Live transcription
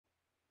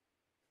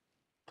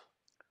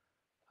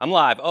I'm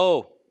live.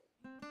 Oh,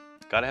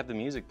 gotta have the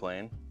music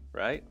playing,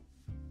 right?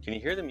 Can you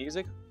hear the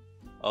music?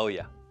 Oh,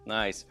 yeah.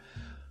 Nice.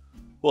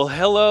 Well,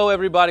 hello,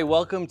 everybody.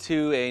 Welcome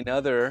to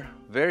another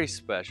very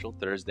special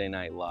Thursday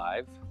Night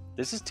Live.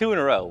 This is 2 in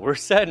a row. We're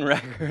setting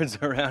records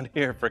around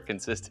here for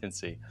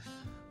consistency.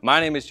 My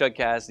name is Chuck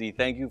Cassidy.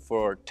 Thank you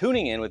for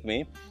tuning in with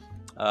me.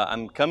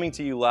 I'm coming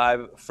to you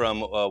live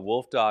from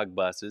Wolf Dog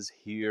Buses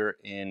here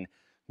in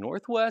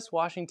Northwest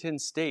Washington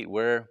State,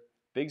 where,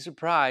 big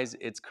surprise,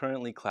 it's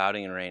currently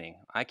cloudy and raining.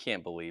 I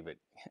can't believe it.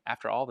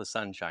 After all the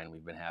sunshine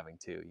we've been having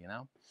too, you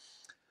know?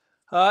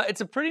 It's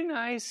a pretty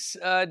nice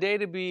day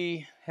to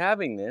be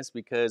having this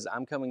because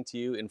I'm coming to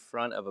you in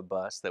front of a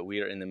bus that we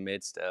are in the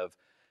midst of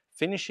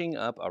finishing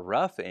up a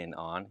rough-in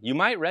on. You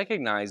might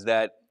recognize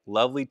that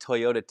lovely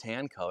Toyota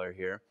tan color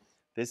here.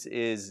 This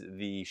is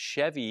the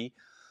Chevy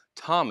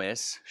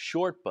Thomas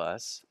short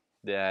bus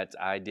that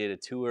I did a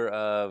tour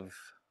of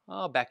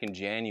back in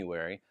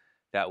January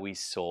that we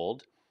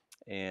sold.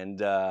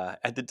 And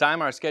at the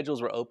time, our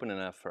schedules were open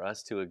enough for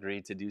us to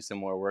agree to do some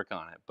more work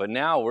on it. But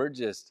now we're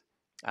just,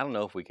 I don't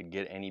know if we could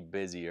get any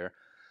busier,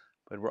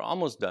 but we're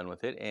almost done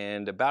with it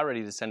and about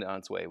ready to send it on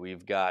its way.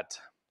 We've got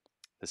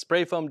the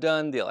spray foam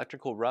done, the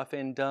electrical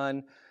rough-in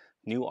done,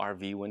 new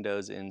RV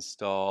windows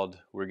installed.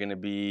 We're going to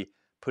be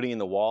putting in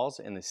the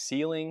walls and the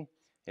ceiling,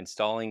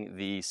 installing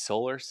the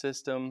solar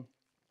system.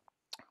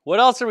 What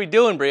else are we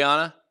doing,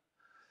 Brianna?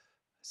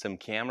 Some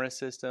camera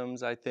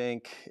systems, I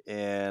think,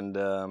 and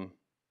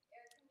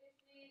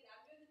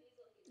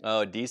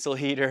diesel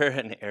heater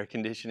and air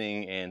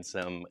conditioning and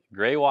some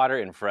gray water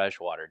and fresh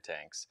water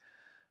tanks.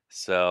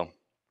 So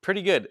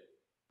pretty good.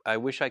 I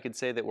wish I could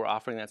say that we're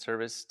offering that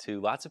service to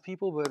lots of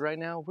people, but right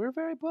now we're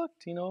very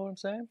booked. You know what I'm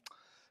saying?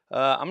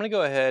 I'm going to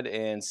go ahead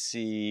and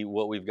see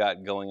what we've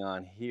got going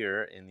on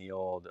here in the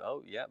old,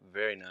 oh, yeah,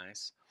 very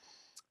nice.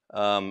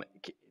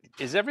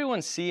 Is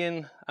everyone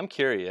seeing, I'm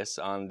curious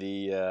on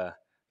the,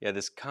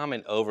 this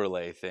comment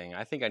overlay thing.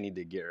 I think I need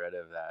to get rid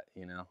of that,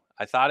 you know.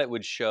 I thought it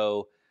would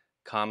show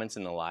comments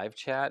in the live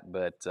chat,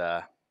 but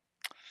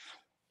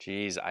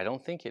geez, I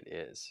don't think it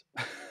is.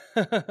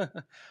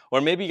 Or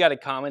maybe you got a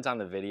comment on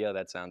the video.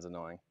 That sounds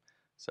annoying.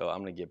 So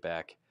I'm going to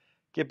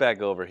get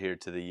back over here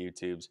to the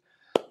YouTubes.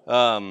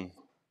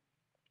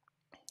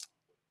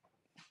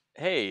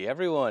 Hey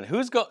everyone,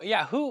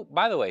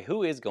 by the way,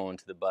 who is going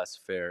to the bus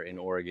fair in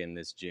Oregon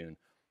this June?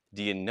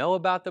 Do you know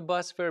about the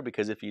bus fair?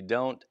 Because if you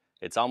don't,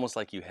 it's almost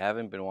like you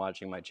haven't been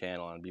watching my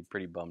channel, and I'd be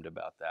pretty bummed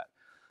about that.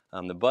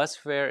 The bus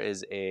fair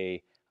is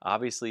a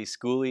obviously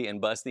schooly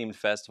and bus themed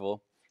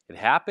festival. It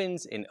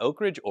happens in Oak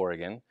Ridge,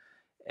 Oregon,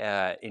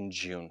 in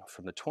June,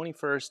 from the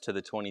 21st to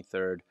the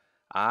 23rd.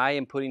 I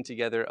am putting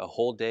together a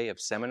whole day of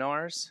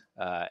seminars,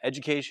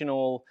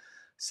 educational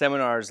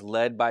seminars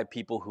led by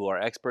people who are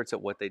experts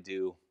at what they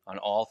do on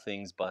all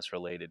things bus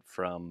related,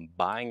 from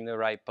buying the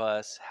right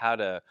bus, how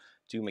to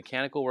do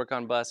mechanical work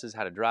on buses,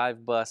 how to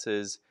drive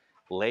buses,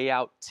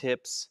 layout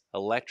tips,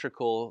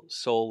 electrical,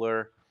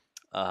 solar,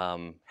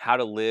 how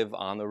to live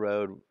on the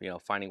road, you know,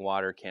 finding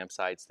water,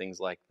 campsites, things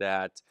like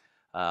that.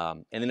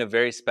 And then a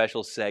very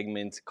special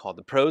segment called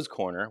the Pros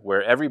Corner,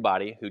 where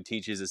everybody who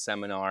teaches a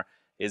seminar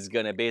is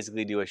going to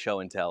basically do a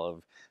show and tell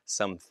of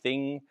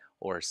something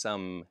or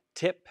some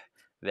tip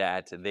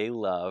that they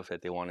love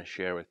that they want to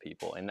share with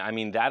people. And I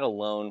mean, that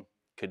alone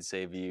could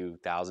save you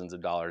thousands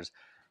of dollars.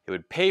 It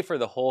would pay for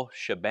the whole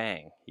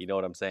shebang. You know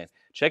what I'm saying?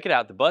 Check it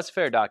out,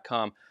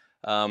 thebusfair.com.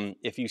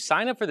 If you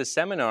sign up for the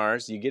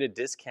seminars, you get a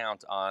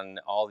discount on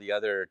all the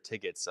other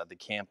tickets, the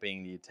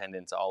camping, the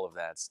attendance, all of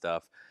that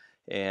stuff.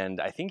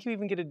 And I think you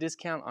even get a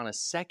discount on a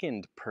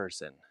second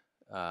person,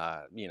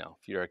 you know,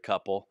 if you're a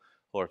couple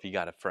or if you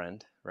got a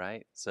friend,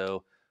 right?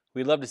 So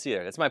we'd love to see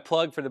you. That's my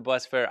plug for the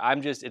bus fair.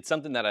 It's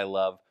something that I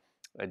love.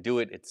 I do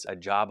it. It's a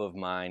job of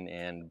mine,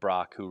 and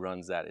Brock, who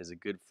runs that, is a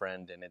good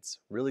friend, and it's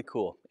really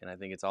cool. And I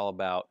think it's all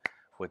about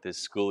what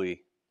this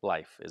schooly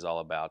life is all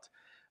about.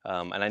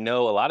 And I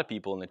know a lot of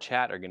people in the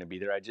chat are going to be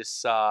there. I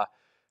just saw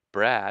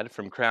Brad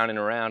from Crowning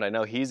Around. I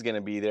know he's going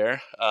to be there.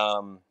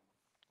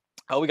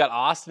 We got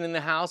Austin in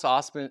the house.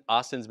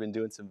 Austin's been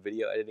doing some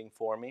video editing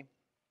for me.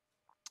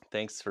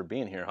 Thanks for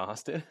being here,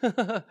 Austin. We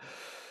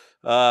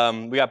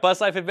got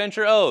Bus Life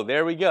Adventure. Oh,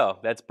 there we go.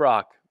 That's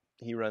Brock.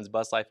 He runs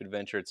Bus Life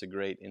Adventure. It's a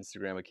great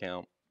Instagram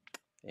account.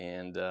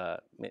 And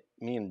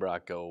me and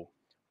Brock go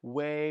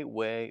way,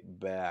 way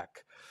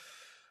back.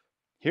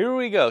 Here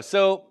we go.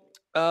 So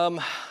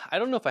I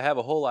don't know if I have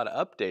a whole lot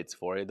of updates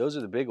for you. Those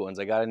are the big ones.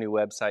 I got a new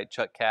website,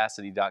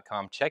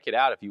 chuckcassidy.com. Check it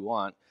out if you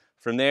want.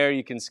 From there,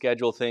 you can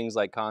schedule things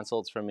like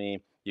consults from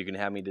me. You can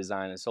have me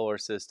design a solar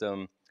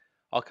system,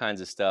 all kinds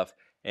of stuff.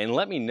 And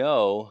let me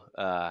know,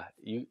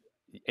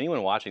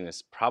 anyone watching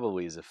this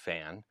probably is a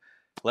fan.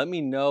 Let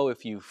me know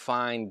if you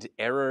find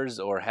errors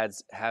or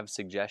have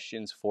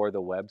suggestions for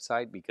the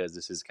website, because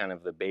this is kind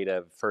of the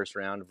beta first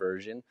round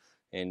version.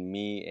 And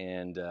me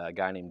and a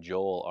guy named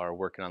Joel are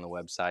working on the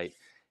website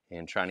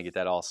and trying to get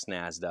that all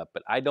snazzed up.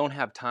 But I don't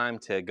have time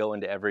to go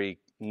into every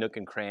nook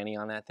and cranny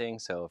on that thing.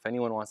 So if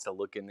anyone wants to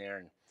look in there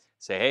and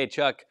say, hey,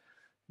 Chuck,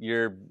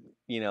 your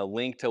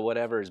link to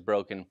whatever is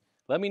broken,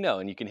 let me know,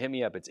 and you can hit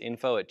me up. It's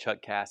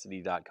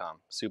info@chuckcassidy.com.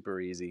 Super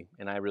easy,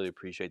 and I really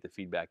appreciate the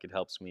feedback. It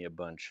helps me a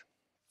bunch.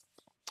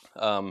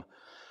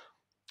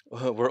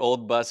 We're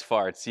old bus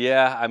farts.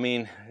 Yeah, I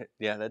mean,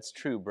 yeah, that's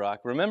true, Brock.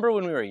 Remember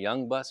when we were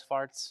young bus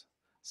farts?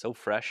 So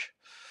fresh.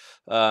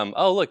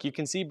 Oh, look, you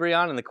can see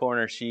Brianna in the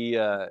corner.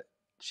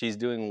 She's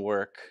doing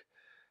work.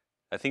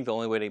 I think the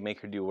only way to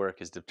make her do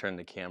work is to turn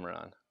the camera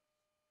on.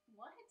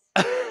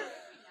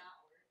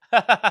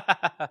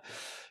 What?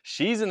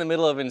 She's in the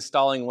middle of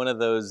installing one of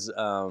those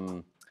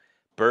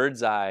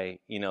bird's eye,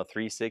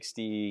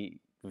 360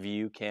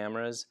 view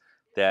cameras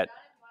that.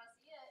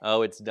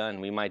 Oh, it's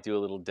done. We might do a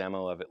little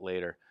demo of it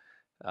later.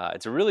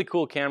 It's a really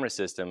cool camera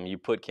system. You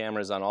put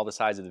cameras on all the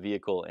sides of the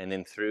vehicle, and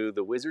then through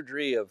the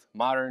wizardry of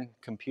modern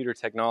computer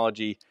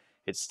technology,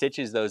 it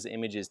stitches those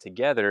images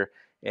together,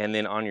 and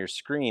then on your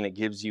screen, it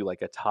gives you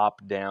like a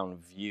top-down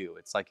view.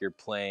 It's like you're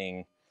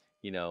playing,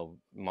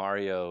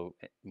 Mario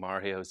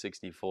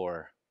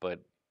 64,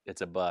 but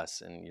it's a bus,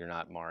 and you're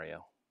not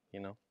Mario,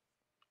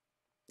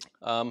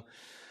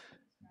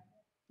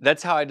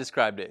 That's how I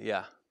described it,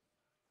 yeah.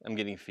 I'm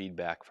getting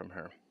feedback from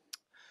her.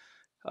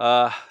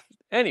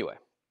 Anyway,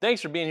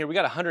 thanks for being here. We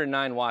got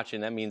 109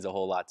 watching. That means a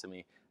whole lot to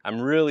me.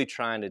 I'm really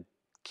trying to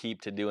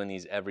keep to doing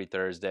these every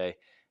Thursday.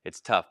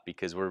 It's tough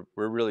because we're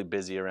really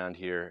busy around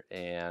here,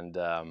 and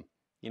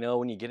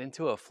when you get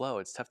into a flow,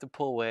 it's tough to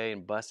pull away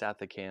and bust out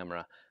the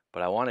camera.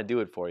 But I want to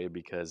do it for you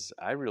because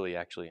I really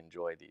actually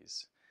enjoy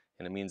these,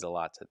 and it means a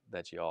lot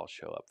that you all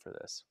show up for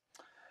this.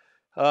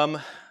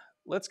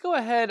 Let's go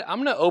ahead.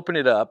 I'm going to open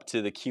it up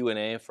to the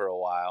Q&A for a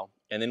while,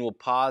 and then we'll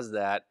pause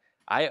that.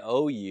 I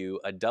owe you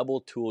a double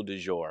tool du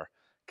jour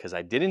because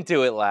I didn't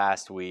do it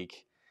last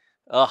week.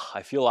 Ugh,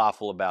 I feel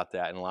awful about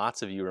that, and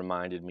lots of you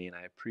reminded me, and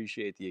I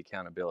appreciate the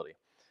accountability.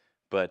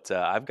 But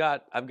I've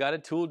got a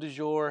tool du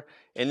jour,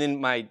 and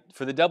then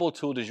for the double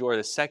tool du jour,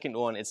 the second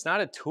one, it's not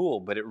a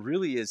tool, but it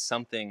really is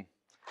something.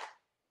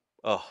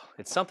 Oh,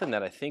 it's something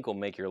that I think will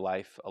make your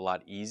life a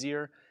lot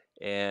easier.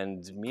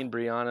 And me and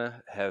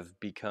Brianna have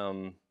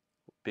become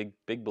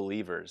big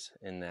believers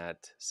in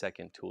that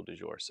second tool du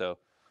jour. So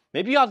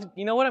maybe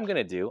you know what I'm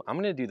gonna do? I'm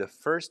gonna do the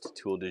first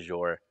tool du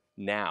jour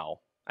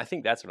now. I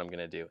think that's what I'm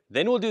gonna do.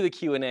 Then we'll do the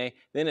Q&A,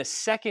 then a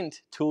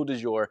second tool du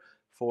jour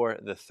for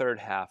the third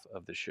half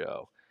of the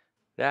show.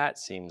 That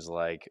seems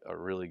like a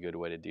really good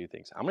way to do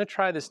things. I'm gonna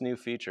try this new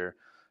feature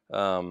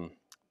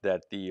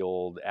that the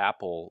old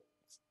Apple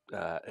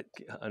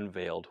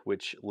unveiled,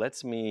 which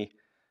lets me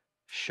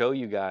show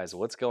you guys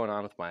what's going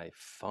on with my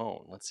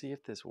phone. Let's see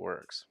if this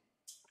works.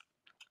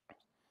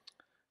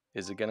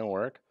 Is it gonna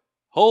work?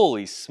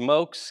 Holy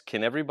smokes,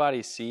 can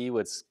everybody see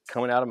what's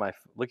coming out of my,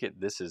 look at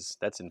this,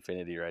 that's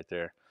infinity right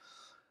there.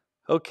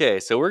 Okay,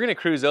 so we're gonna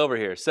cruise over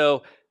here.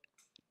 So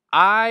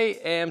I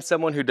am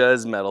someone who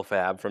does metal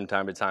fab from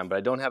time to time, but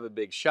I don't have a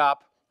big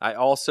shop. I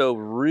also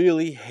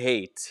really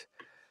hate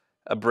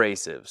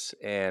abrasives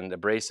and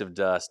abrasive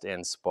dust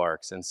and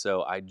sparks. And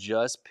so I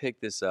just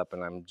picked this up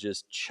and I'm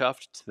just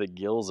chuffed to the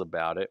gills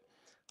about it.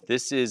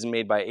 This is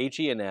made by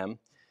H&M.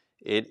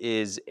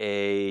 It's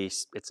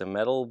a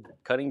metal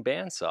cutting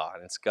bandsaw,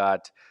 and it's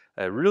got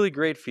a really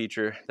great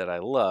feature that I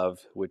love,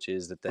 which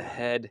is that the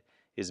head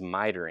is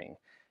mitering.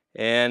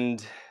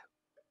 And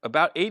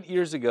about 8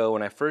 years ago,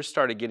 when I first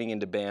started getting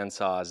into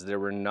bandsaws, there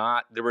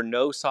were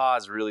no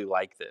saws really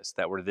like this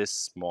that were this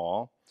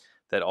small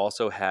that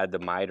also had the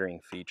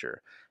mitering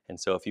feature. And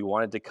so if you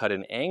wanted to cut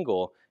an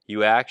angle,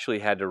 you actually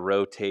had to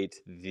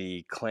rotate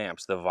the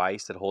clamps, the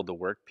vise that hold the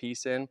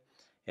workpiece in,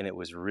 and it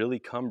was really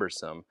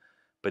cumbersome.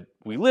 But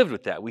we lived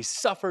with that. We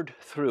suffered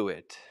through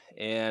it.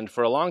 And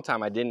for a long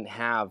time, I didn't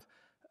have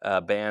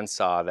a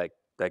bandsaw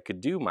that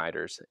could do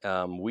miters.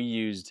 We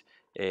used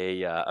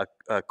a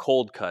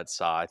cold cut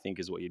saw, I think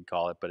is what you'd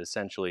call it. But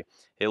essentially,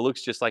 it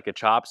looks just like a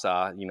chop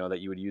saw, that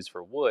you would use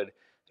for wood,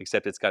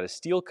 except it's got a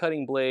steel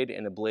cutting blade,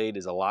 and the blade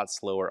is a lot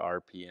slower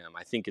RPM.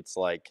 I think it's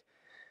like,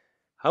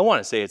 I want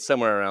to say it's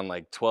somewhere around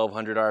like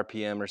 1200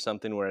 RPM or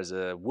something, whereas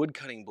a wood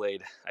cutting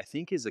blade, I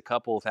think, is a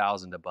couple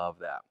thousand above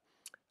that.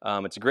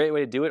 It's a great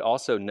way to do it.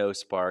 Also, no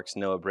sparks,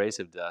 no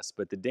abrasive dust.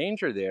 But the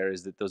danger there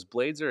is that those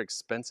blades are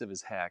expensive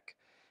as heck.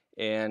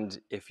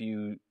 And if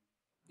you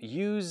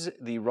use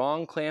the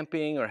wrong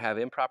clamping or have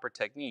improper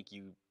technique,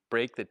 you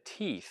break the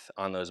teeth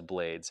on those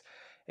blades.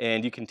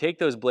 And you can take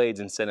those blades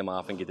and send them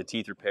off and get the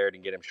teeth repaired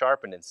and get them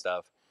sharpened and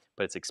stuff.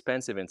 But it's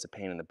expensive and it's a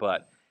pain in the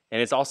butt.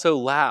 And it's also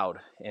loud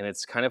and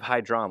it's kind of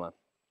high drama.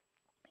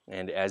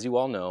 And as you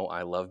all know,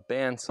 I love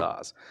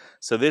bandsaws.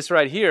 So this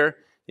right here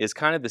is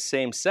kind of the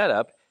same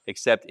setup,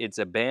 except it's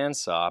a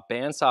bandsaw.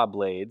 Bandsaw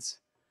blades,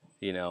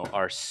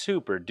 are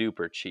super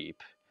duper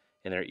cheap,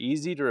 and they're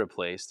easy to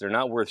replace. They're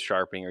not worth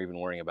sharpening or even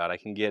worrying about. I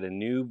can get a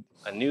new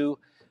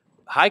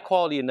high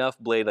quality enough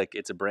blade, like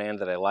it's a brand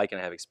that I like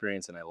and I have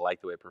experience and I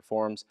like the way it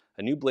performs.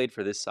 A new blade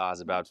for this saw is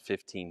about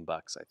 15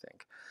 bucks, I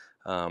think.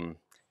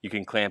 You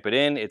can clamp it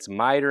in. It's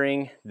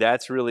mitering.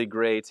 That's really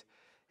great.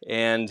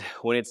 And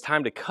when it's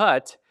time to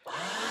cut,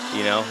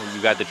 you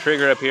got the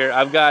trigger up here.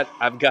 I've got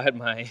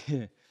my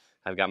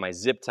I've got my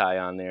zip tie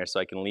on there so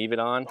I can leave it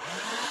on.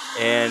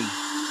 And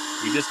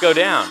You just go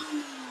down.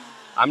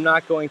 I'm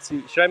not going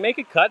to. Should I make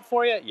a cut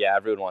for you? Yeah,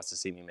 everyone wants to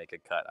see me make a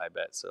cut, I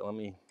bet. So let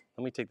me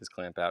take this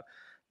clamp out.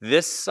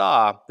 This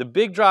saw, the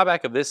big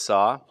drawback of this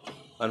saw,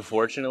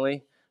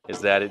 unfortunately,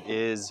 is that it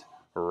is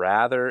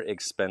rather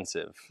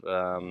expensive.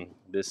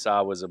 This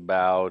saw was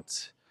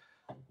about,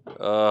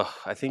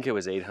 I think it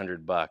was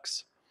 800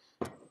 bucks.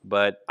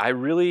 But I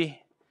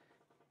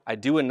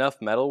do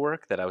enough metal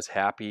work that I was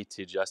happy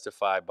to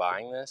justify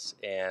buying this.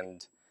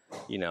 And,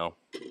 you know,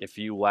 if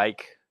you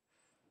like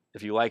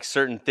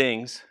certain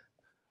things.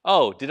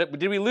 Oh,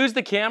 did we lose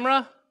the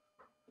camera?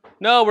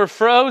 No, we're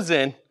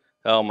frozen.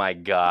 Oh my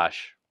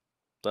gosh.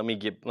 Let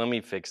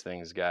me fix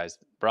things, guys.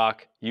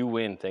 Brock, you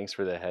win. Thanks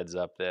for the heads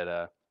up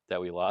that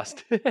we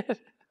lost it.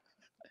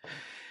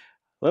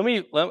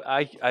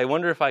 I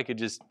wonder if I could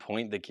just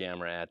point the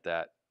camera at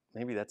that.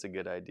 Maybe that's a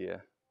good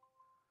idea.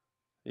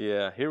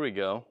 Yeah, here we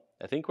go.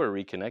 I think we're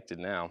reconnected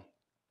now.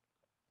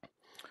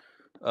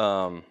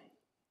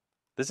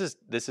 This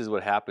is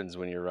what happens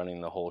when you're running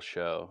the whole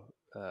show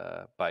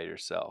by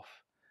yourself,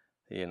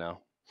 you know.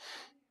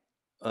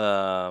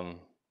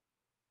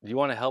 Do you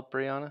want to help,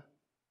 Brianna?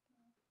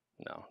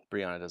 No,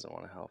 Brianna doesn't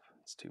want to help.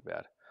 It's too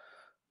bad.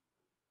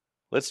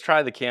 Let's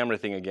try the camera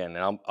thing again,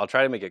 and I'll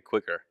try to make it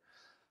quicker,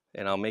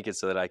 and I'll make it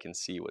so that I can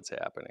see what's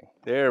happening.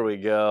 There we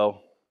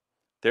go.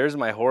 There's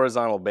my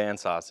horizontal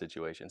bandsaw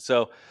situation.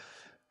 So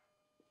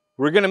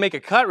we're going to make a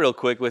cut real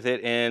quick with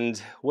it,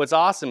 and what's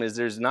awesome is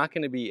there's not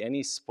going to be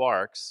any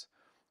sparks,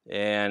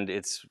 and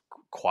it's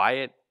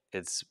quiet.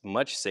 It's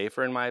much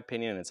safer in my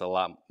opinion. It's a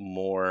lot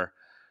more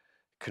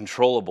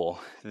controllable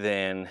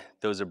than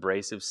those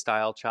abrasive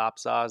style chop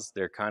saws.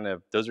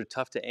 Those are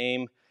tough to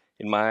aim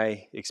in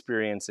my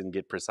experience and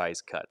get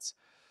precise cuts.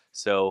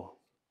 So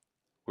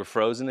we're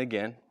frozen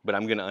again, but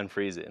I'm gonna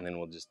unfreeze it and then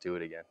we'll just do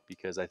it again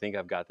because I think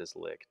I've got this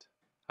licked.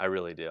 I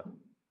really do.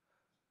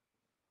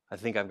 I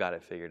think I've got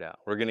it figured out.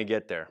 We're gonna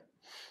get there.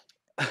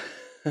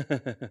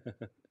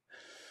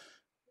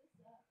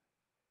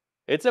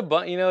 It's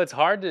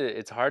hard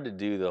to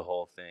do the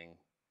whole thing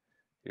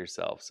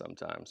yourself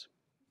sometimes.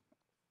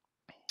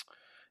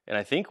 And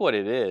I think what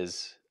it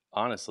is,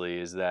 honestly,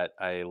 is that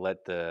I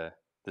let the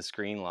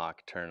screen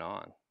lock turn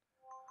on.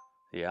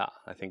 Yeah,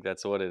 I think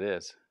that's what it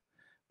is.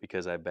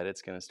 Because I bet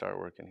it's going to start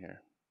working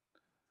here.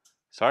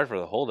 Sorry for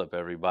the holdup,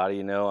 everybody.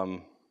 You know,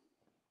 I'm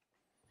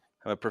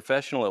a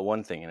professional at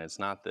one thing, and it's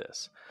not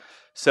this.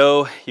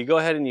 So you go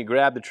ahead and you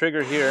grab the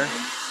trigger here,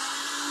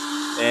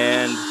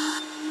 and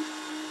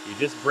you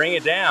just bring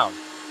it down.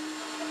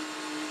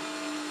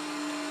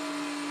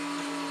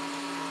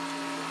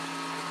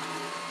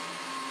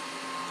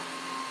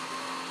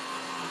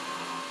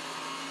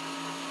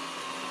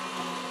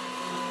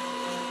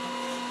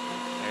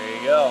 There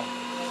you go.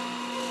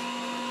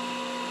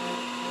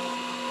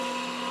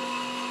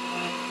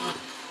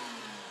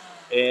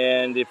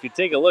 And if you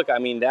take a look, I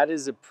mean, that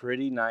is a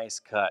pretty nice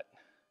cut.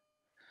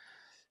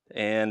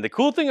 And the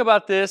cool thing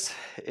about this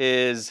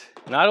is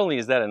not only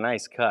is that a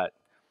nice cut,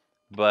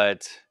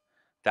 but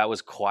that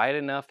was quiet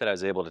enough that I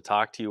was able to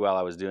talk to you while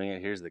I was doing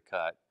it. Here's the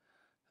cut.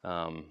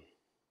 I don't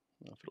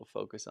know if it'll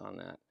focus on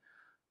that.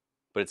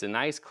 But it's a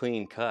nice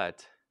clean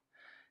cut.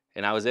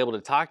 And I was able to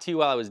talk to you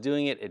while I was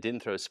doing it. It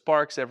didn't throw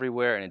sparks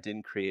everywhere and it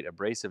didn't create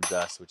abrasive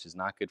dust, which is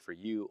not good for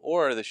you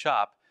or the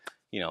shop,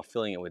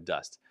 filling it with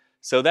dust.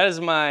 So that is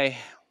my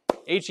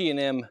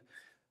H&M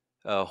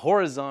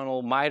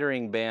horizontal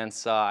mitering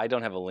bandsaw. I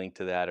don't have a link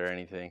to that or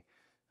anything.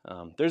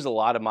 There's a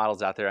lot of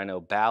models out there. I know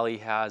Bally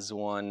has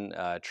one,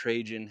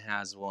 Trajan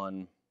has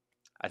one.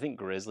 I think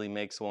Grizzly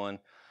makes one.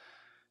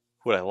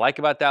 What I like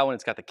about that one,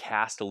 it's got the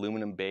cast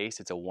aluminum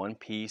base. It's a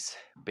one-piece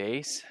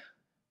base.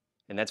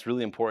 And that's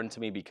really important to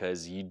me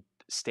because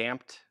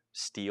stamped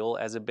steel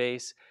as a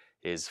base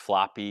is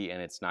floppy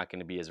and it's not going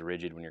to be as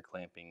rigid when you're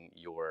clamping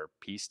your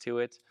piece to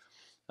it.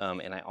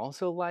 And I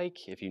also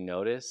like, if you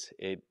notice,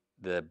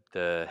 the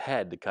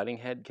cutting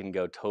head can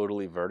go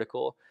totally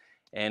vertical.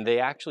 And they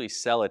actually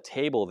sell a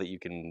table that you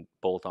can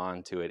bolt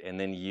onto it and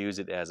then use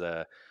it as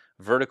a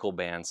vertical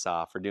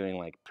bandsaw for doing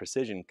like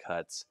precision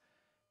cuts.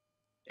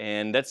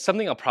 And that's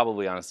something I'll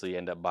probably honestly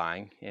end up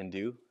buying and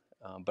do.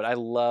 But I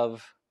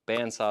love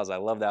bandsaws. I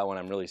love that one.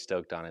 I'm really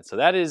stoked on it. So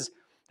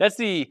that's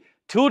the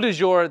tool du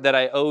jour that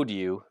I owed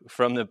you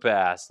from the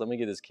past. Let me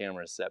get this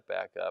camera set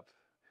back up.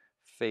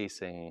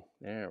 Facing,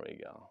 there we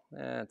go.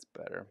 That's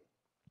better.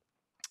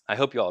 I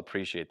hope you all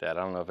appreciate that. I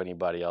don't know if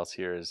anybody else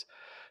here is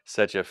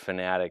such a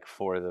fanatic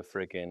for the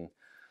freaking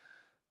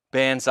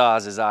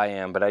bandsaws as I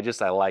am, but I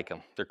like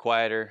them. They're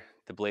quieter.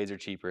 The blades are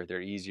cheaper. They're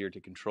easier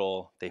to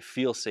control. They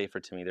feel safer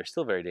to me. They're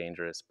still very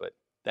dangerous, but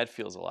that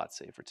feels a lot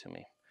safer to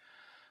me.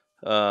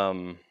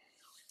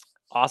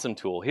 Awesome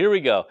tool. Here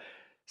we go.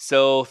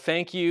 So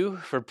thank you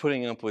for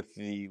putting up with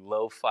the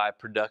lo-fi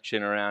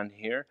production around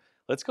here.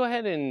 Let's go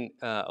ahead and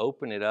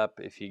open it up.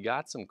 If you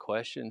got some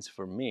questions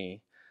for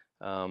me,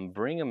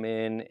 bring them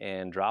in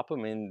and drop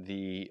them in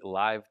the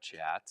live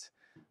chat.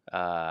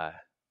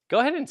 Go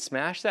ahead and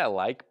smash that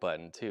like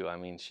button too. I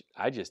mean,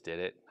 I just did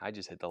it. I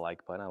just hit the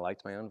like button. I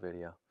liked my own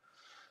video.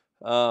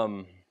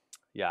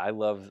 Yeah, I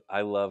love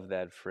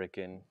that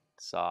frickin'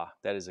 saw.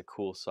 That is a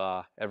cool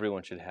saw.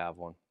 Everyone should have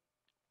one.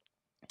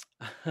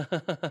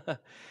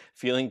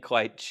 Feeling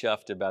quite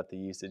chuffed about the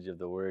usage of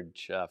the word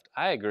chuffed.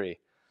 I agree.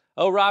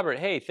 Oh, Robert,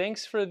 hey,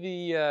 thanks for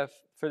the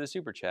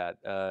super chat.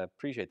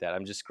 Appreciate that.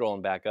 I'm just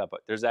scrolling back up.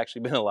 There's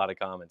actually been a lot of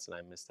comments, and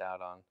I missed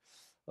out on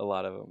a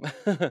lot of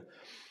them.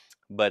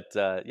 But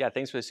yeah,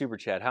 thanks for the super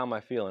chat. How am I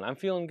feeling? I'm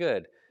feeling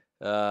good.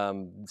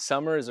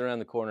 Summer is around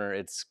the corner.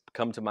 It's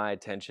come to my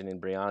attention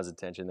and Brianna's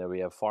attention that we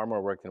have far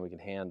more work than we can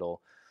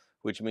handle,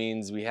 which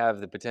means we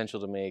have the potential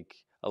to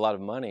make a lot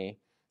of money,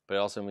 but it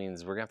also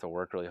means we're gonna have to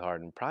work really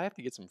hard and probably have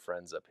to get some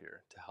friends up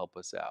here to help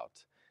us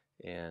out.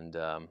 And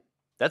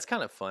that's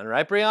kind of fun,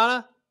 right,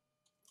 Brianna?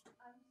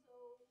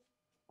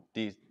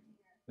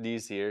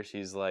 Dee's here.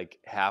 She's like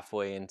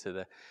halfway into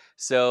the.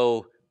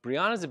 So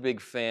Brianna's a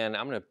big fan.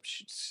 I'm gonna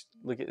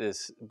look at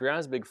this.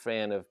 Brianna's a big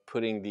fan of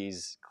putting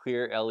these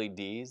clear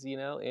LEDs,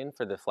 in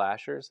for the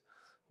flashers,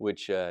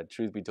 which,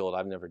 truth be told,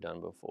 I've never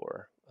done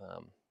before.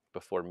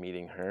 Before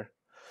meeting her.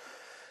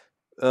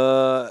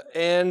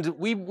 And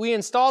we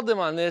installed them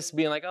on this,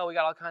 being like, oh, we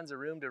got all kinds of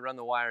room to run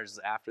the wires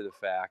after the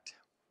fact.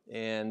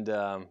 And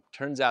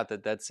turns out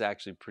that that's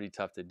actually pretty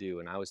tough to do,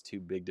 and I was too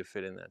big to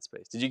fit in that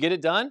space. Did you get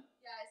it done?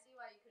 Yeah, I see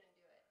why you couldn't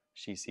do it.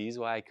 She sees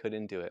why I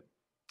couldn't do it.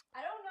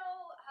 I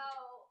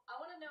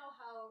want to know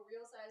how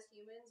real-sized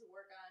humans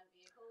work on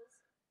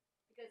vehicles,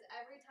 because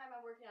every time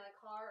I'm working on a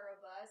car or a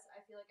bus,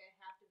 I feel like I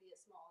have to be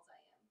as small as I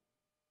am.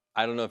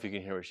 I don't know if you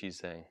can hear what she's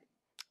saying.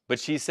 But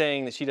she's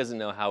saying that she doesn't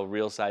know how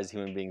real-sized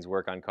human beings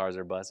work on cars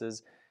or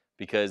buses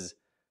because,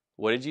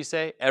 what did you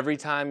say? Every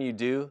time you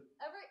do?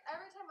 Every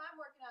time I'm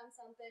working on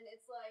something,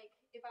 it's like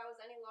if I was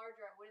any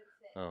larger, I wouldn't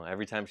fit. Oh,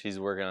 every time she's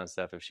working on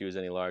stuff, if she was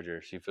any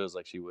larger, she feels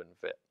like she wouldn't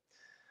fit.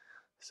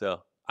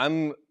 So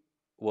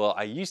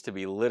I used to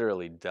be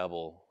literally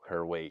double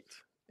her weight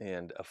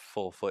and a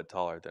full foot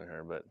taller than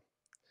her, but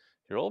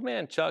your old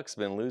man Chuck's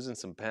been losing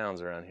some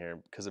pounds around here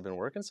because I've been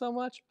working so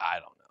much. I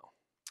don't know.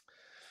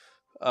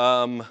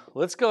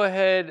 Let's go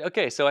ahead.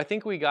 Okay, so I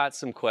think we got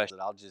some questions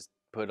that I'll just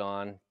put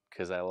on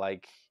because I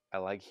like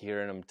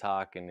hearing them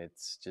talk, and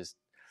it's just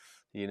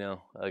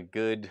a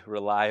good,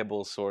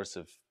 reliable source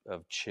of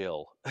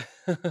chill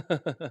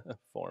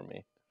for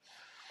me.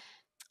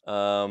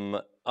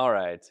 All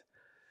right.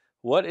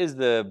 What is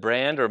the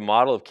brand or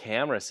model of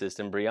camera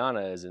system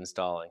Brianna is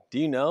installing? Do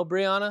you know,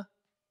 Brianna? I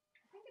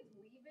think it's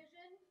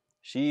WeVision.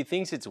 She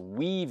thinks it's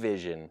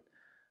WeVision.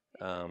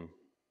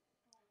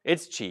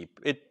 It's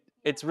cheap.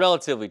 It's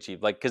relatively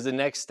cheap. Like, because the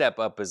next step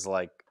up is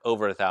like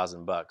over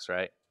 $1,000,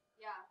 right?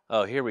 Yeah.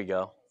 Oh, here we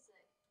go.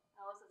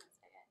 Oh, this doesn't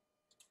say it.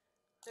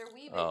 They're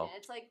WeVision. Oh.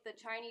 It's like the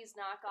Chinese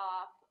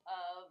knockoff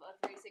of a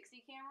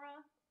 360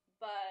 camera,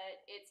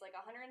 but it's like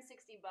 $160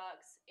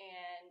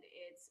 and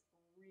it's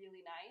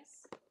really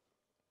nice.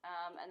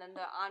 And then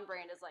the on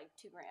brand is like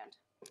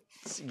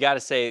 $2,000. You gotta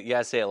say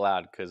it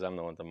loud because I'm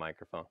the one with the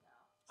microphone.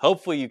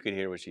 Hopefully you could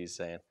hear what she's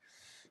saying.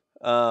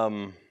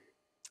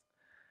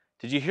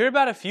 Did you hear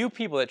about a few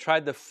people that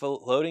tried the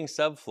floating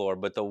subfloor,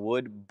 but the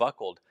wood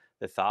buckled?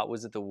 The thought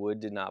was that the wood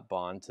did not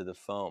bond to the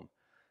foam.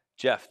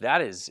 Jeff,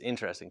 that is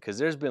interesting because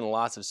there's been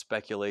lots of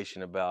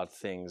speculation about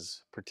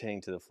things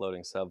pertaining to the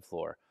floating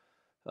subfloor.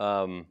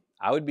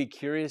 I would be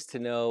curious to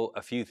know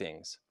a few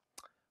things.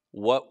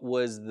 What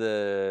was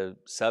the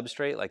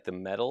substrate, like the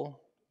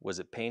metal? Was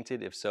it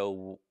painted? If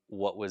so,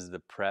 what was the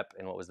prep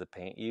and what was the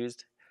paint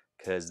used?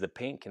 Because the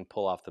paint can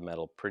pull off the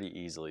metal pretty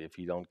easily if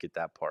you don't get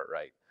that part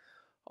right.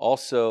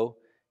 Also,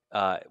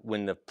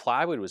 when the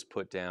plywood was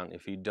put down,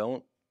 if you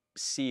don't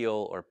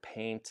seal or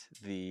paint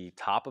the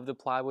top of the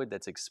plywood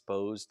that's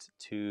exposed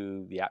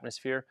to the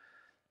atmosphere,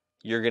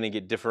 you're going to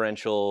get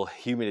differential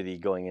humidity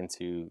going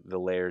into the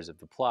layers of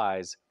the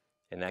plies,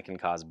 and that can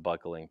cause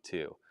buckling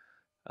too.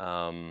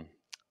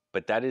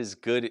 But that is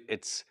good.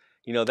 It's,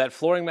 that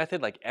flooring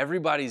method, like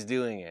everybody's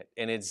doing it,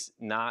 and it's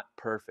not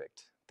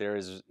perfect. There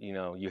is,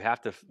 you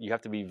have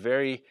to be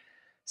very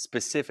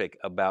specific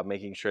about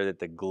making sure that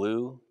the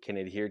glue can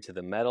adhere to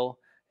the metal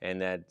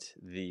and that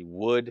the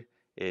wood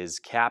is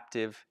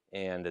captive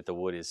and that the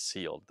wood is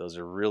sealed. Those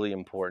are really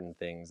important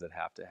things that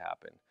have to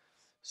happen.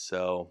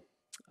 So,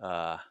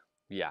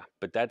 yeah,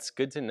 but that's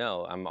good to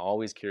know. I'm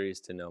always curious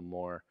to know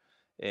more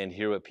and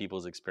hear what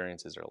people's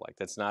experiences are like.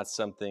 That's not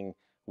something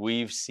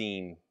we've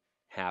seen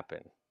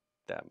happen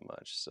that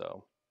much.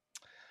 So,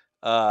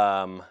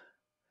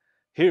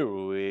 here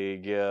we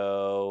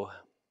go.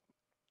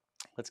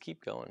 Let's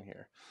keep going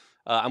here.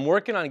 I'm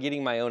working on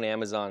getting my own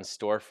Amazon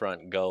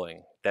storefront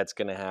going. That's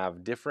going to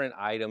have different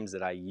items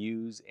that I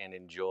use and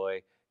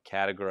enjoy,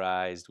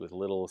 categorized with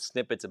little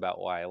snippets about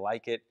why I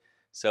like it.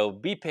 So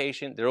be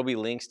patient. There will be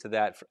links to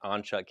that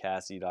on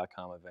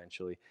chuckcassidy.com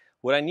eventually.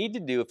 What I need to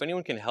do, if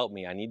anyone can help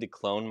me, I need to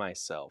clone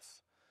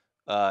myself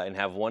and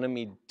have one of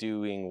me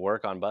doing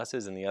work on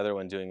buses and the other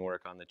one doing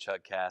work on the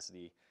Chuck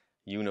Cassidy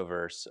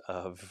universe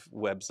of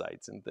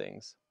websites and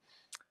things.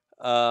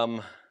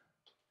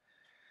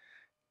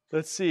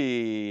 Let's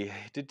see.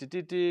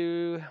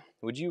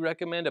 Would you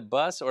recommend a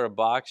bus or a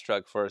box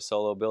truck for a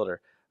solo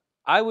builder?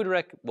 I would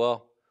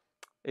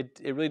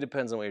It really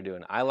depends on what you're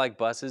doing. I like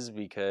buses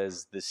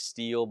because the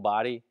steel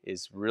body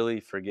is really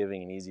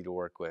forgiving and easy to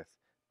work with.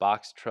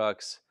 Box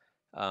trucks,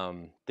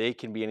 they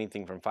can be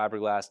anything from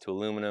fiberglass to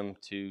aluminum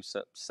to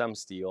some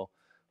steel,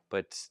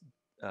 but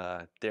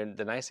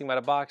the nice thing about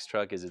a box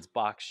truck is it's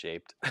box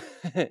shaped,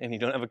 and you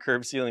don't have a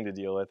curved ceiling to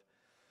deal with.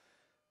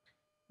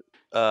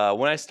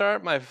 When I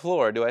start my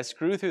floor, do I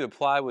screw through the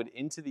plywood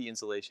into the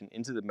insulation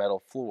into the metal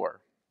floor?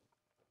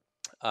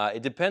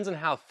 It depends on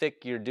how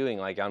thick you're doing.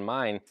 Like on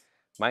mine,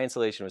 my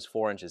insulation was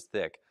 4 inches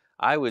thick.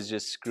 I was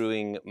just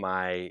screwing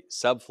my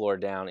subfloor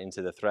down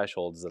into the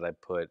thresholds that I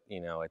put,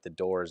 at the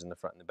doors in the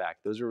front and the back.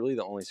 Those are really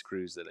the only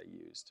screws that I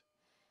used.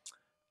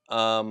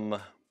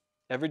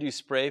 Ever do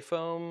spray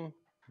foam?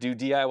 Do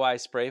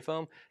DIY spray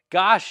foam?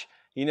 Gosh,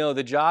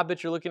 the job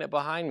that you're looking at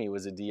behind me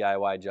was a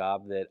DIY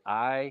job that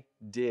I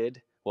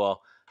did.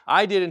 Well,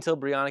 I did until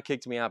Brianna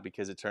kicked me out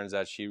because it turns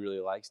out she really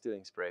likes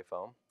doing spray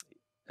foam.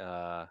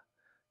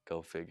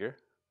 Go figure.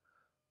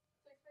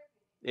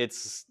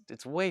 It's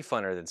way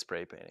funner than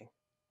spray painting.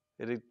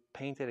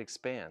 Paint that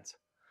expands.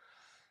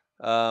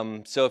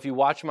 So if you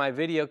watch my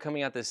video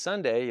coming out this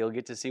Sunday, you'll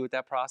get to see what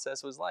that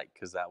process was like,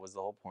 because that was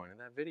the whole point of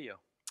that video.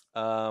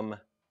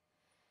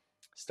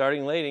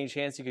 Starting late, any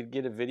chance you could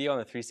get a video on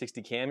the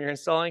 360 cam you're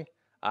installing?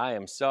 I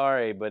am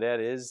sorry, but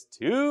it is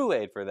too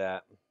late for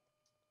that.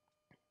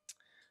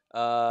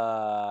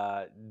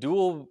 Only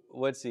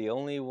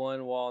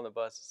one wall on the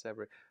bus is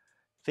separate.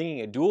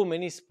 Thinking a dual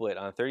mini split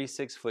on a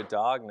 36-foot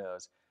dog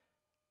nose.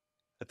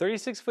 A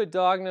 36-foot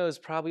dog nose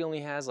probably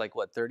only has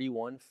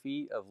 31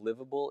 feet of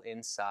livable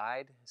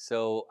inside.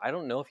 So I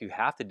don't know if you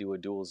have to do a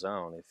dual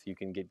zone if you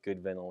can get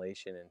good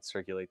ventilation and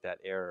circulate that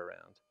air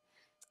around.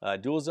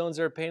 Dual zones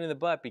are a pain in the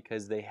butt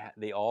because they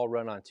all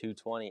run on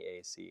 220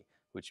 AC,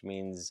 which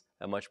means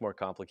a much more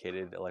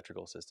complicated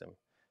electrical system.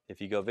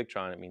 If you go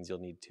Victron, it means you'll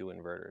need 2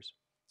 inverters.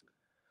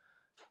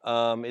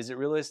 Is it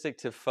realistic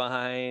to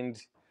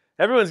find...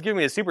 Everyone's giving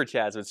me a super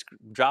chat, so it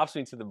drops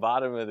me to the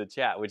bottom of the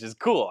chat, which is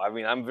cool. I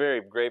mean, I'm very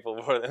grateful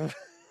for them.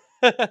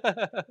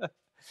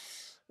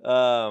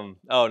 Oh,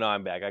 no,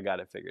 I'm back. I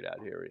got it figured out.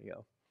 Here we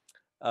go.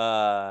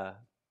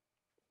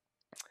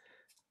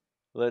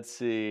 Let's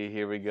see.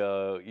 Here we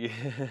go.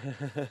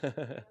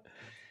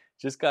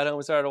 Just got home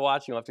and started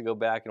watching. You'll have to go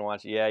back and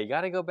watch. Yeah, you got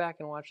to go back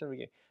and watch them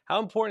again.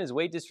 How important is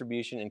weight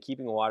distribution and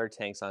keeping water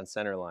tanks on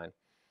center line?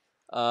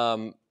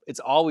 It's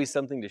always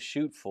something to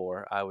shoot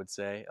for, I would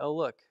say. Oh,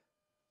 look.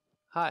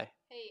 Hi.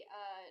 Hey,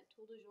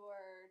 Tool du jour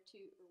 2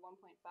 or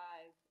 1.5.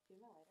 Do you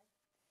know later?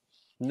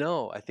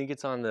 No, I think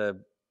it's on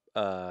the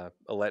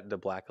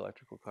black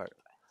electrical cart.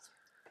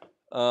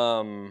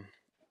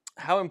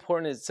 How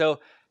important is so?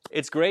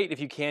 It's great if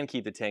you can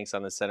keep the tanks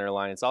on the center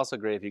line. It's also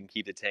great if you can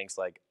keep the tanks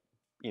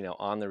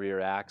on the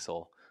rear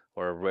axle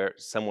or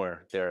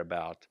somewhere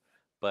thereabout.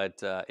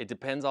 But it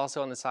depends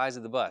also on the size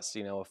of the bus. A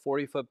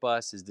 40-foot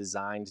bus is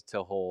designed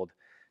to hold,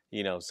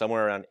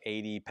 somewhere around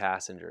 80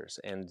 passengers,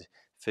 and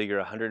figure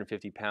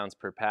 150 pounds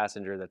per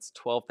passenger. That's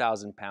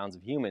 12,000 pounds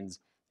of humans,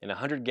 and a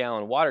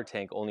 100-gallon water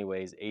tank only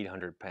weighs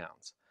 800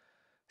 pounds.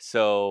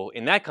 So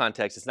in that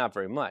context, it's not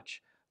very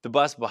much. The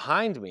bus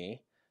behind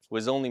me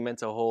was only meant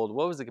to hold,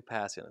 what was the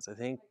capacity on this? I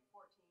think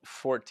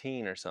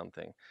 14 or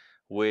something,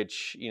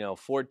 which,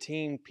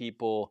 14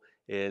 people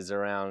is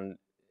around,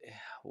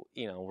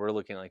 we're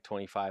looking at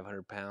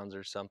 2,500 pounds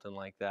or something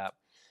like that.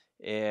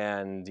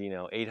 And,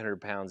 800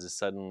 pounds is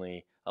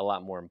suddenly a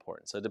lot more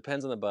important. So it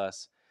depends on the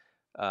bus.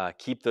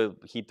 Keep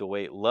the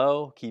weight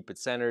low, keep it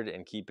centered,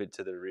 and keep it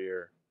to the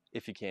rear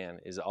if you can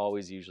is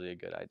always usually a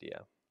good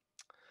idea.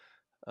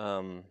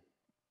 How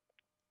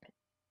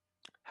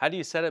do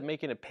you set up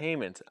making a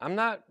payment? I'm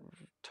not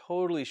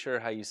totally sure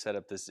how you set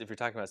up this. If you're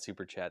talking about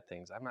super chat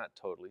things, I'm not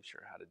totally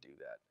sure how to do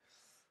that.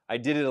 I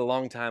did it a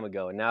long time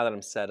ago, and now that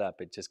I'm set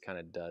up, it just kind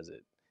of does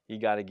it. You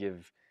got to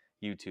give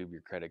YouTube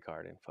your credit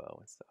card info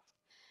and stuff.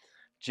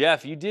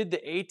 Jeff, you did the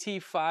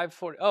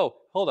AT540. Oh,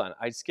 hold on.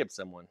 I skipped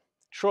someone.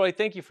 Troy,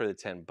 thank you for the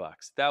 $10.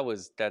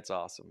 That's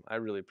awesome. I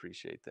really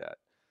appreciate that.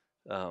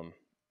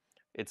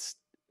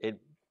 It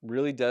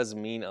really does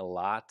mean a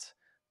lot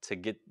to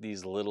get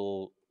these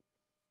little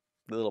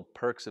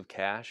perks of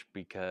cash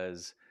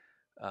because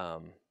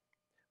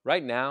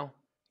right now,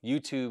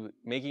 YouTube,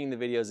 making the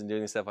videos and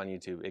doing stuff on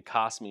YouTube, it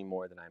costs me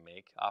more than I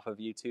make off of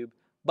YouTube,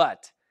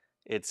 but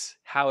it's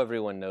how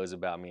everyone knows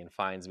about me and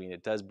finds me, and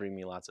it does bring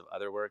me lots of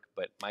other work.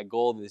 But my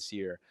goal this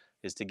year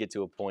is to get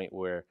to a point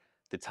where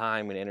the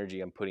time and energy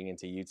I'm putting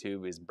into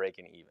YouTube is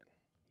breaking even,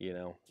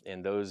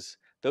 and those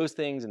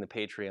things and the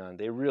Patreon,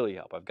 they really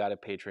help. I've got a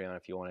Patreon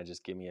if you want to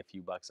just give me a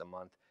few bucks a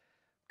month.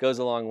 It goes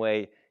a long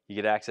way. You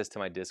get access to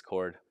my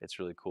Discord. It's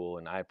really cool,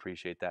 and I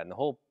appreciate that. And the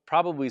whole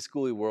probably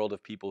schooly world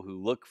of people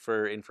who look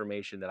for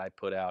information that I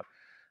put out,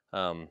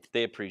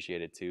 they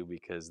appreciate it too,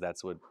 because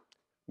that's what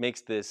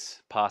makes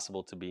this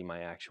possible to be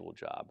my actual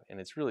job.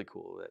 And it's really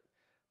cool that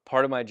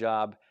part of my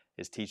job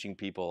is teaching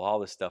people all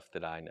the stuff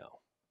that I know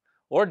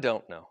or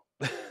don't know.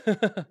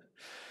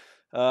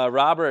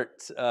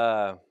 Robert,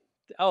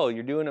 oh,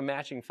 you're doing a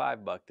matching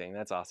 $5 thing.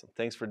 That's awesome.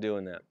 Thanks for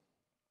doing that.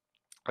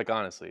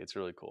 Honestly, it's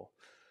really cool.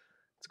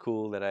 It's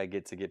cool that I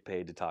get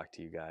paid to talk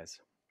to you guys.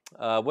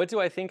 What do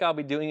I think I'll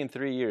be doing in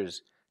 3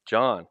 years?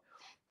 John,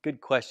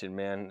 good question,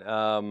 man.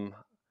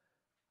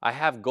 I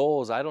have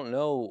goals. I don't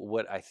know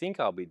what I think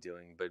I'll be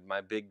doing, but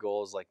my big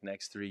goals like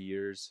next 3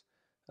 years,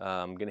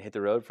 I'm gonna hit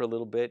the road for a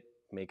little bit,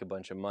 make a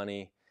bunch of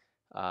money.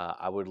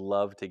 I would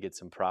love to get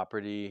some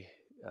property.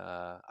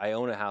 I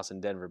own a house in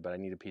Denver, but I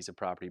need a piece of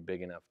property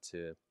big enough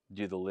to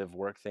do the live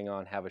work thing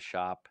on, have a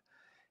shop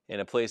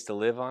and a place to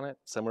live on it,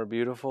 somewhere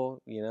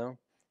beautiful,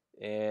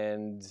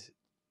 and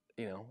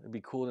it'd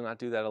be cool to not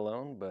do that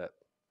alone, but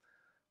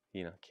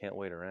can't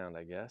wait around,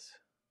 I guess.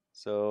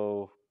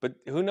 So, but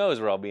who knows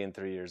where I'll be in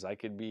 3 years? I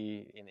could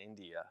be in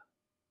India,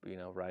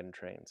 riding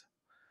trains.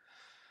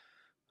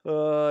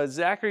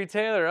 Zachary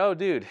Taylor, oh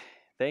dude,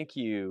 thank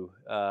you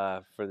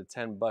for the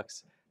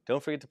 $10.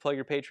 Don't forget to plug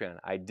your Patreon.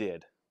 I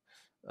did.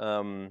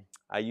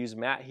 I use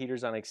mat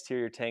heaters on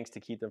exterior tanks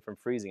to keep them from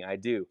freezing. I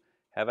do.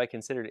 Have I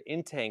considered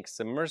in-tank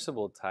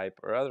submersible type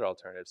or other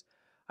alternatives?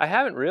 I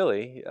haven't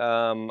really.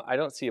 I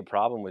don't see a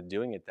problem with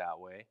doing it that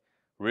way.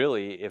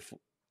 Really, if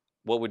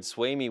what would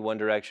sway me one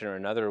direction or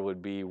another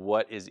would be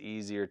what is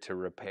easier to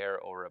repair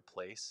or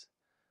replace,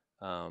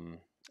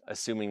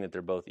 assuming that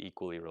they're both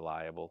equally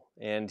reliable.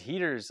 And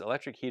heaters,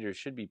 electric heaters,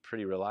 should be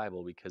pretty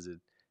reliable because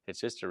it's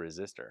just a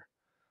resistor.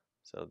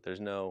 So there's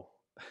no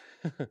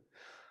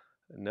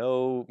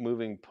no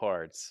moving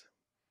parts.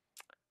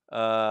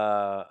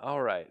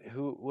 All right,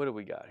 what do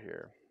we got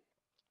here?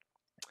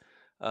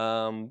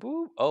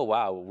 Oh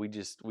wow, we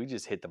just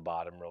hit the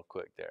bottom real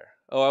quick there.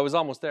 Oh, I was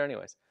almost there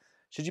anyways.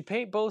 Should you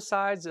paint both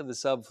sides of the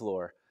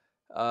subfloor?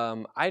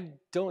 I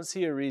don't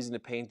see a reason to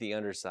paint the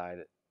underside.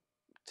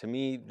 To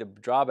me, the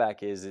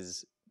drawback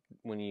is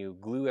when you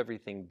glue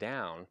everything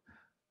down,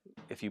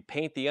 if you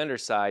paint the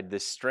underside, the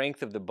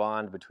strength of the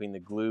bond between the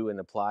glue and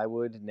the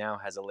plywood now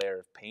has a layer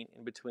of paint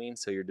in between,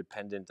 so you're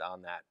dependent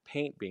on that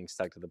paint being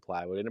stuck to the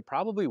plywood, and it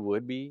probably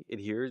would be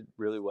adhered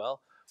really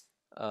well.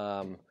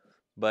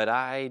 But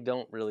I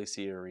don't really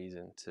see a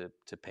reason to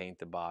paint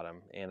the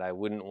bottom, and I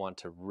wouldn't want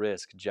to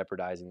risk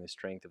jeopardizing the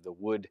strength of the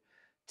wood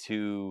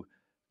to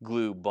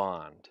glue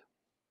bond.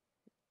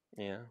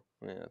 Yeah,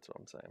 that's what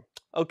I'm saying.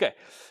 Okay,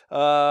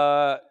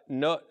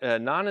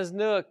 Nana's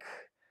Nook,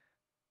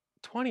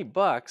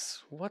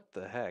 $20. What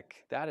the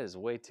heck? That is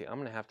way too. I'm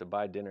gonna have to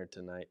buy dinner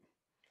tonight.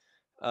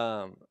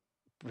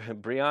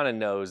 Brianna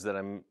knows that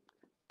I'm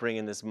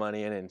bringing this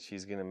money in, and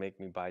she's gonna make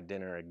me buy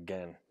dinner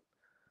again.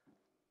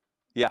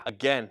 Yeah,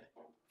 again,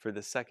 for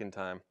the second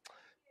time.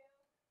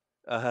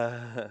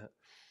 Gotta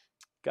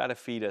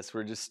feed us.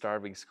 We're just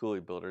starving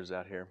schoolie builders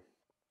out here.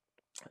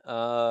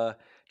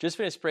 Just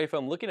finished spray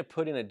foam. Looking to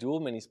put in a dual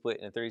mini split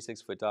in a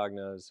 36-foot dog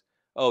nose.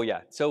 Oh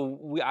yeah.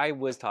 So I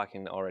was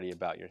talking already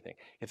about your thing.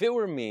 If it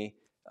were me,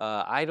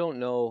 I don't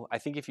know. I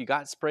think if you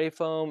got spray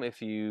foam,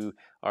 if you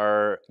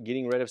are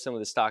getting rid of some of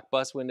the stock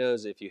bus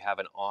windows, if you have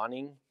an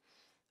awning,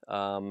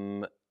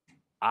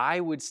 I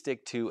would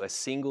stick to a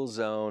single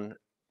zone,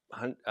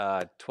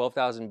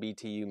 12,000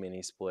 BTU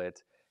mini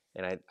split,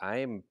 and I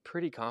am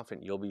pretty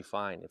confident you'll be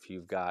fine if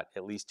you've got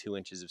at least 2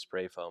 inches of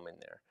spray foam in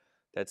there.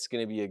 That's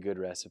going to be a good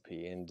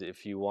recipe. And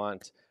if you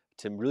want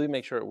to really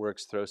make sure it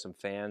works, throw some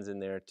fans in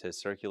there to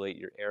circulate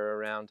your air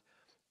around.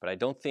 But I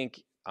don't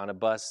think on a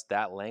bus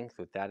that length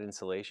with that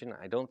insulation,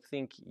 I don't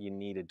think you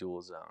need a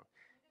dual zone.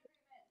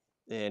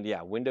 And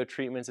yeah, window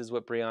treatments is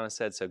what Brianna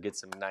said. So get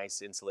some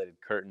nice insulated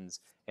curtains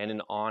and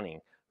an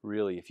awning.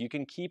 Really, if you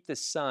can keep the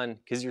sun,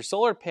 because your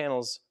solar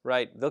panels,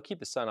 right, they'll keep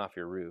the sun off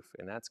your roof,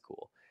 and that's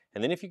cool.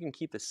 And then if you can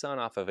keep the sun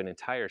off of an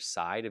entire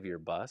side of your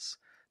bus,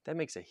 that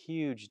makes a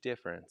huge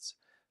difference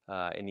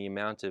in the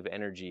amount of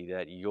energy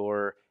that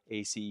your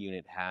AC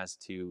unit has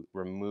to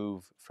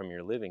remove from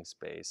your living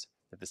space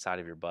if the side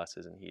of your bus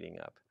isn't heating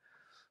up.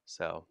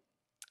 So,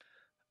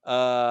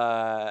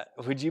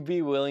 would you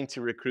be willing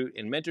to recruit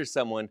and mentor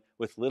someone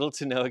with little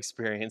to no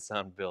experience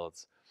on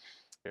builds?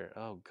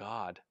 Oh,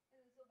 God.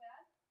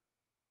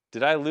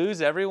 Did I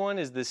lose everyone?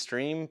 Is the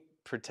stream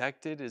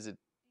protected? Is it?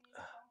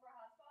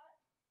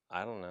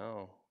 I don't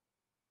know.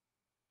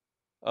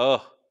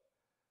 Oh,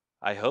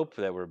 I hope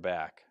that we're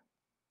back.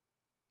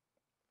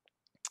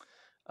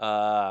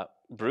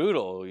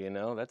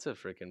 Brutal, that's a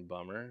freaking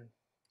bummer.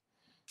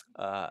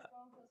 Oh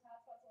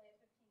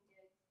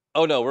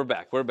no, we're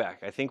back. We're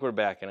back. I think we're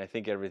back, and I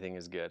think everything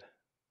is good.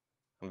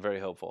 I'm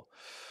very hopeful.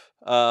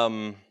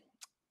 Where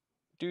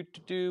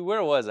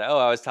was I? Oh,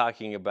 I was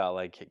talking about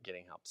like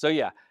getting help. So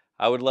yeah,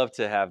 I would love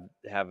to have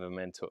a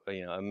mentor, a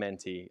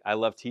mentee. I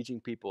love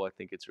teaching people. I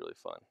think it's really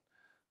fun,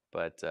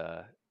 but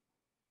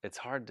it's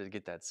hard to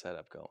get that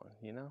setup going.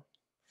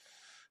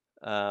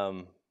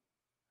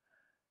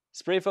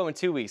 Spray foam in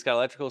 2 weeks. Got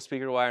electrical,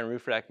 speaker wire, and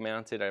roof rack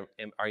mounted.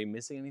 Are you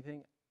missing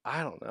anything?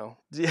 I don't know.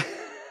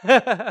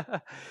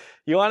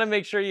 You want to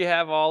make sure you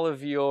have all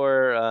of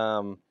your,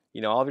 all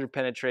of your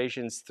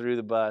penetrations through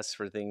the bus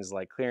for things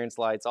like clearance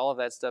lights, all of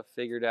that stuff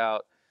figured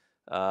out.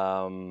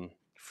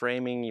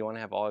 Framing, you want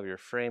to have all of your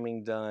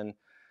framing done.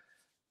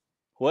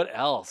 What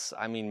else?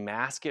 I mean,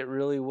 mask it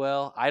really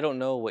well. I don't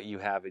know what you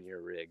have in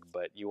your rig,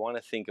 but you want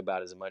to think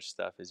about as much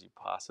stuff as you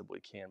possibly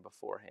can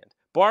beforehand.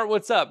 Bart,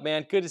 what's up,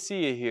 man? Good to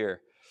see you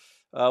here.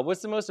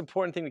 What's the most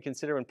important thing to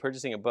consider when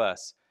purchasing a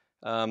bus?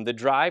 The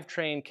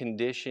drivetrain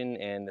condition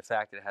and the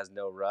fact that it has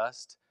no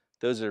rust.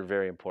 Those are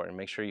very important.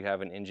 Make sure you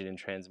have an engine and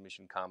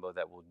transmission combo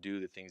that will do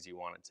the things you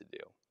want it to do.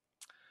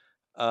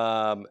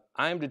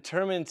 I'm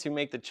determined to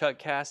make the Chuck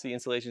Cassidy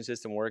installation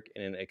system work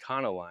in an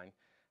Econoline.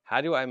 How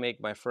do I make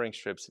my furring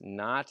strips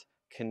not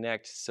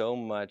connect so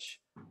much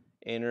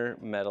inner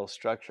metal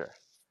structure?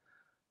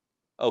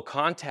 Oh,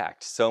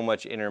 contact so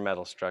much inner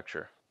metal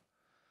structure.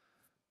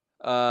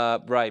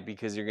 Right,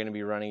 because you're going to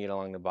be running it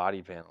along the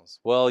body panels.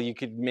 Well, you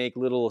could make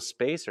little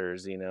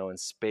spacers, and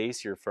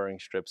space your furring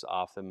strips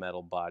off the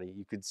metal body.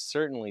 You could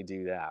certainly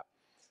do that,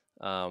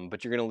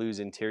 but you're going to lose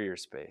interior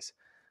space.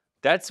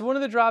 That's one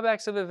of the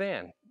drawbacks of a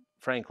van,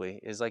 frankly,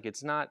 is like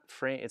it's not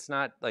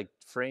like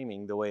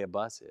framing the way a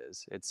bus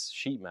is. It's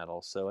sheet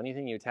metal, so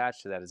anything you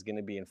attach to that is going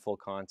to be in full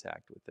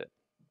contact with it.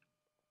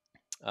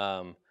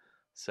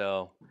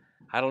 So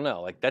I don't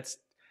know, like that's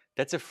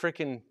a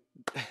freaking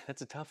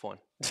that's a tough one.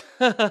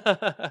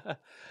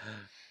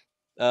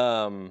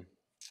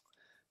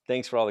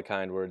 Thanks for all the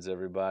kind words,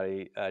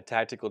 everybody.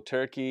 Tactical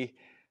Turkey,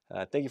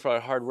 thank you for all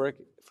your hard work.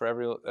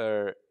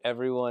 For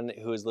everyone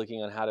who is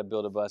looking on how to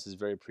build a bus is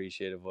very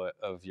appreciative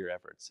of your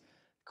efforts.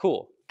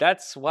 Cool.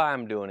 That's why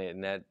I'm doing it,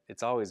 and that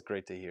it's always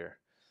great to hear.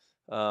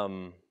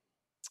 What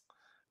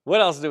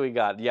else do we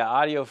got? Yeah,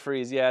 audio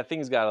freeze. Yeah,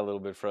 things got a little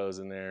bit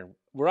frozen there.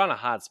 We're on a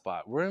hot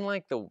spot. We're in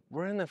the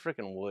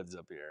freaking woods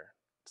up here.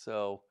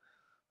 So,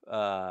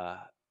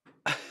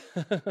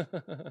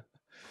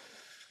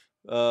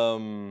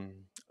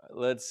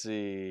 let's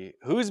see.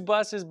 Whose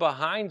bus is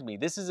behind me?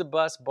 This is a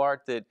bus,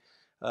 Bart, that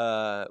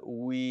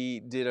we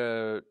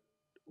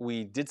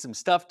did some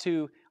stuff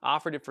to,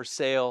 offered it for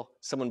sale.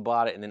 Someone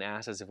bought it and then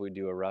asked us if we'd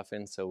do a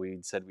rough-in, so we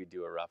said we'd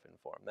do a rough-in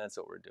for them. That's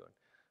what we're doing.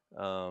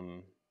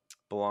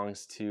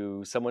 Belongs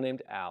to someone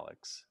named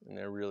Alex, and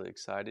they're really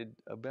excited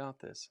about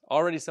this.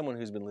 Already someone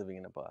who's been living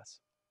in a bus.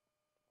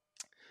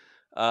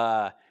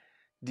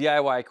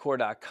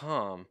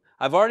 DIYcore.com.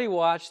 I've already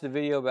watched the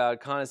video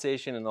about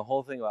condensation and the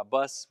whole thing about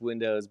bus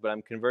windows, but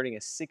I'm converting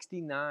a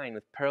 69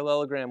 with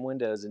parallelogram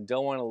windows and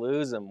don't want to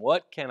lose them.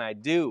 What can I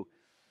do?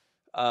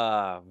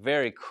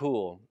 Very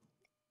cool.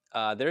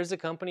 There's a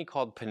company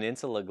called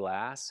Peninsula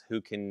Glass who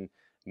can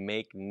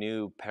make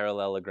new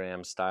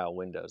parallelogram style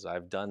windows.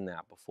 I've done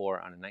that before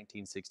on a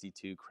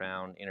 1962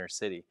 Crown Inner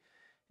City,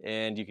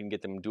 and you can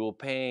get them dual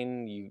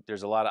pane.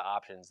 There's a lot of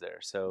options there,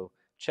 so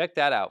check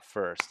that out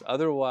first.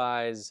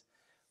 Otherwise,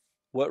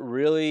 what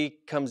really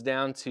comes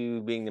down to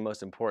being the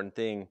most important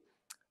thing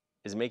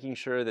is making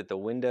sure that the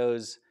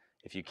windows,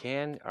 if you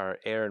can, are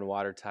air and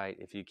watertight.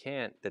 If you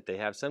can't, that they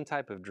have some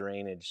type of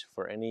drainage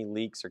for any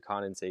leaks or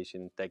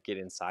condensation that get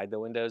inside the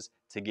windows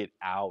to get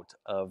out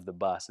of the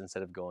bus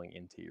instead of going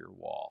into your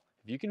wall.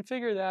 If you can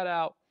figure that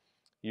out,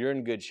 you're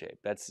in good shape.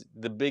 That's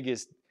the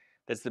biggest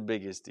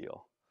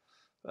deal.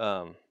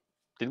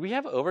 Did we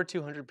have over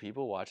 200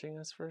 people watching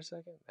us for a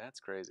second? That's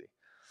crazy.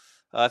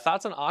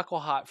 Thoughts on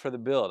AquaHot for the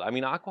build? I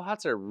mean,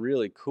 AquaHots are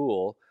really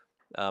cool.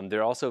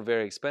 They're also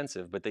very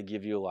expensive, but they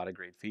give you a lot of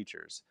great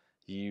features.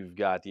 You've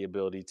got the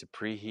ability to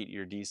preheat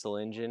your diesel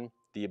engine,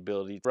 the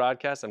ability to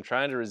broadcast. I'm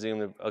trying to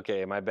resume.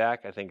 Okay, am I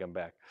back? I think I'm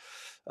back.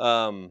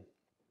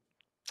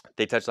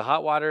 They touch the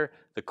hot water,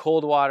 the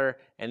cold water,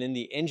 and then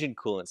the engine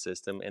coolant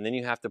system. And then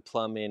you have to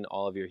plumb in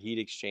all of your heat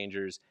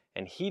exchangers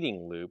and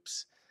heating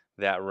loops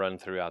that run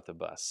throughout the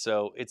bus.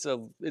 So it's a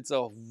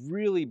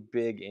really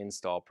big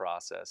install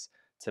process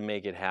to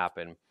make it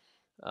happen.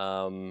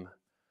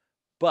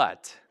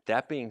 But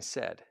that being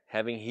said,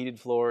 having heated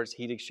floors,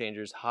 heat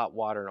exchangers, hot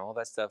water, and all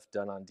that stuff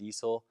done on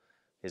diesel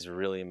is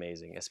really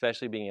amazing,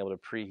 especially being able to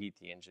preheat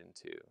the engine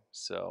too.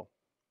 So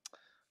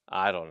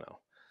I don't know.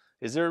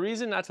 Is there a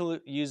reason not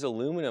to use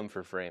aluminum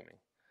for framing?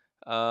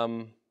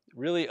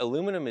 Really,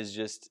 aluminum is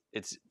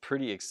it's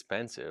pretty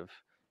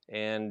expensive,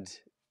 and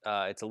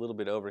it's a little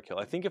bit overkill.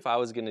 I think if I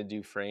was going to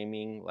do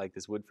framing, like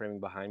this wood framing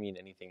behind me and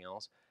anything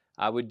else,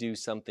 I would do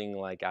something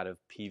like out of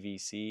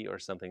PVC or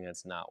something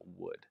that's not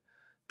wood.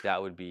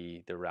 That would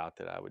be the route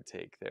that I would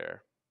take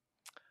there.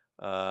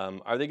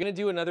 Are they going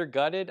to do another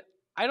gutted?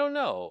 I don't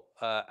know.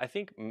 I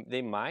think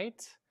they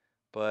might,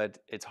 but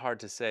it's hard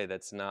to say.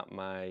 That's not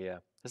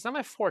my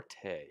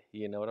forte.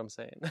 You know what I'm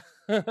saying?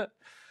 But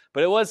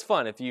it was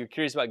fun. If you're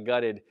curious about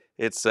gutted,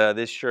 it's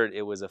this shirt.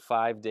 It was a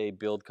 5-day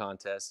build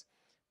contest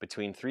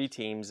between 3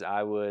 teams.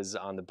 I was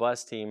on the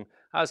bus team.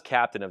 I was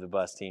captain of the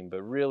bus team,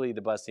 but really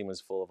the bus team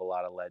was full of a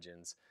lot of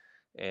legends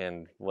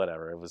and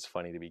whatever. It was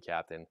funny to be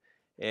captain.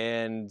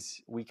 And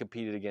we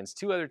competed against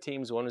 2 other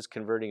teams. One was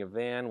converting a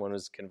van, one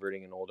was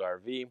converting an old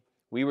RV.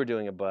 We were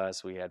doing a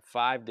bus. We had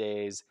 5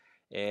 days,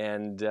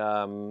 and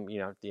at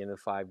the end of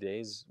 5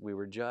 days, we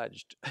were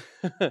judged.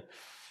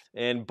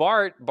 And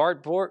Bart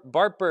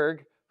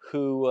Berg,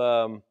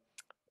 who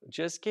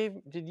just gave,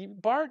 did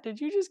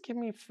you just give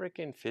me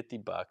freaking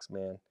 $50,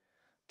 man?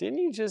 Didn't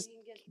you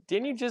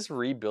just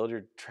rebuild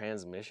your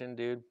transmission,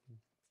 dude?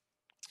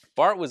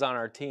 Bart was on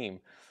our team.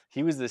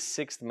 He was the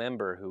 6th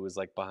member who was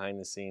like behind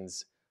the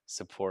scenes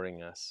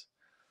supporting us.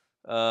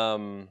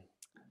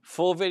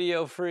 Full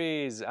video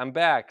freeze. I'm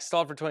back.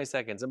 Stalled for 20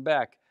 seconds. I'm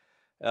back.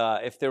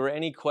 If there were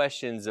any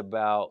questions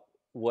about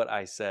what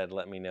I said,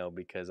 let me know,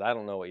 because I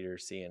don't know what you're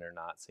seeing or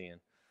not seeing.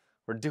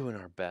 We're doing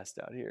our best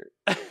out here.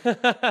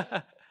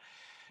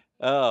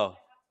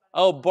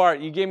 Oh, Bart,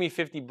 you gave me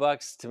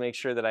 $50 to make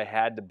sure that I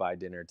had to buy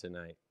dinner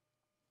tonight.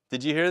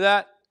 Did you hear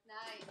that?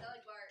 Nice. I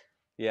like Bart.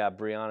 Yeah,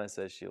 Brianna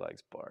says she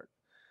likes Bart.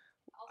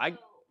 Also, my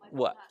phone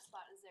what?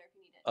 hotspot is there if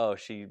you need it. Oh,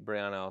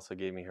 Brianna also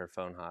gave me her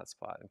phone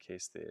hotspot in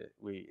case if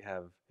we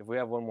have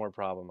one more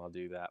problem, I'll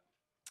do that.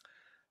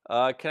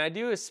 Can I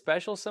do a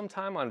special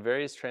sometime on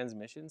various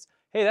transmissions?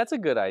 Hey, that's a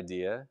good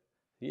idea.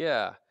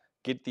 Yeah,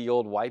 get the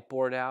old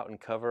whiteboard out and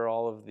cover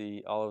all of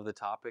the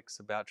topics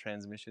about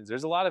transmissions.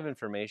 There's a lot of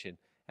information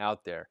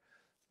out there.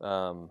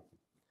 And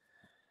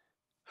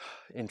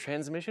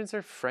transmissions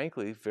are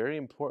frankly a very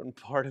important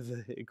part of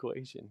the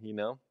equation, you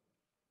know?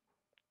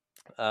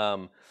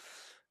 A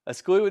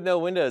schoolie with no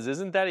windows,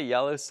 isn't that a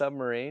yellow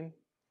submarine?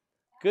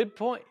 Good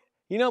point.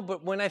 You know,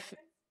 but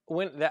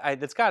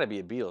that's got to be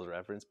a Beatles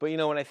reference. But you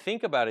know, when I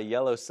think about a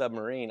yellow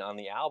submarine on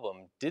the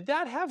album, did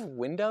that have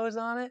windows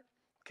on it?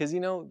 Because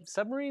you know,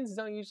 submarines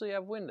don't usually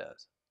have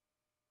windows.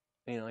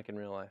 You know, like in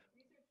real life.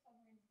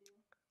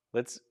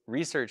 Let's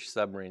research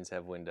submarines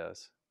have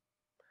windows.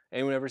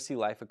 Anyone ever see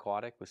Life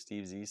Aquatic with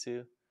Steve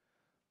Zissou?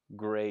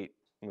 Great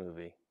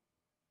movie.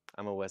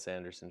 I'm a Wes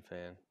Anderson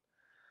fan.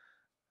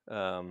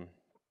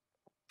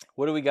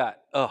 What do we got?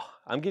 Oh,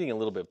 I'm getting a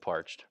little bit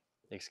parched.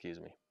 Excuse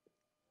me.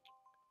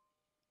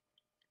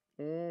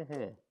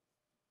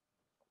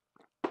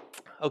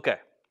 Okay.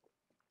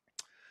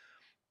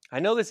 I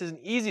know this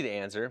isn't easy to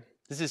answer.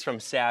 This is from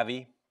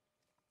Savvy.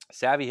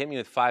 Savvy hit me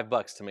with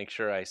 $5 to make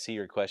sure I see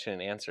your question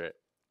and answer it.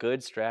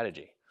 Good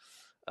strategy.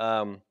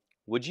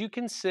 Would you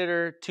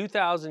consider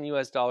 $2,000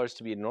 US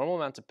to be a normal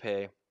amount to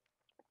pay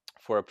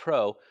for a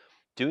pro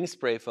doing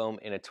spray foam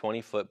in a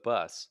 20-foot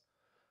bus?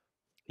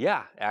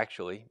 Yeah,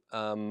 actually.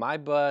 My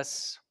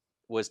bus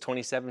was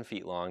 27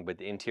 feet long, but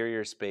the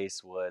interior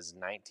space was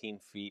 19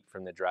 feet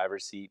from the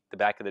driver's seat, the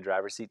back of the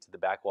driver's seat to the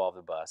back wall of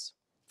the bus.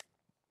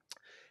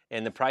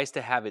 And the price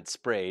to have it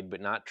sprayed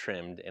but not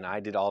trimmed, and I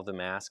did all the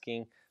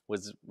masking,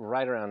 was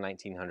right around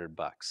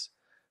 $1,900.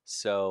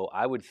 So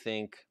I would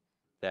think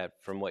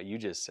that from what you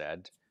just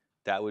said,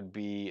 that would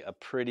be a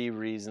pretty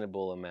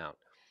reasonable amount.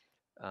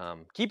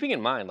 Keeping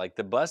in mind, like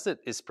the bus that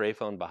is spray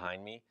foamed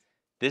behind me,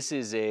 it's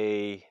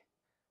a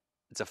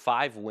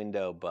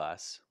 5-window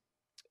bus,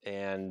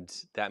 and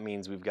that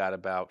means we've got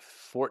about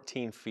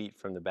 14 feet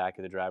from the back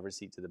of the driver's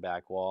seat to the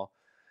back wall.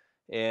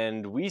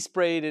 And we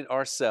sprayed it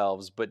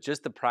ourselves, but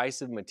just the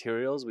price of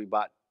materials, we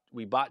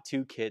bought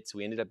 2 kits.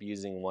 We ended up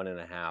using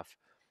 1.5,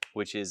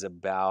 which is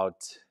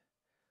about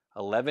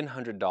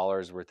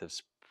 $1,100 worth of,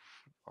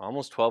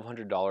 almost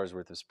 $1,200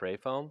 worth of spray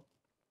foam,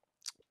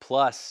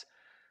 plus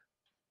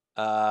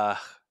I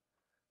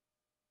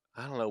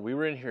don't know, we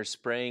were in here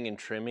spraying and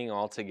trimming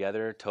all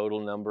together. Total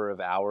number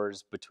of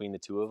hours between the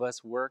two of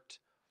us worked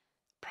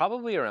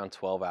probably around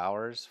 12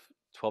 hours,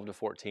 12 to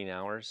 14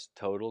 hours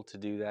total to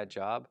do that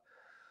job.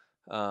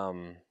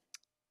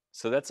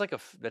 So that's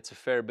a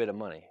fair bit of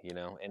money, you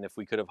know. And if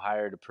we could have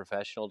hired a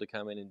professional to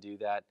come in and do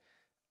that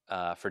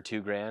for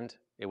 $2,000,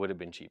 it would have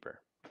been cheaper,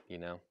 you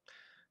know.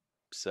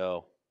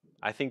 So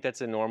I think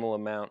that's a normal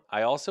amount.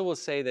 I also will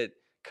say that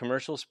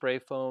commercial spray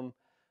foam,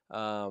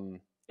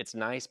 it's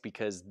nice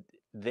because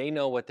they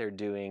know what they're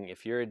doing.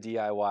 If you're a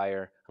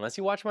DIYer, unless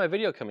you watch my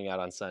video coming out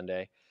on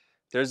Sunday,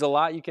 there's a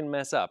lot you can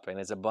mess up, and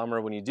it's a bummer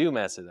when you do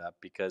mess it up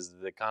because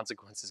the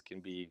consequences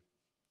can be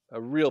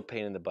a real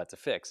pain in the butt to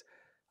fix.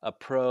 A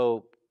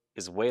pro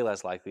is way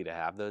less likely to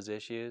have those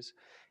issues,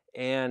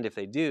 and if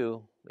they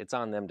do, it's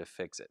on them to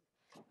fix it.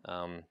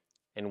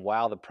 And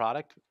while the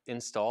product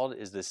installed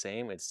is the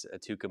same, it's a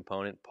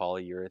 2-component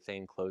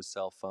polyurethane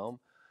closed-cell foam,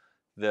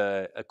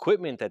 the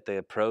equipment that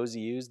the pros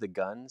use, the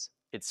guns,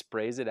 it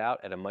sprays it out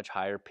at a much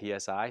higher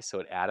PSI, so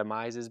it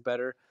atomizes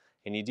better,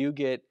 and you do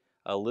get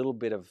a little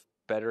bit of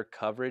better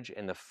coverage,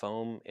 and the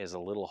foam is a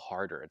little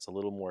harder. It's a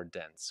little more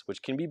dense,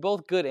 which can be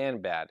both good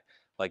and bad.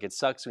 Like, it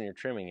sucks when you're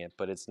trimming it,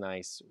 but it's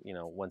nice, you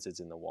know, once it's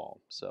in the wall.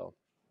 So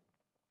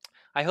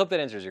I hope that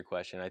answers your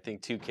question. I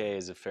think $2,000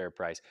 is a fair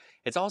price.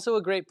 It's also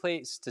a great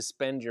place to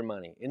spend your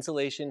money.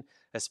 Insulation,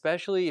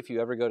 especially if you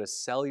ever go to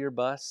sell your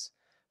bus,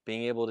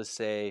 being able to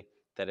say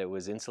that it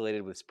was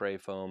insulated with spray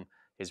foam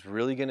is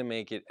really going to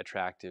make it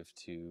attractive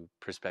to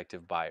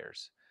prospective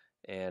buyers.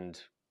 And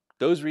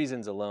those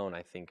reasons alone,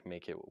 I think,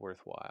 make it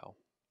worthwhile.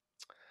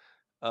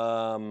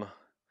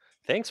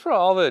 Thanks for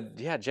all the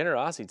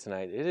generosity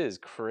tonight. It is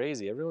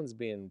crazy. Everyone's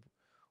being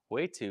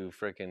way too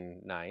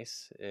freaking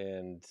nice,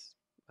 and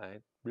I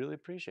really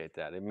appreciate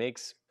that. It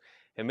makes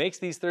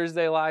these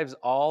Thursday lives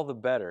all the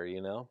better,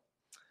 you know.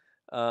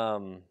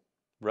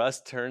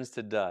 Rust turns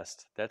to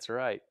dust. That's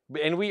right,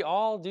 and we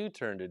all do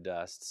turn to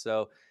dust.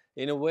 So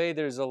in a way,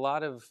 there's a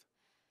lot of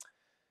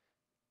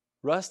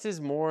Rust is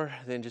more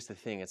than just a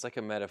thing. It's like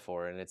a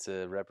metaphor, and it's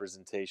a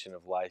representation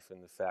of life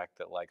and the fact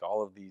that like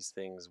all of these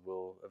things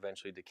will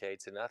eventually decay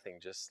to nothing,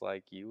 just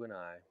like you and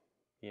I,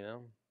 you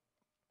know?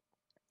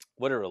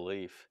 What a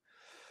relief.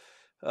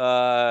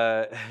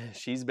 Uh,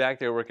 she's back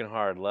there working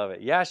hard. Love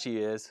it. Yeah, she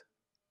is.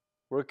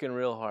 Working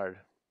real hard.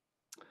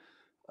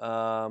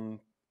 All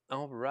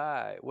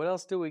right. What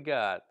else do we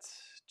got?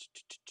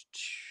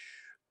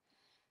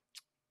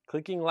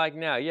 Clicking like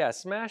now. Yeah,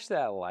 smash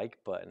that like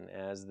button,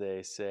 as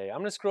they say. I'm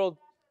going to scroll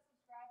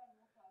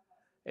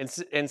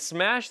and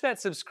smash that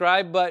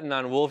subscribe button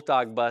on Wolf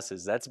Dog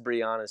Buses. That's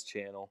Brianna's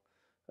channel.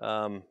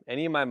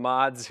 Any of my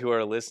mods who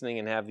are listening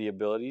and have the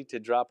ability to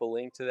drop a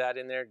link to that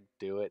in there,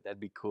 do it. That'd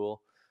be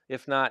cool.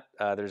 If not,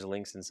 there's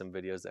links in some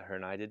videos that her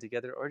and I did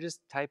together, or just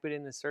type it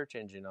in the search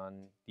engine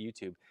on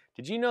YouTube.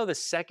 Did you know the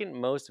second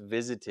most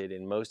visited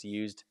and most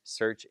used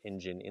search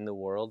engine in the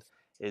world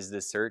is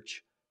the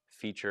search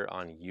feature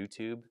on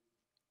YouTube?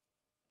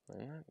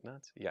 Isn't that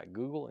nuts? Yeah,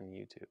 Google and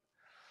YouTube.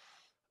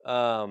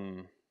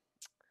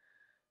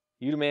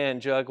 You man,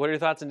 Jug, what are your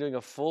thoughts on doing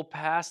a full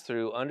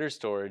pass-through under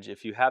storage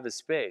if you have the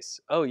space?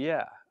 Oh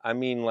yeah, I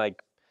mean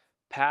like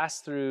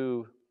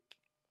pass-through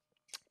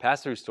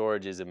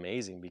storage is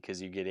amazing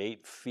because you get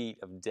 8 feet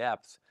of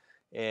depth,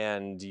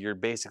 and you're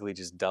basically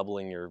just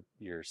doubling your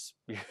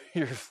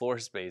your floor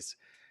space.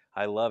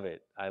 I love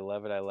it. I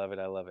love it. I love it.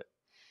 I love it.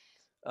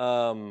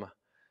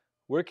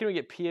 Where can we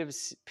get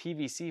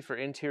PVC for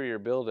interior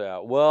build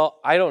out? Well,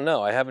 I don't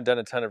know. I haven't done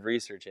a ton of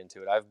research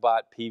into it. I've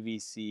bought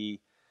PVC,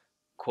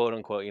 quote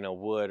unquote,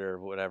 wood or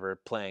whatever,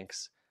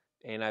 planks,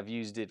 and I've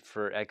used it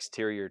for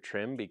exterior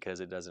trim because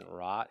it doesn't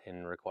rot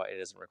and it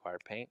doesn't require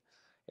paint.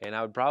 And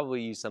I would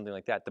probably use something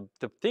like that.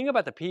 The thing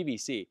about the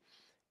PVC,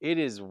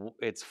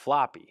 it's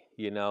floppy.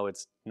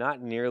 It's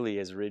not nearly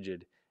as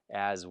rigid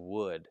as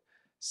wood.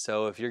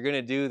 So if you're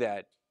gonna do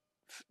that,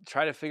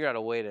 try to figure out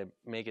a way to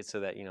make it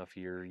so that if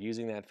you're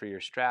using that for your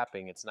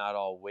strapping, it's not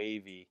all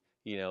wavy,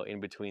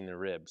 in between the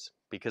ribs,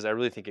 because I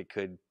really think it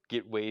could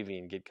get wavy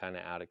and get kind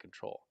of out of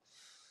control.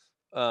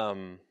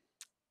 So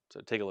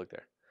take a look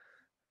there.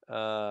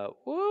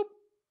 Whoop,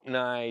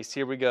 nice.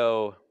 Here we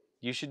go.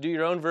 You should do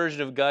your own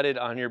version of gutted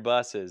on your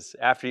buses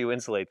after you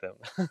insulate them.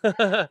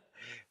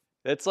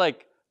 It's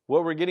like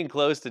what we're getting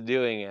close to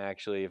doing,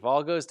 actually. If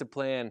all goes to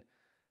plan,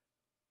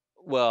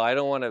 well, I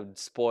don't want to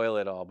spoil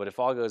it all, but if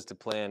all goes to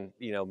plan,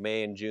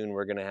 May and June,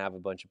 we're going to have a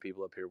bunch of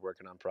people up here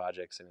working on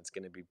projects, and it's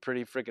going to be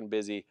pretty freaking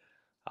busy.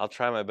 I'll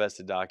try my best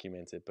to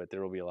document it, but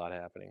there will be a lot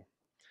happening.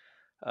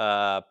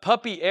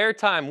 Puppy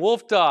airtime,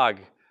 Wolf Dog.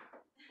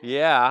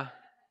 Yeah,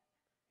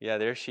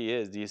 there she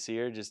is. Do you see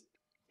her just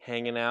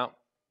hanging out,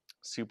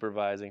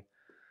 supervising?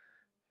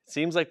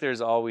 Seems like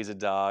there's always a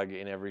dog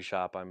in every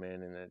shop I'm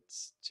in, and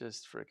it's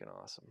just freaking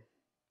awesome.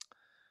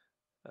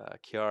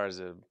 Kiara's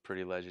a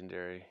pretty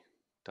legendary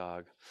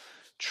dog.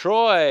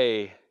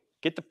 Troy,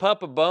 get the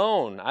pup a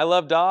bone. I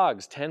love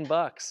dogs.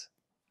 $10.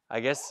 I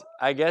guess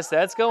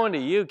that's going to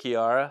you,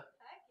 Kiara.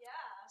 Heck yeah.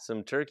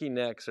 Some turkey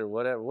necks or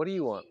whatever. What do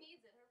you want? She needs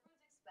it.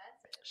 Her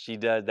food's expensive. She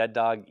does. That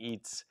dog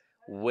eats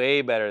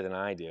way better than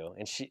I do,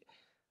 and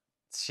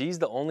she's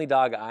the only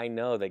dog I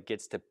know that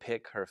gets to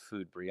pick her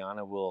food.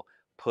 Brianna will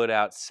put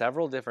out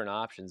several different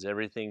options,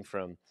 everything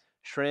from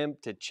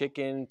shrimp to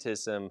chicken to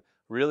some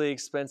really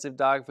expensive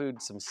dog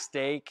food, some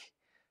steak.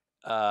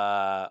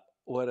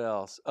 What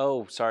else?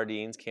 Oh,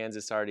 sardines,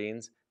 Kansas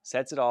sardines.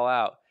 Sets it all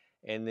out,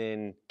 and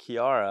then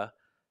Kiara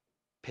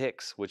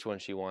picks which one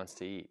she wants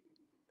to eat.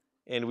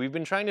 And we've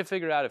been trying to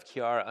figure out if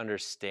Kiara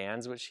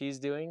understands what she's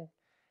doing,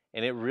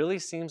 and it really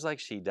seems like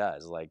she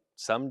does. Like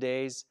some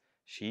days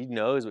she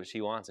knows what she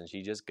wants and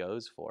she just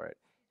goes for it.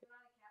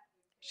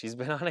 She's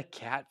been on a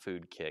cat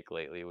food kick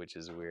lately, which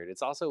is weird.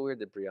 It's also weird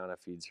that Brianna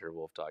feeds her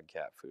Wolf Dog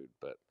cat food,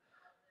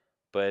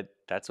 but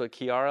that's what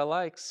Kiara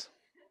likes.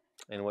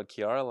 And what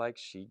Kiara likes,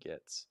 she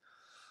gets.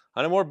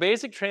 On a more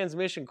basic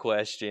transmission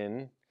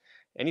question,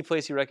 any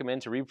place you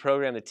recommend to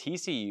reprogram the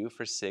TCU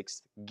for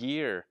 6th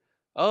gear?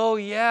 Oh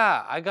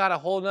yeah, I got a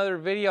whole nother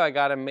video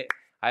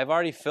I've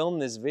already filmed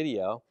this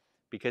video,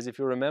 because if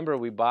you remember,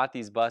 we bought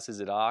these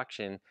buses at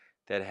auction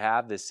that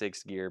have the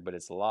 6th gear, but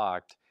it's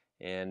locked.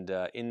 And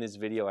in this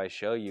video, I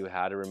show you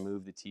how to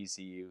remove the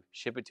TCU,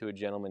 ship it to a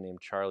gentleman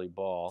named Charlie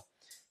Ball,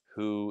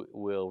 who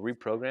will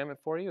reprogram it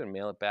for you and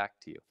mail it back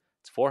to you.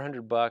 It's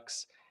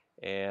 $400,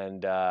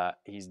 and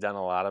he's done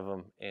a lot of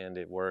them, and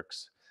it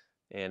works.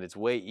 And it's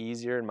way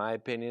easier, in my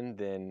opinion,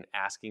 than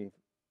asking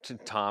to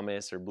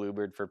Thomas or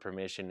Bluebird for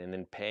permission and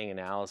then paying an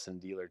Allison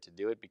dealer to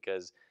do it,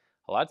 because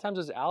a lot of times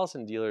those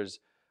Allison dealers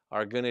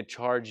are going to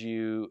charge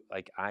you,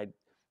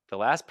 the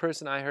last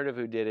person I heard of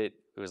who did it,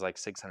 it was like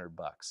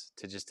 $600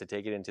 to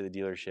take it into the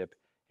dealership,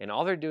 and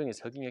all they're doing is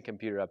hooking a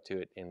computer up to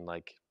it and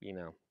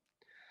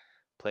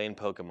playing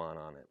Pokemon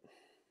on it.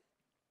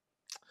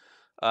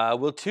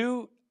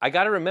 I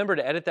got to remember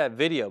to edit that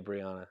video,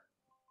 Brianna.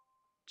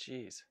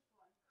 Jeez.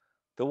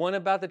 The one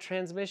about the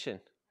transmission.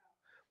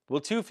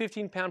 Will 2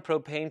 15-pound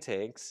propane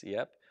tanks,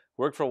 yep,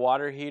 work for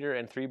water heater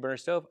and 3-burner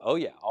stove? Oh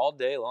yeah, all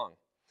day long.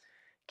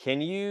 Can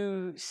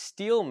you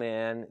steel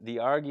man the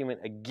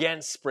argument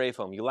against spray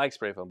foam? You like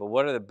spray foam, but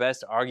what are the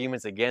best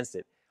arguments against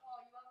it?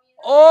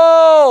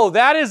 Oh,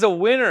 that is a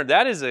winner.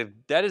 That is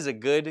a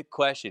good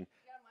question.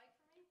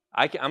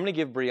 I'm going to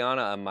give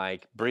Brianna a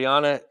mic.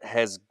 Brianna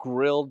has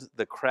grilled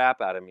the crap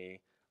out of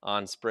me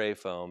on spray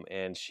foam,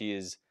 and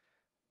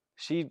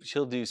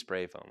she'll do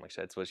spray foam. Like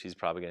that's what she's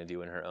probably going to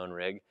do in her own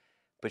rig.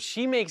 But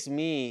she makes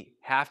me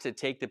have to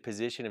take the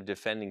position of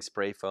defending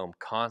spray foam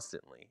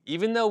constantly.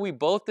 Even though we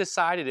both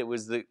decided it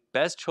was the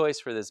best choice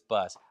for this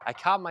bus, I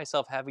caught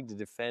myself having to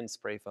defend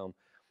spray foam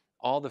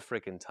all the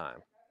frickin'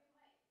 time.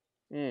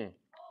 I'm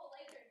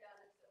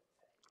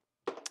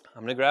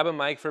going to grab a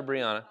mic for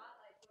Brianna.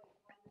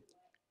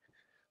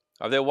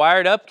 Are they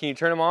wired up? Can you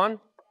turn them on?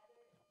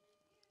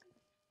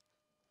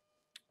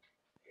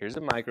 Here's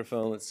a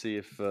microphone. Let's see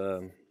if...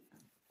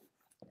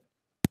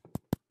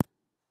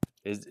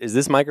 Is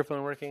this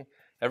microphone working?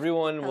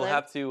 Everyone will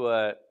have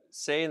to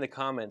say in the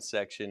comments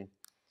section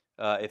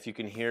if you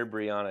can hear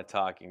Brianna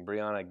talking.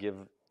 Brianna,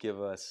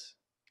 give us...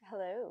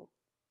 Hello.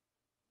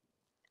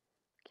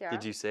 Kiara?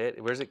 Did you say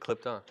it? Where's it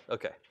clipped on?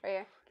 Okay. Right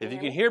here. If you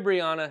can hear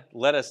Brianna,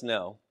 let us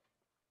know.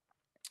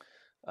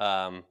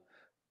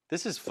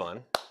 This is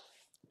fun.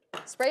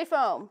 Spray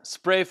foam.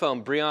 Spray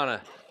foam, Brianna.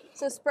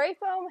 So spray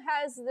foam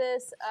has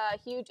this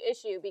huge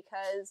issue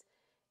because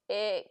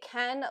it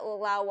can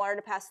allow water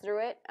to pass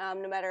through it,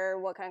 no matter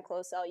what kind of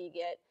closed cell you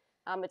get.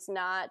 It's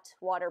not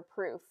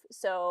waterproof,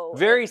 so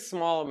very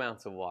small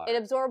amounts of water. It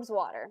absorbs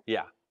water.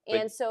 Yeah.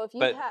 And so if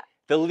you have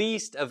the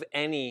least of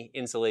any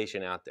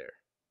insulation out there,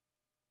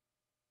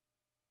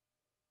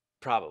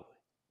 probably.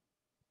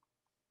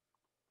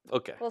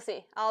 Okay. We'll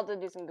see. I'll have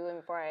to do some Googling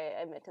before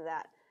I admit to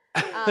that.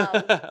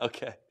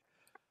 Okay.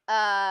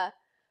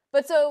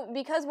 But so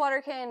because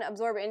water can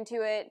absorb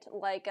into it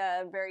like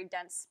a very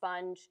dense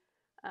sponge,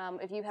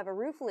 if you have a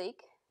roof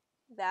leak,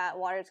 that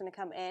water is going to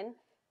come in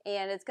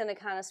and it's going to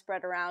kind of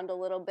spread around a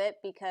little bit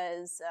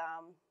because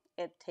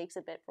it takes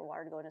a bit for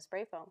water to go into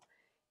spray foam.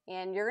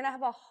 And you're going to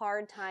have a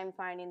hard time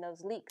finding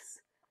those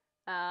leaks,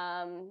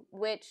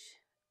 which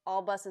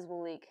all buses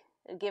will leak.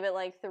 Give it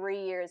like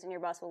 3 years and your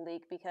bus will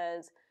leak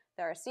because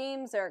there are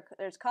seams,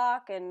 there's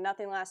caulk, and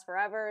nothing lasts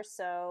forever.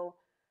 So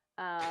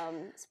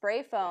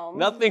spray foam.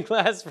 Nothing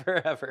lasts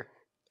forever.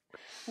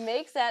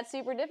 Makes that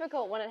super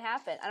difficult when it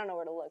happens. I don't know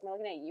where to look. Am I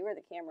looking at you or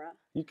the camera?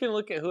 You can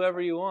look at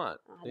whoever you want.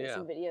 It's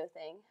a video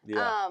thing.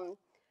 Yeah.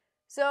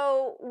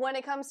 So when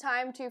it comes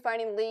time to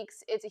finding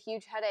leaks, it's a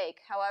huge headache.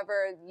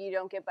 However, you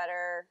don't get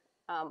better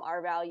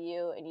R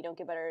value and you don't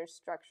get better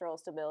structural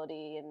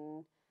stability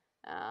and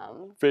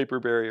vapor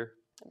barrier.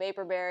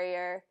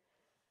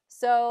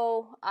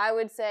 So I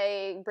would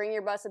say bring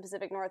your bus to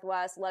Pacific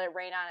Northwest, let it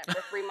rain on it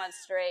for 3 months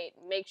straight.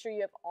 Make sure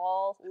you have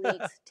all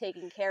leaks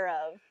taken care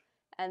of,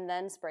 and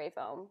then spray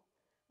foam.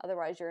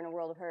 Otherwise, you're in a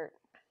world of hurt.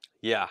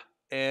 Yeah,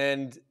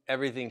 and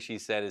everything she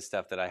said is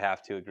stuff that I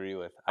have to agree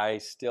with.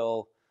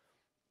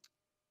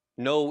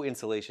 No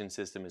insulation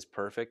system is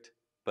perfect,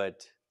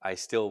 but I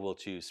still will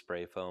choose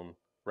spray foam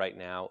right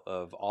now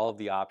of all of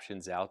the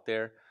options out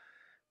there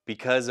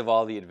because of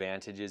all the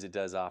advantages it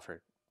does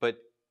offer. But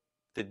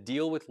the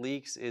deal with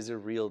leaks is a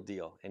real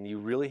deal, and you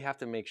really have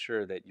to make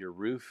sure that your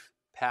roof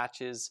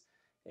patches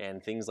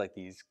and things like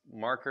these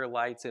marker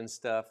lights and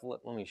stuff,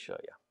 let me show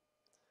you.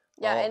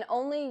 Yeah, and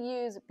only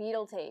use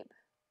beetle tape.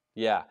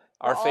 Yeah,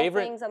 our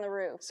favorite things on the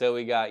roof. So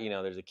we got,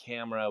 there's a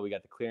camera, we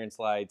got the clearance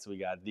lights, we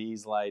got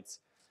these lights.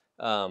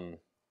 The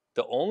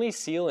only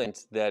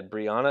sealant that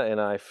Brianna and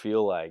I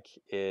feel like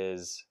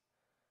is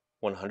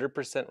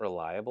 100%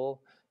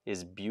 reliable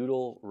is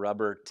butyl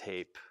rubber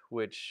tape,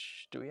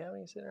 which, do we have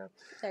any sitting around?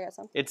 I got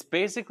some.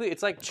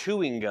 It's like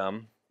chewing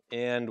gum,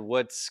 and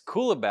what's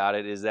cool about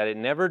it is that it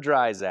never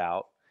dries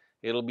out.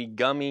 It'll be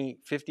gummy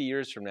 50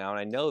 years from now, and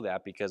I know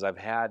that because I've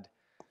had,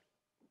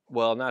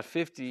 well, not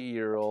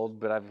 50-year-old,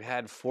 but I've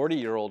had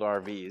 40-year-old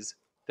RVs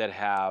that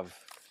have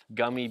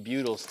gummy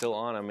butyl still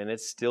on them, and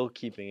it's still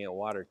keeping it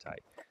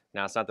watertight.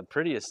 Now, it's not the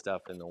prettiest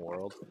stuff in the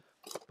world,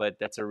 but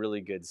that's a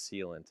really good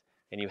sealant.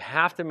 And you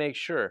have to make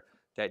sure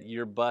that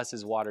your bus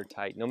is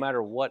watertight no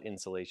matter what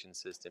insulation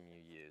system you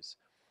use.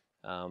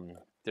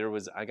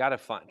 I got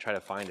to try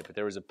to find it, but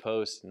there was a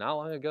post not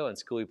long ago in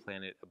Schoolie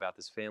Planet about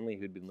this family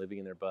who'd been living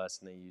in their bus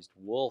and they used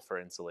wool for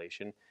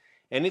insulation.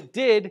 And it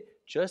did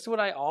just what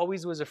I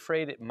always was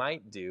afraid it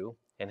might do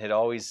and had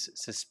always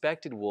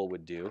suspected wool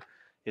would do,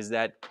 is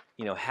that,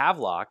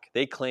 Havelock,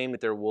 they claim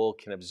that their wool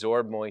can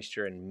absorb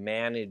moisture and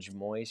manage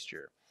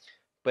moisture.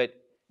 But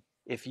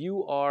if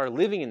you are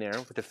living in there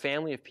with a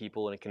family of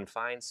people in a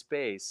confined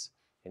space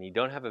and you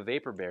don't have a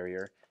vapor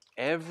barrier,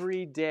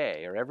 every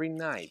day or every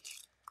night,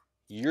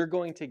 you're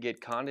going to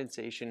get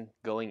condensation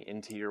going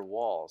into your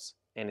walls.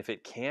 And if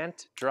it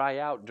can't dry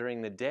out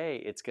during the day,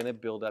 it's going to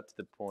build up to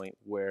the point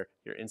where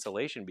your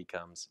insulation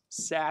becomes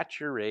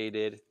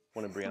saturated,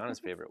 one of Brianna's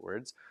favorite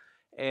words,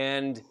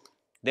 and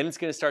then it's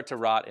going to start to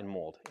rot and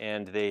mold.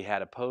 And they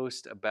had a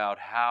post about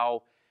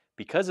how,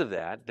 because of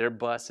that, their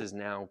bus is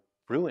now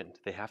ruined.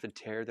 They have to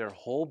tear their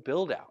whole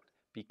build out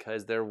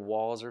because their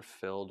walls are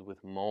filled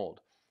with mold.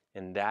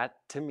 And that,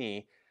 to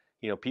me,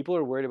 You know, people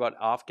are worried about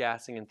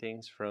off-gassing and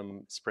things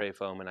from spray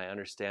foam, and I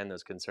understand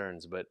those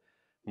concerns, but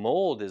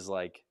mold is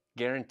like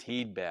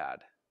guaranteed bad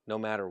no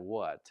matter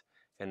what.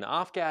 And the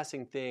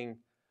off-gassing thing,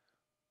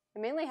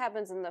 It mainly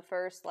happens in the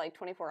first like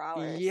 24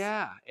 hours.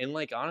 yeah, and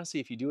like honestly,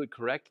 if you do it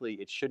correctly,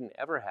 it shouldn't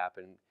ever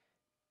happen.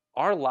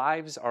 Our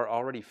lives are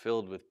already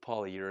filled with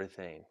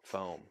polyurethane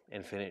foam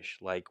and finish.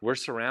 Like we're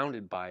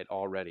surrounded by it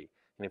already.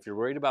 And if you're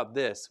worried about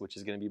this, which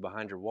is going to be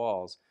behind your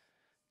walls,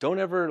 don't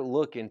ever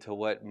look into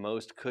what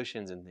most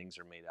cushions and things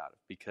are made out of,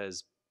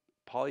 because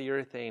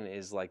polyurethane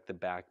is like the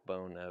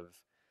backbone of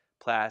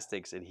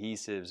plastics,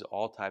 adhesives,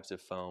 all types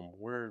of foam.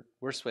 We're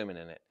swimming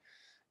in it.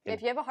 And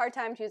If you have a hard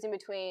time choosing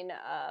between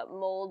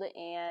mold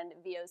and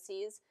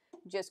VOCs,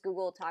 just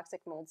Google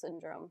toxic mold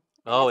syndrome.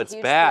 And oh, it's it's a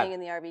huge bad. thing in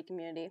the RV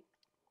community.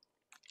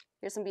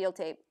 Here's some Beetle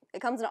tape. It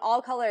comes in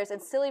all colors.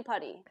 It's silly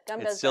putty. Gum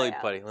It's does silly dry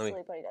out. putty.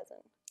 Silly putty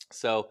doesn't.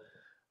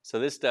 So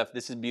this stuff,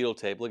 this is Beetle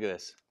tape. Look at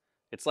this.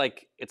 It's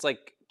like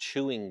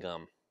chewing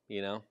gum,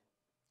 you know?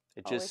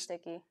 It Always just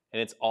sticky.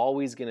 and it's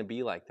always going to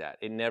be like that.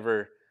 It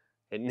never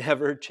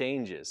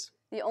changes.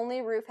 The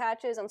only roof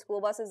hatches on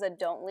school buses that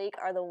don't leak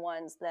are the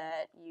ones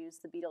that use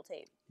the Beetle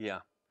tape. Yeah.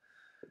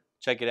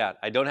 Check it out.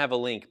 I don't have a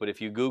link, but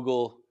if you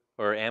Google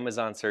or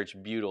Amazon search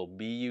Butyl,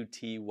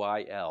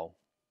 B-U-T-Y-L,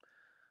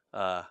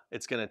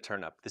 it's going to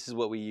turn up. This is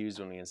what we use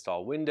when we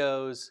install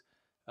windows,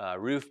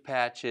 roof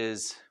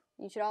patches.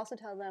 You should also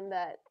tell them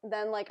that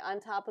then, like, on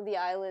top of the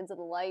eyelids of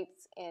the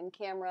lights and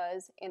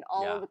cameras and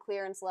all Yeah. of the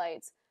clearance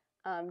lights,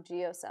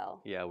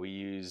 GeoCell. Yeah, we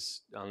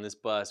use, on this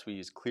bus, we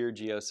use clear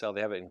GeoCell. They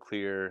have it in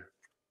clear,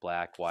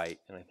 black, white,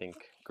 and I think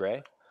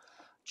gray.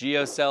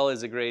 GeoCell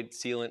is a great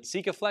sealant.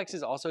 Sikaflex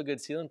is also a good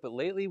sealant, but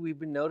lately we've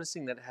been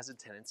noticing that it has a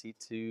tendency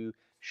to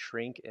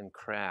shrink and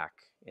crack.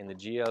 And the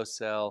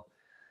GeoCell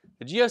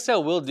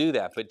will do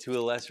that, but to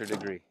a lesser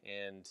degree.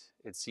 And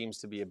it seems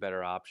to be a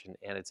better option,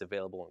 and it's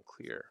available in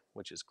clear,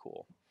 which is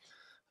cool.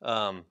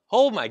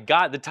 Oh my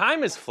God, the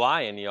time is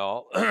flying,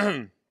 y'all.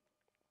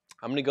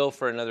 I'm going to go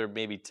for another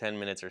maybe 10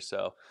 minutes or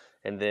so,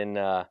 and then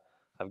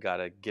I've got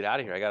to get out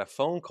of here. I got a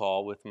phone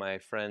call with my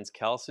friends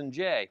Kelson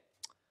J.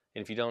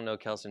 And if you don't know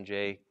Kelson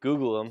J,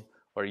 Google them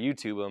or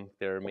YouTube them.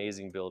 They're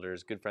amazing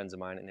builders, good friends of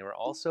mine, and they were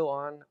also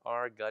on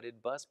our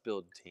gutted bus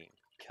build team,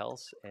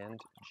 Kels and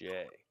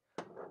J.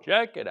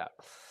 Check it out.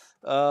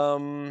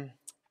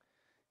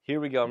 Here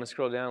we go. I'm going to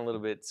scroll down a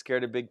little bit.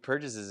 Scared of big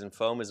purchases, and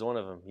foam is one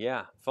of them.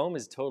 Yeah, foam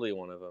is totally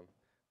one of them.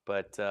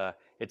 But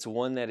it's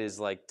one that is,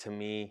 like, to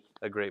me,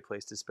 a great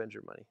place to spend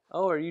your money.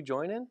 Oh, are you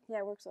joining?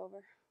 Yeah, work's over.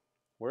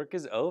 Work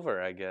is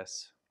over, I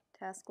guess.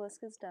 Task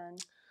list is done.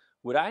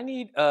 Would I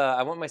need,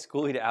 I want my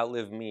schoolie to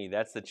outlive me.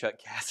 That's the Chuck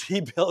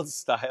Cassidy build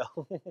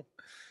style.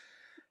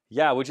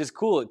 Yeah, which is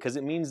cool because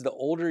it means the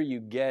older you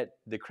get,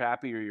 the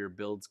crappier your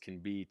builds can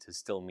be to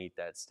still meet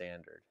that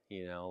standard.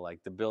 You know,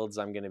 like the builds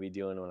I'm going to be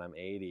doing when I'm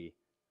 80,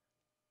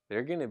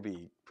 they're going to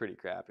be pretty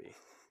crappy.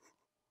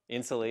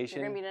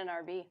 Insulation. You're going to be in an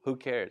RV. Who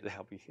cares?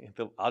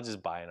 I'll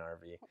just buy an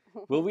RV.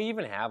 Will we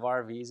even have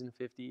RVs in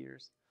 50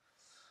 years?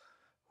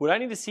 Would I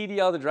need a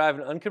CDL to drive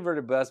an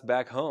unconverted bus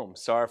back home?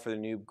 Sorry for the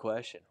noob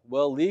question.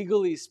 Well,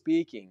 legally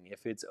speaking,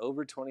 if it's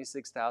over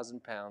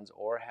 26,000 pounds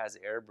or has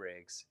air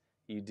brakes,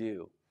 you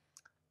do.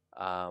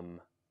 Even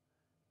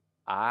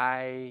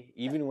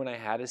when I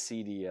had a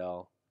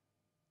CDL,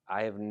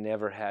 I have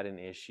never had an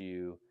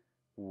issue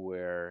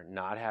where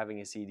not having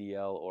a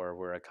CDL or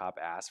where a cop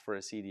asked for a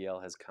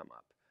CDL has come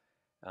up.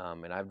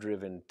 And I've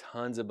driven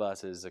tons of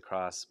buses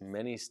across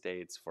many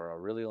states for a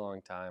really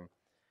long time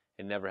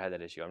and never had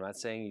that issue. I'm not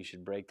saying you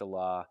should break the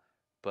law,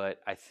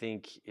 but I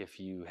think if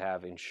you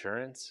have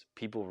insurance,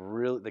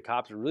 the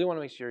cops really want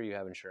to make sure you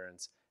have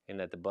insurance and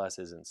that the bus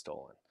isn't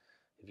stolen.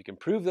 If you can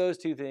prove those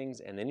two things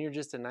and then you're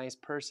just a nice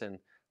person,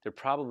 they're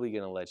probably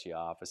going to let you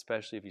off,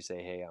 especially if you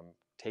say, hey, I'm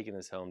taking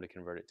this home to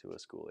convert it to a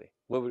schoolie.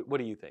 What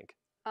do you think?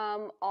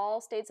 All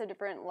states have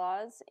different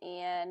laws,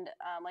 and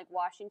like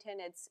Washington,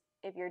 it's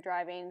if you're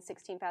driving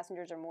 16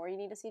 passengers or more, you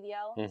need a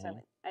CDL. Mm-hmm. So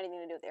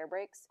anything to do with air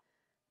brakes.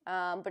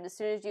 But as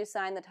soon as you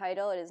sign the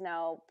title, it is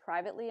now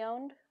privately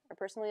owned or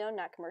personally owned,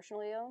 not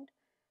commercially owned.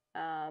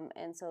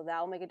 And so that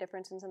will make a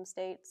difference in some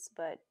states.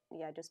 But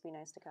yeah, just be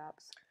nice to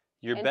cops.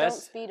 Don't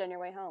speed on your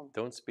way home.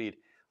 Don't speed.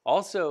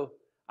 Also,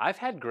 I've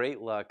had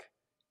great luck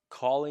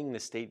calling the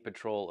state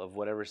patrol of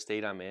whatever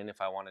state I'm in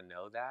if I want to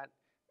know that.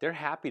 They're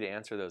happy to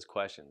answer those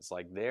questions.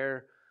 Like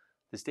the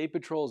state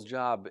patrol's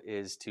job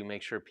is to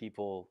make sure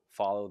people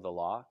follow the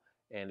law.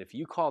 And if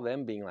you call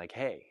them being like,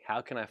 hey,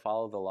 how can I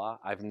follow the law?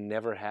 I've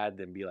never had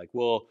them be like,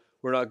 well,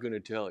 we're not going to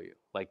tell you.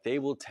 Like they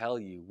will tell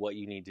you what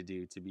you need to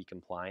do to be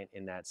compliant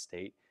in that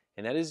state.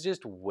 And that is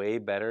just way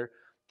better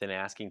than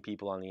asking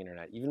people on the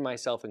internet, even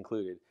myself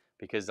included,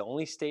 because the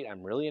only state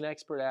I'm really an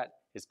expert at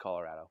is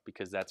Colorado,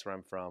 because that's where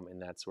I'm from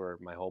and that's where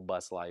my whole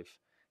bus life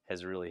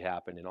has really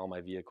happened and all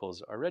my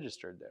vehicles are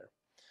registered there.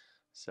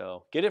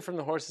 So get it from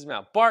the horse's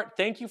mouth. Bart,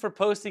 thank you for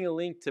posting a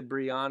link to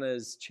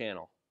Brianna's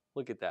channel.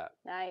 Look at that.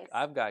 Nice.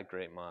 I've got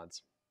great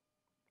mods.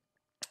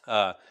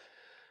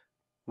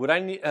 Would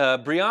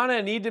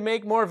Brianna need to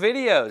make more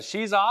videos?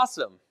 She's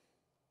awesome.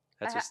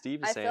 That's what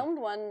Steve is I saying. filmed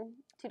one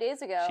 2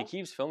 days ago. She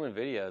keeps filming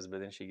videos,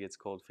 but then she gets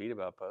cold feet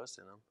about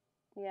posting them.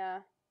 Yeah,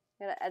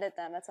 gotta edit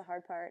them. That's the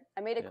hard part.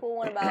 I made a Yeah. cool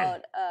one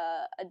about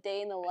a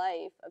day in the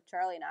life of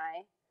Charlie and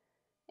I,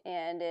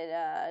 and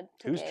it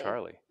took Who's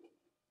Charlie?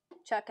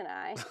 Chuck and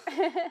I,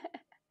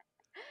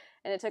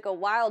 and it took a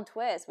wild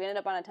twist. We ended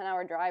up on a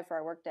 10-hour drive for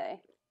our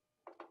workday.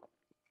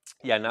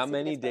 Yeah, not see if it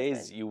many gets days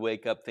posted. you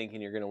wake up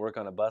thinking you're going to work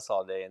on a bus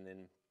all day and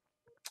then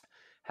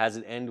has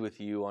it end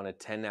with you on a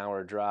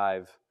 10-hour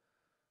drive.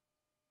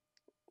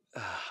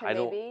 Can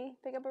maybe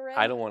pick up a rig?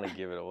 I don't want to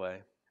give it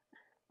away.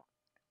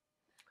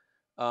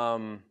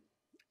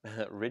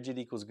 Rigid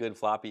equals good,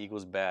 floppy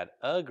equals bad.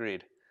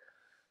 Agreed.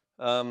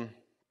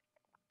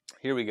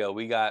 Here we go.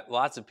 We got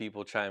lots of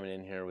people chiming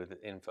in here with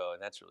info,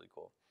 and that's really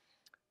cool.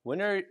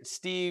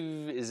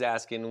 Steve is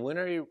asking,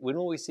 when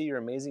will we see your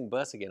amazing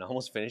bus again?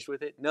 Almost finished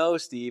with it? No,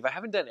 Steve, I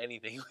haven't done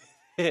anything with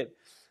it.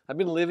 I've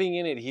been living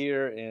in it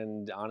here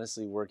and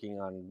honestly working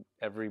on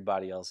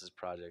everybody else's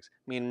projects.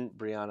 Me and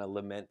Brianna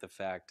lament the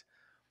fact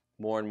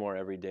more and more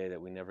every day that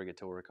we never get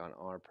to work on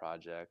our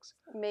projects.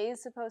 May's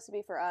supposed to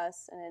be for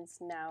us, and it's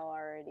now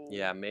already.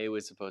 Yeah, May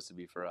was supposed to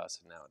be for us,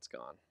 and now it's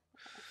gone.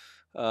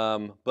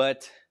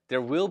 But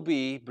there will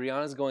be,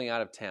 Brianna's going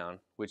out of town,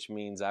 which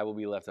means I will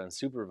be left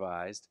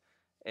unsupervised,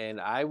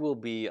 and I will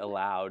be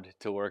allowed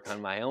to work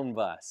on my own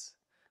bus.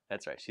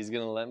 That's right. She's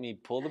going to let me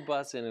pull the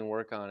bus in and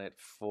work on it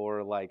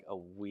for like a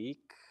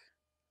week.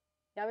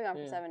 Yeah, I'll be gone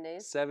for 7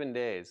 days. 7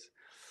 days.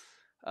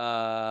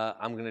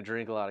 I'm going to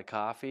drink a lot of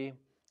coffee,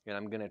 and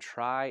I'm going to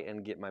try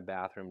and get my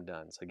bathroom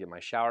done. So get my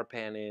shower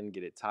pan in,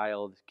 get it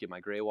tiled, get my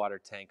gray water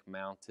tank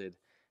mounted,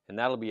 and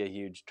that'll be a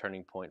huge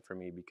turning point for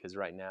me because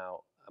right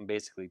now I'm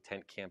basically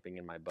tent camping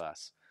in my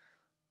bus.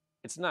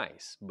 It's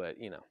nice, but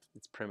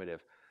it's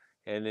primitive.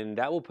 And then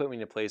that will put me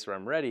in a place where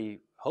I'm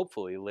ready.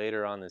 Hopefully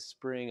later on this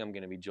spring, I'm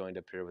going to be joined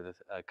up here with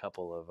a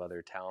couple of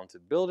other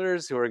talented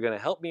builders who are going to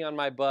help me on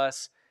my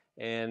bus.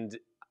 And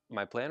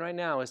my plan right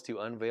now is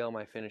to unveil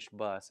my finished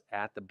bus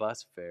at the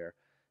bus fair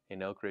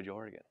in Oak Ridge,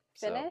 Oregon.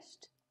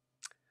 Finished?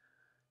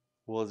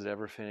 Well, is it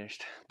ever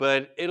finished?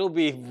 But it'll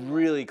be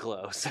really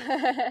close.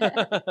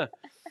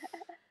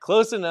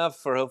 Close enough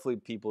for hopefully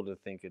people to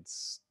think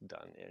it's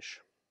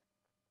done-ish.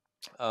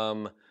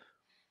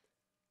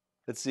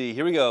 Let's see.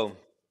 Here we go.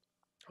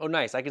 Oh,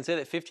 nice. I can say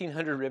that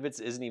 1,500 rivets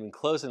isn't even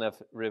close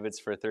enough rivets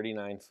for a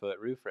 39-foot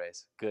roof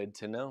race. Good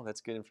to know. That's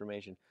good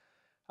information.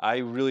 I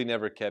really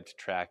never kept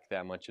track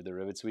that much of the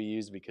rivets we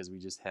used because we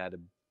just had a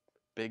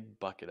big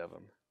bucket of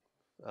them.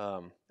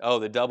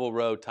 The double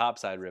row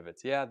topside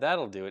rivets. Yeah,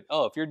 that'll do it.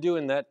 Oh, if you're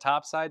doing that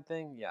topside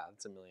thing, yeah,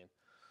 that's $1 million.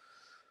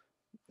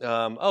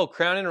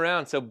 Crowning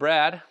around. So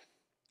Brad,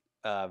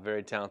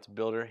 very talented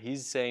builder,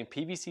 he's saying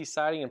PVC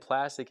siding and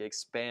plastic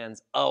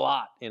expands a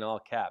lot in all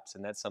caps,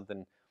 and that's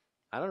something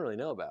I don't really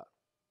know about.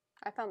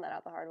 I found that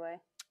out the hard way.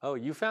 Oh,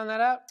 you found that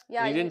out?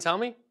 Yeah. And you didn't tell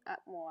me?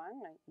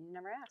 You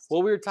never asked.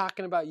 Well, we were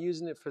talking about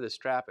using it for the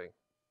strapping.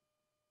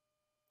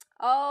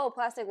 Oh,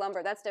 plastic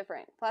lumber. That's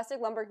different.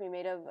 Plastic lumber can be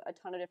made of a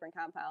ton of different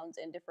compounds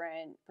and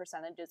different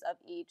percentages of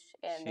each,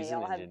 and She's they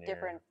all an have engineer.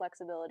 different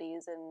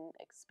flexibilities and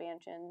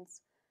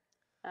expansions.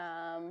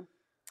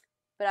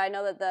 But I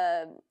know that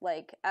the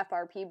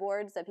FRP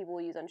boards that people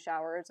will use on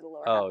showers or the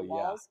lower half of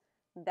walls,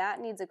 that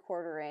needs a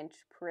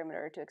 1/4-inch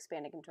perimeter to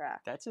expand and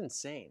contract. That's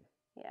insane.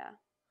 Yeah.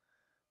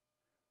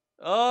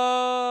 Oh,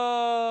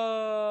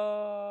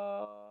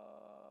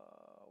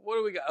 what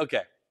do we got?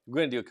 Okay, we're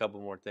going to do a couple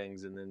more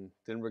things, and then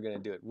we're going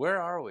to do it. Where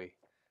are we?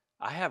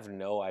 I have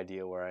no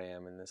idea where I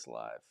am in this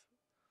live.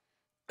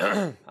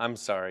 I'm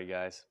sorry,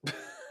 guys.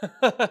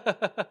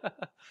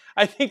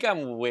 I think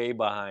I'm way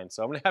behind,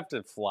 so I'm going to have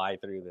to fly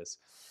through this.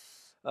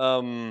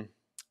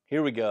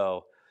 Here we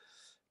go.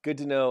 Good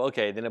to know.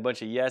 Okay, then a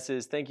bunch of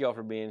yeses. Thank you all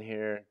for being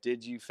here.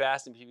 Did you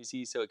fasten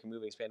PVC so it can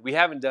move and expand? We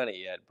haven't done it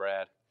yet,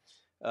 Brad.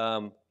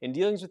 In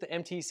dealings with the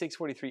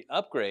MT643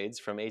 upgrades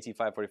from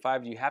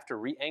AT545, you have to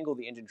re-angle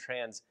the engine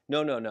trans.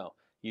 No.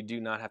 You do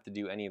not have to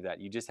do any of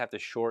that. You just have to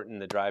shorten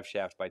the drive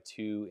shaft by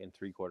 2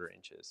 3/4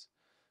 inches.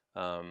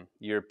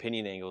 Your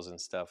pinion angles and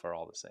stuff are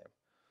all the same.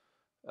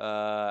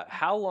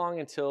 How long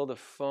until the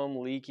foam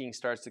leaking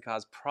starts to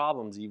cause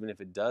problems, even if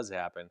it does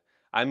happen?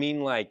 I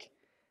mean,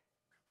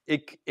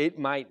 it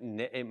might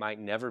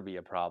never be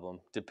a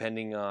problem,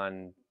 depending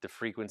on the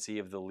frequency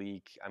of the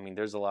leak. I mean,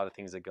 there's a lot of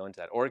things that go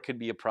into that. Or it could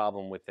be a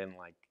problem within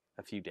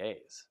a few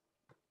days,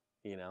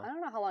 I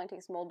don't know how long it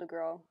takes mold to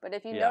grow, but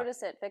if you Yeah.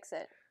 notice it, fix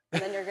it,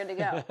 and then you're good to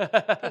go.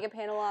 Take a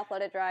panel off,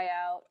 let it dry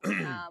out,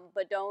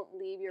 but don't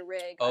leave your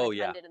rig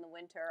unattended in the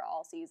winter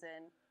all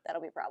season.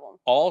 That'll be a problem.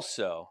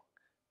 Also,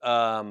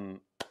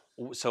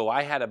 so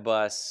I had a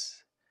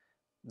bus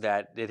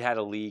that it had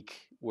a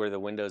leak where the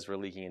windows were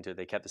leaking into it.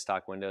 They kept the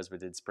stock windows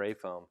but did spray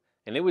foam,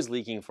 and it was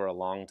leaking for a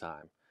long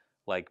time,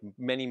 like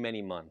many,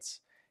 many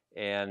months.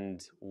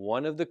 And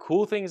one of the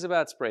cool things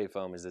about spray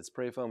foam is that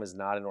spray foam is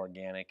not an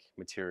organic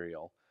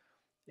material.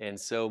 And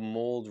so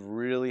mold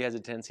really has a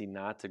tendency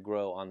not to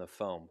grow on the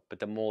foam. But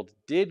the mold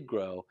did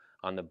grow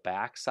on the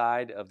back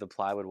side of the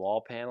plywood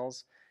wall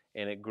panels,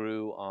 and it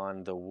grew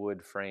on the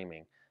wood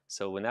framing.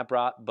 So when that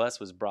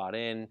bus was brought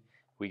in,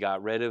 we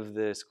got rid of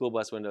the school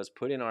bus windows,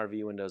 put in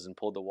RV windows, and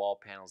pulled the wall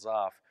panels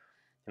off.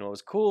 And what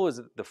was cool is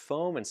that the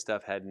foam and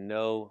stuff had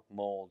no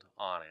mold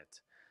on it.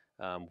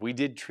 We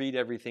did treat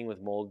everything with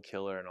mold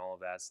killer and all of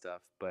that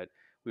stuff, but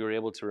we were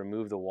able to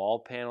remove the wall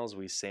panels.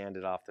 We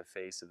sanded off the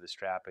face of the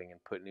strapping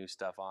and put new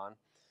stuff on,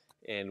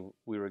 and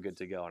we were good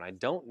to go. And I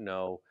don't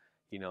know,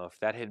 if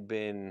that had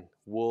been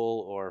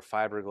wool or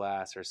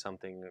fiberglass or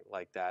something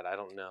like that. I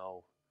don't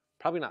know.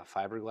 Probably not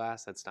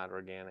fiberglass. That's not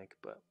organic,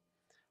 but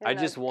I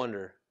just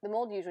wonder. The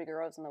mold usually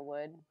grows in the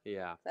wood.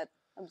 Yeah. That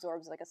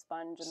absorbs like a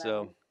sponge and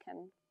So, then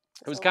can.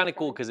 It was kind of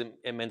cool because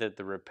it meant that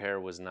the repair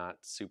was not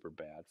super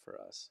bad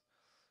for us.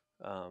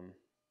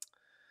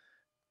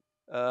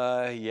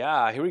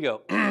 Yeah, here we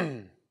go.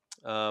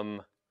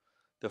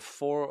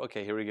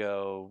 Okay, here we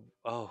go.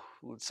 Oh,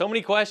 so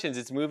many questions.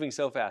 It's moving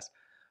so fast.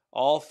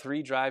 All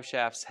 3 drive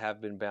shafts have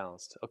been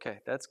balanced. Okay,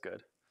 that's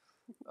good.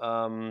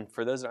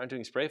 For those that aren't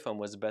doing spray foam,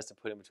 what's the best to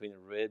put in between the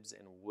ribs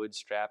and wood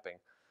strapping?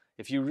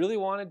 If you really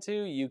wanted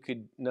to, you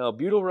could. No,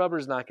 butyl rubber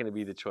is not going to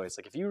be the choice.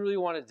 Like if you really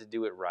wanted to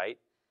do it right,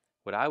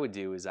 what I would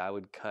do is I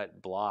would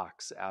cut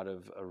blocks out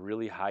of a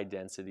really high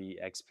density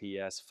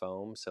XPS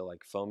foam, so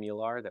like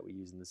Foamular that we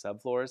use in the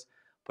subfloors,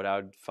 but I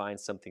would find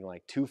something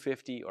like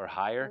 250 or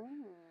higher,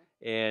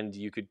 and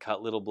you could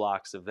cut little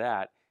blocks of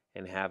that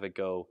and have it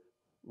go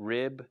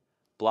rib,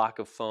 block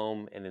of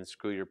foam, and then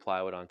screw your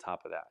plywood on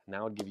top of that. And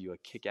that would give you a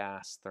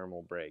kick-ass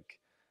thermal break.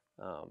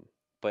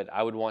 But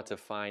I would want to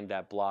find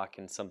that block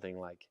in something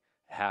like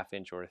a 1/2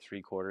 inch or a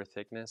 3/4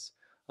 thickness.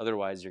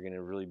 Otherwise, you're going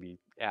to really be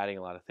adding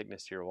a lot of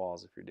thickness to your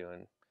walls if you're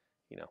doing,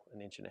 an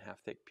 1.5 inch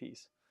thick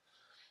piece.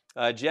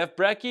 Jeff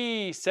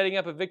Brecky, setting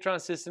up a Victron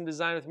system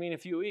design with me in a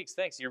few weeks.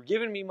 Thanks. You're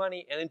giving me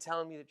money and then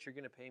telling me that you're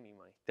going to pay me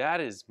money.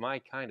 That is my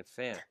kind of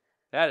fan.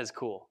 That is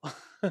cool.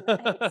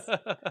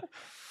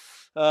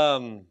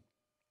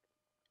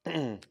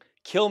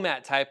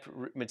 Kilmat type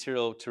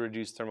material to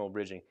reduce thermal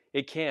bridging.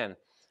 It can,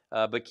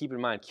 but keep in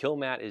mind,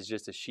 Kilmat is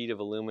just a sheet of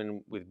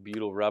aluminum with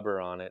butyl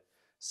rubber on it.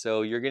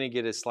 So you're going to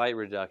get a slight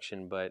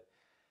reduction, but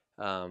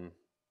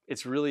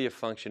it's really a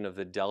function of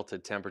the delta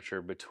temperature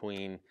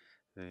between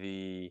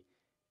the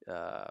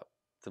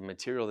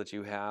material that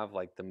you have,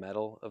 like the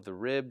metal of the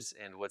ribs,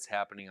 and what's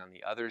happening on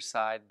the other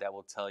side. That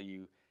will tell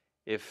you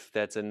if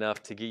that's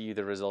enough to get you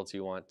the results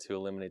you want to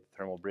eliminate the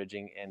thermal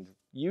bridging. And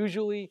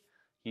usually,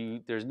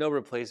 there's no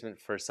replacement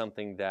for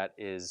something that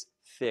is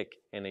thick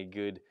and a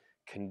good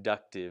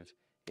conductive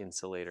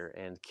insulator.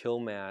 And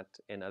Kilmat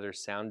and other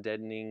sound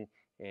deadening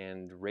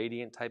and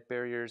radiant type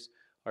barriers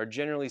are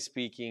generally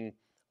speaking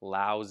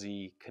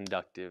lousy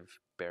conductive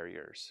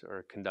barriers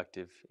or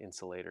conductive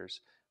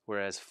insulators,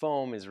 whereas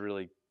foam is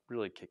really,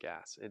 really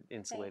kick-ass at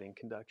insulating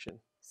conduction.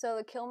 So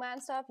the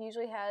Kilmat stuff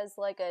usually has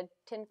like a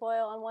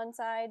tinfoil on one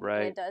side,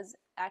 right? And it does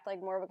act like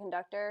more of a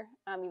conductor,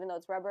 even though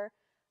it's rubber.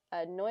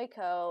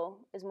 Neuco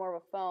is more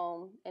of a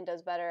foam and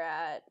does better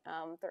at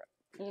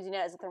using it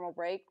as a thermal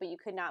break, but you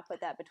could not put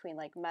that between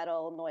like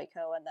metal,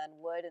 Neuco, and then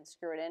wood and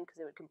screw it in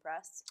because it would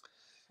compress.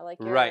 I like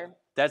your right.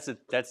 That's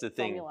the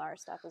thing. Foamular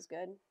stuff is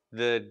good.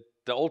 The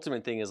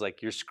ultimate thing is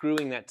like you're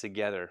screwing that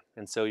together,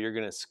 and so you're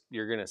gonna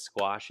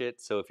squash it.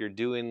 So if you're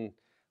doing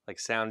like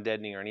sound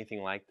deadening or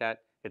anything like that,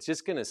 it's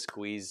just gonna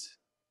squeeze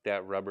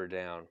that rubber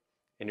down,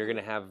 and you're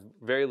gonna have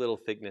very little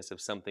thickness of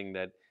something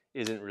that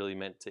isn't really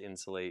meant to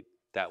insulate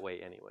that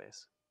way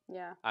anyways.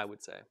 Yeah. I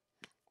would say.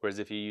 Whereas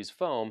if you use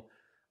foam,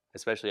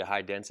 especially a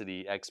high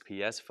density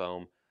XPS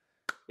foam,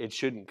 it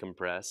shouldn't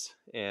compress,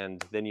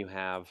 and then you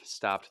have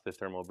stopped the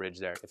thermal bridge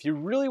there. If you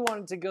really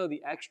wanted to go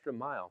the extra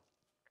mile,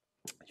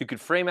 you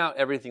could frame out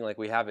everything like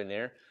we have in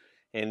there,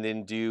 and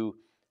then do,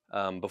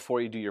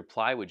 before you do your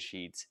plywood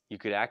sheets, you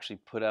could actually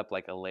put up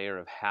like a layer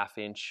of 1/2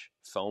 inch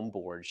foam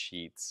board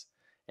sheets,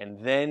 and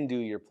then do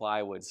your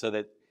plywood so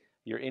that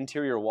your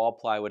interior wall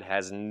plywood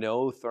has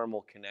no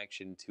thermal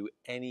connection to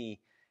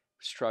any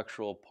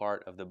structural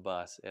part of the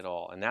bus at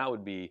all, and that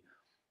would be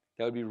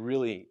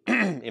really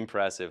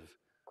impressive.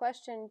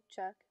 Question,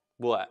 Chuck.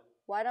 What?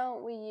 Why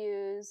don't we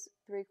use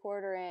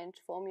 3/4 inch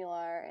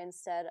Foamular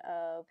instead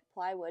of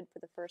plywood for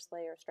the first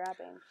layer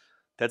strapping?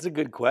 That's a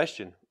good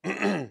question,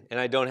 and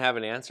I don't have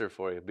an answer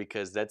for you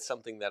because that's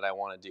something that I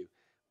want to do.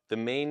 The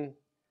main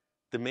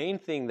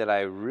thing that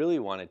I really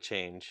want to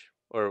change,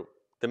 or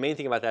the main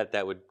thing about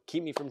that would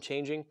keep me from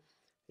changing,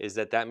 is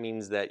that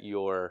means that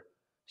your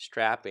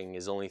strapping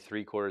is only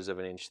 3/4 of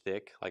an inch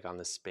thick, like on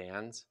the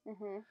spans.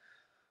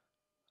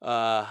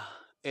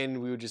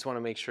 And we would just want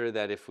to make sure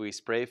that if we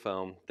spray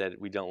foam, that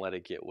we don't let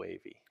it get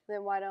wavy.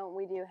 Then why don't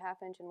we do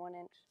 1/2 inch and 1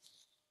 inch?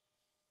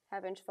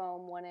 1/2 inch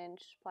foam, 1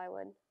 inch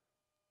plywood.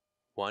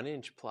 1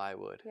 inch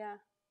plywood. Yeah.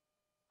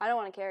 I don't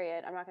want to carry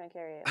it. I'm not going to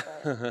carry it.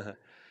 But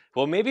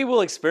well, maybe we'll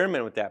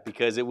experiment with that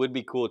because it would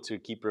be cool to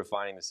keep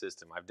refining the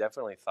system. I've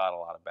definitely thought a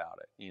lot about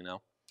it,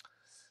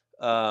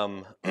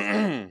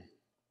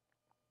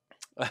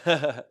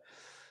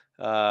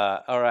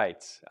 all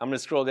right, I'm gonna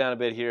scroll down a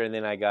bit here, and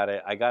then I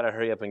gotta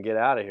hurry up and get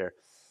out of here.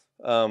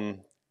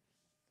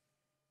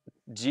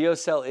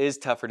 GeoCell is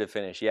tougher to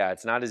finish. Yeah,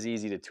 it's not as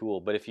easy to tool,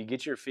 but if you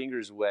get your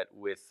fingers wet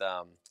with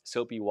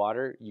soapy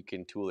water, you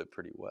can tool it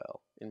pretty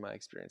well, in my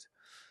experience.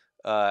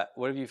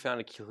 What have you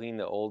found to clean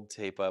the old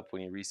tape up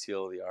when you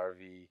reseal the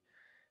RV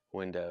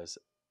windows?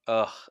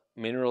 Ugh,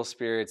 mineral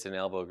spirits and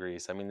elbow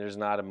grease. I mean, there's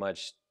not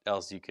much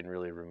else you can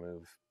really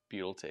remove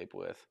butyl tape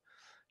with.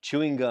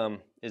 Chewing gum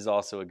is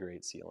also a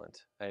great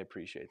sealant. I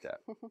appreciate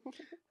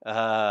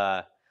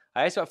that.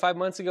 I asked about 5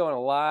 months ago on a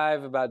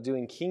live about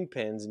doing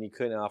kingpins, and you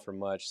couldn't offer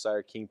much. Saw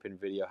your kingpin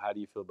video. How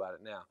do you feel about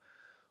it now?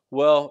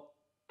 Well,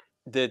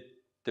 the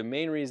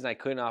main reason I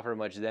couldn't offer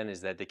much then is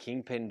that the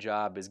kingpin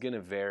job is going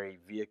to vary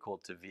vehicle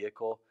to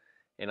vehicle,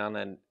 and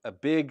on a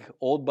big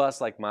old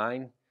bus like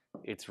mine,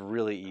 it's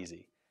really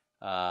easy.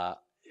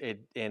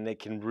 It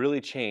can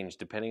really change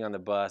depending on the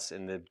bus,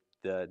 and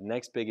the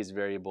next biggest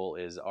variable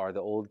are the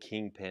old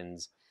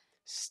kingpins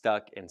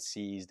stuck and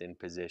seized in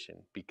position.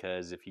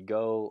 Because if you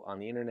go on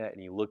the internet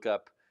and you look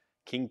up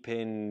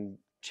kingpin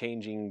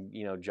changing,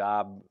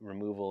 job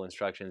removal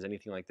instructions,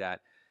 anything like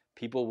that,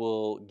 people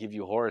will give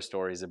you horror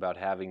stories about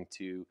having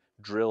to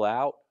drill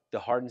out the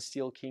hardened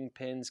steel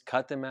kingpins,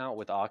 cut them out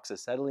with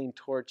oxyacetylene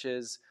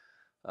torches.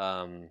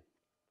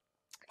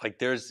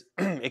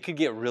 It could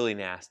get really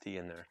nasty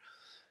in there.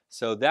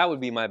 So that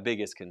would be my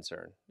biggest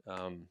concern.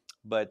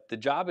 But the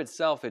job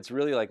itself, it's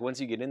really like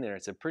once you get in there,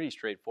 it's a pretty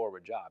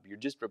straightforward job. You're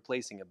just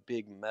replacing a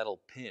big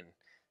metal pin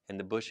and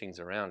the bushings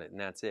around it, and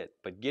that's it.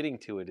 But getting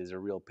to it is a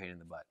real pain in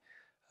the butt.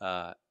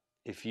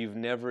 If you're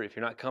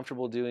not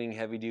comfortable doing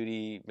heavy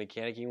duty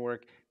mechanicking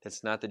work,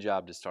 that's not the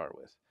job to start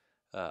with.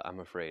 I'm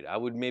afraid. I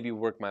would maybe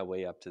work my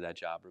way up to that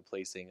job,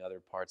 replacing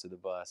other parts of the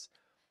bus,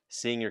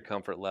 seeing your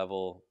comfort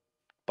level,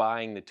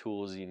 buying the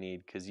tools you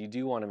need, because you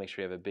do want to make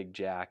sure you have a big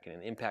jack and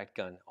an impact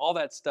gun, all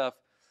that stuff.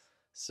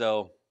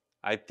 So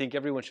I think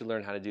everyone should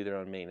learn how to do their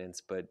own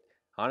maintenance. But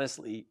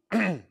honestly,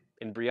 and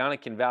Brianna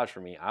can vouch for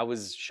me, I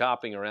was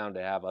shopping around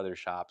to have other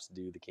shops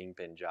do the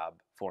kingpin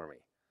job for me.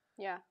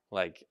 Yeah.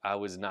 Like, I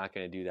was not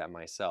going to do that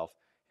myself.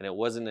 And it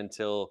wasn't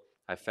until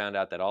I found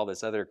out that all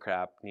this other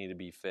crap needed to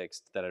be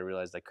fixed that I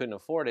realized I couldn't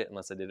afford it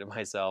unless I did it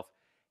myself.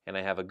 And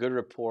I have a good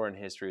rapport and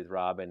history with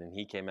Robin, and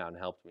he came out and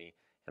helped me.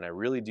 And I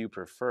really do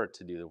prefer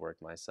to do the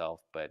work myself.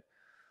 But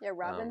yeah,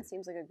 Robin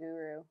seems like a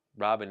guru.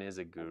 Robin is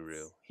a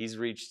guru. He's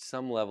reached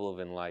some level of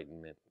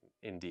enlightenment,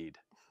 indeed.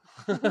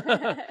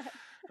 But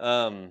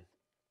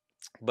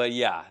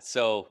yeah,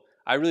 so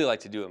I really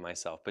like to do it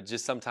myself. But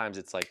just sometimes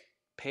it's like,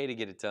 pay to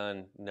get it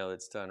done, know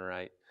it's done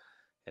right.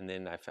 And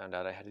then I found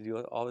out I had to do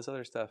all this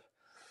other stuff.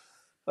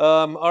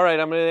 All right,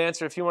 I'm going to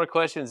answer a few more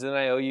questions. Then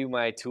I owe you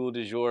my Tool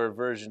du Jour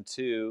version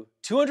 2.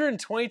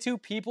 222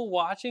 people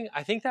watching?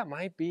 I think that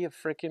might be a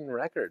freaking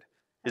record.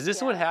 Is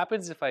this what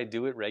happens if I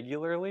do it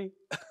regularly?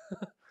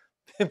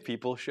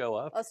 People show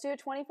up? Let's do a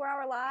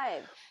 24-hour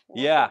live.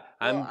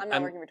 I'm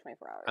not working for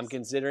 24 hours. I'm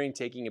considering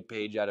taking a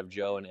page out of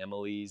Joe and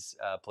Emily's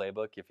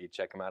playbook. If you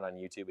check them out on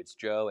YouTube, it's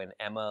Joe and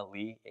Emma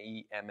Lee,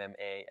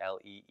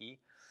 E-M-M-A-L-E-E.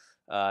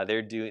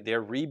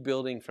 They're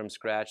rebuilding from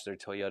scratch their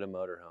Toyota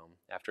motorhome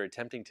after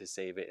attempting to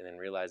save it and then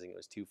realizing it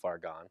was too far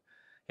gone.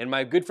 And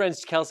my good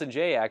friends Kels and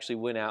Jay actually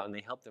went out and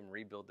they helped them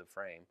rebuild the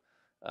frame.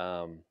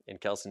 And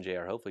Kels and Jay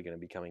are hopefully going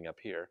to be coming up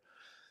here.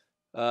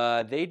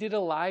 They did a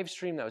live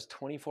stream that was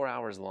 24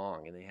 hours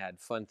long, and they had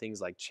fun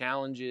things like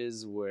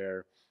challenges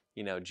where,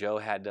 Joe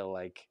had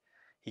to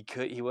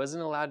he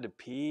wasn't allowed to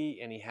pee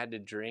and he had to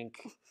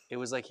drink. It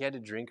was like he had to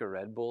drink a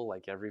Red Bull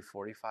like every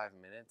 45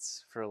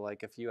 minutes for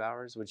like a few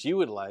hours, which you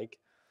would like.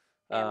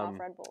 I'm off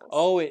Red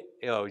Bulls.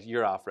 Oh,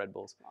 you're off Red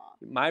Bulls.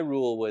 My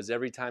rule was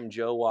every time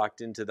Joe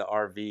walked into the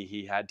RV,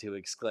 he had to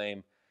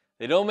exclaim,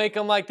 "They don't make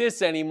them like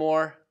this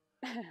anymore."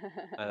 I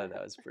thought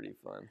that was pretty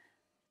fun.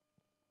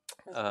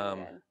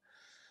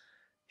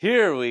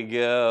 Here we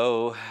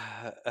go.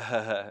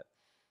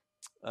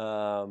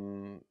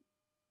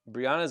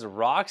 Brianna's a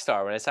rock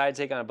star. When I decided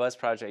to take on a bus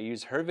project, I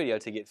used her video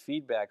to get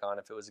feedback on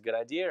if it was a good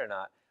idea or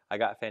not. I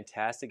got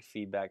fantastic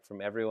feedback from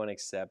everyone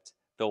except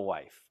the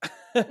wife.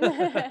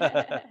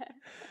 That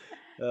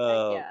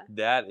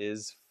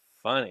is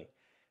funny.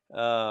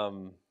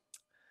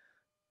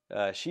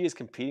 She is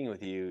competing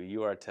with you.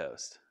 You are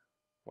toast.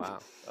 Wow.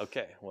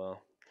 Okay,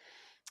 well.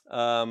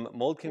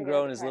 Mold can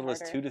grow in as little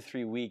as 2 to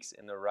 3 weeks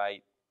in the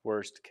right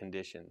worst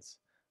conditions.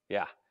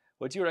 Yeah.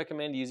 What do you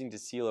recommend using to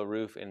seal a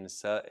roof in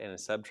a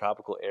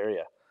subtropical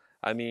area?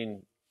 I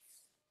mean,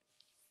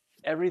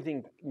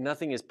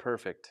 nothing is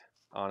perfect,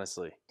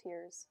 honestly.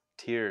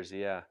 Tears,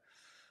 yeah.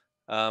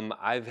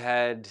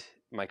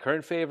 My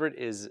current favorite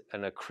is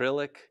an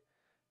acrylic.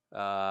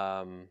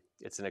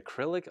 It's an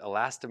acrylic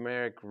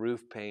elastomeric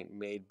roof paint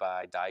made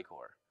by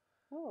Dicor.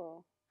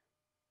 Oh.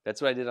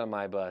 That's what I did on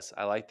my bus.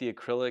 I like the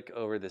acrylic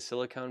over the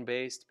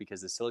silicone-based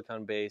because the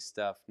silicone-based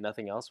stuff,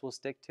 nothing else will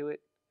stick to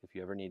it if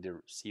you ever need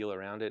to seal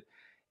around it.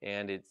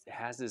 And it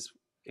has this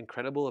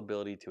incredible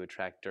ability to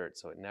attract dirt,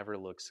 so it never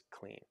looks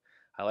clean.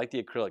 I like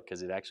the acrylic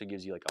because it actually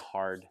gives you like a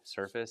hard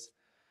surface.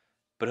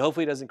 But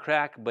hopefully it doesn't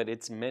crack, but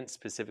it's meant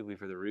specifically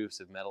for the roofs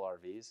of metal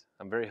RVs.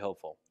 I'm very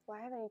hopeful. Why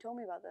haven't you told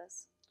me about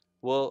this?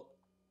 Well,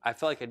 I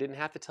felt like I didn't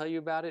have to tell you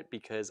about it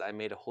because I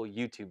made a whole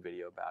YouTube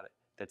video about it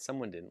that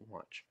someone didn't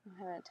watch. I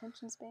have an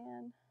attention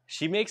span.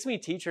 She makes me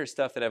teach her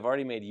stuff that I've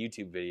already made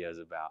YouTube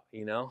videos about,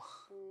 you know?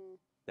 Mm.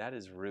 That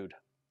is rude.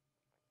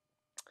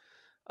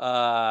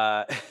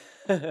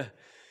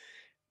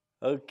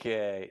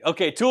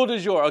 Okay, tool du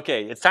jour.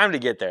 Okay, it's time to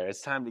get there.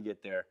 It's time to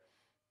get there.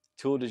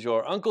 Tool du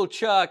jour. Uncle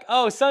Chuck.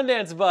 Oh,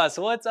 Sundance Bus.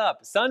 What's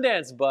up?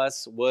 Sundance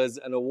Bus was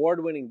an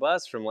award-winning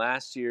bus from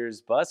last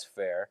year's bus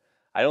fair.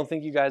 I don't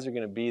think you guys are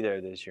going to be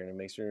there this year, and it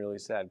makes me really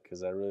sad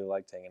because I really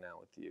liked hanging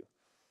out with you.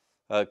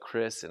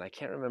 Chris, and I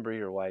can't remember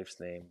your wife's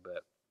name,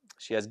 but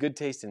she has good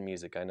taste in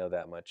music. I know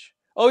that much.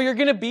 Oh, you're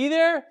going to be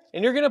there?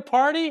 And you're going to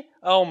party?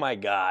 Oh, my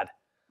God.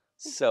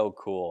 So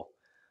cool.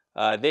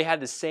 They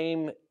had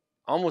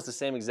almost the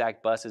same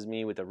exact bus as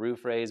me with a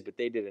roof raise, but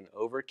they did an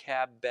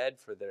overcab bed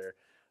for their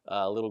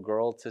little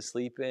girl to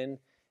sleep in,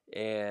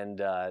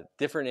 and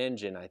different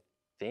engine, I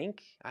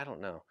think. I don't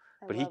know.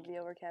 I love the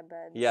overcab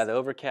beds. Yeah, the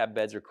overcab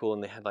beds are cool,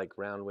 and they had like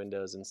round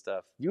windows and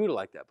stuff. You would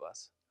like that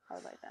bus. I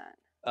would like that.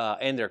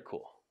 And they're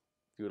cool.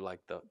 You would like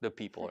the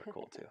people are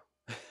cool too.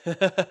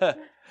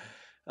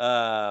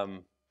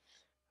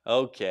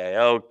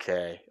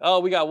 Okay. Oh,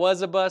 we got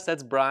Was a Bus.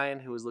 That's Brian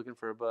who was looking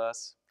for a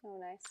bus. Oh,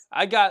 nice.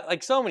 I got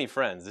like so many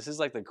friends. This is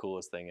like the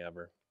coolest thing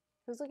ever.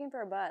 Who's looking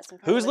for a bus?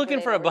 Who's looking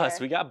for a bus?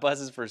 We got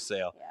buses for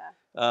sale.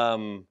 Yeah.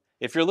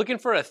 If you're looking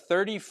for a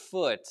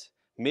 30-foot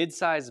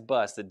mid-sized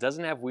bus that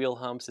doesn't have wheel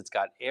humps, it's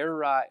got air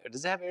ride.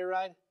 Does it have air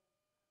ride?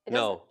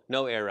 No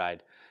air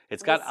ride.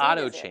 It's got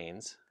auto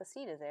chains. The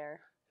seat is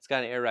air. It's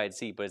got an air ride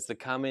seat, but it's the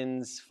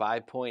Cummins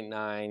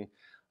 5.9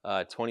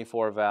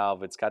 24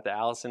 valve. It's got the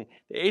Allison,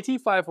 the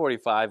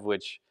AT545,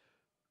 which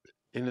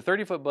in the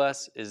 30-foot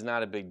bus is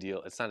not a big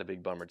deal. It's not a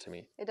big bummer to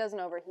me. It doesn't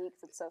overheat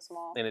because it's so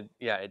small. And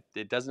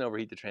it doesn't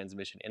overheat the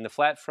transmission. And the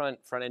flat front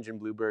engine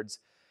Bluebirds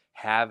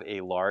have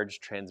a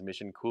large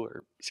transmission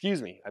cooler.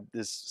 Excuse me,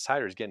 this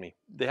cider is getting me.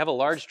 They have a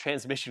large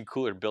transmission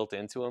cooler built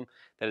into them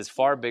that is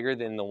far bigger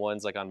than the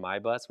ones like on my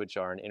bus, which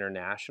are an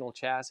International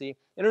chassis.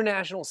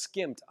 International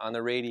skimped on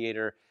the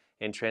radiator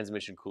and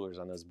transmission coolers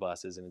on those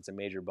buses, and it's a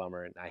major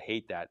bummer, and I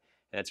hate that.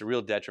 And it's a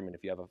real detriment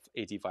if you have a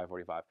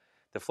AT545.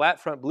 The flat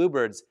front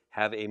Bluebirds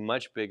have a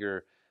much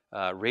bigger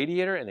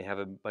radiator, and they have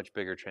a much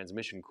bigger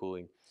transmission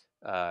cooling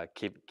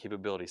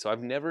capability. So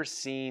I've never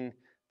seen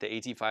the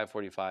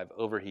AT545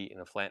 overheat in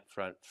a flat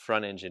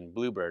front engine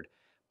Bluebird,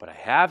 but I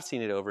have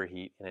seen it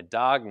overheat in a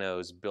dog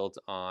nose built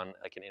on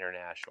like an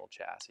International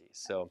chassis.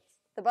 So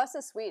the bus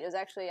is sweet. It was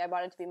actually, I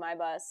bought it to be my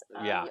bus.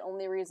 Yeah. The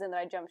only reason that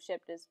I jumped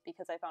ship is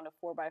because I found a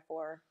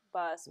 4x4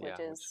 bus, which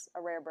is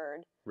a rare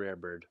bird. Rare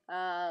bird.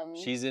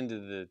 She's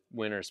into the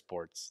winter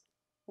sports.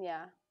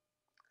 Yeah.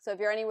 So if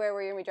you're anywhere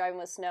where you're going to be driving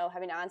with snow,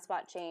 having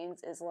on-spot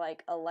chains is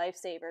like a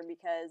lifesaver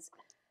because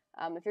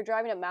if you're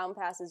driving up mountain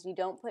passes, you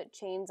don't put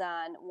chains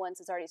on once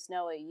it's already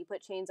snowy. You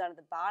put chains on at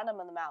the bottom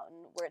of the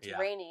mountain where it's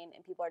raining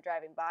and people are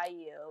driving by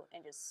you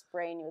and just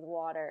spraying you with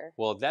water.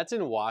 Well, that's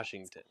in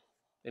Washington.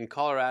 In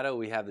Colorado,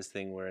 we have this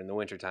thing where in the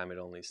wintertime it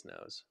only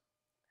snows.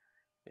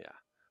 Yeah.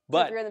 But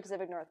so if you're in the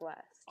Pacific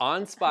Northwest.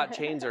 On-spot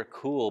chains are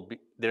cool.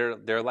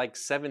 They're like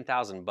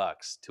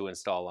 $7,000 to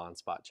install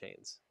on-spot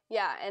chains.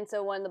 Yeah, and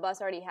so when the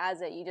bus already has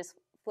it, you just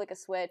flick a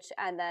switch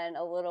and then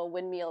a little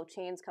windmill of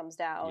chains comes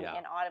down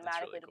and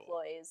automatically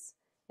deploys,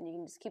 and you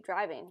can just keep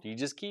driving. You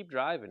just keep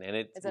driving, and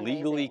it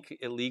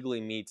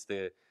legally meets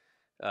the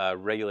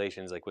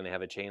regulations. Like when they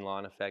have a chain law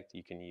in effect,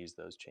 you can use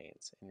those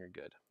chains, and you're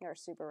good. You're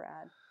super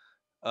rad.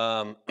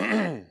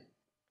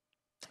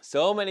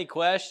 So many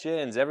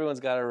questions. Everyone's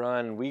got to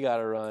run. We got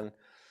to run.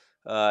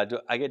 Do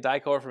I get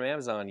Dicor from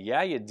Amazon?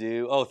 Yeah, you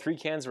do. Oh, 3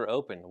 cans were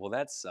open. Well,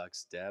 that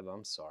sucks, Deb.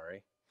 I'm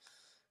sorry.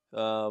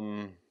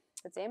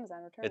 It's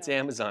Amazon. Return them. It's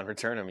Amazon.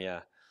 Return them,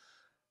 yeah.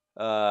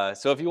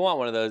 So if you want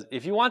one of those,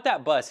 if you want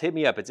that bus, hit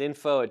me up. It's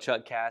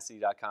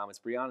info@chuckcassidy.com. It's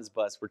Brianna's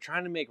bus. We're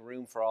trying to make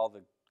room for all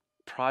the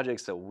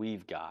projects that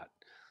we've got.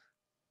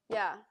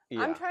 Yeah.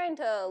 I'm trying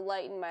to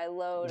lighten my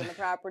load on the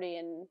property,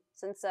 and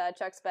since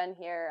Chuck's been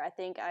here, I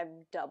think I've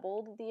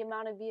doubled the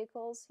amount of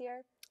vehicles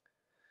here.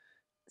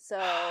 So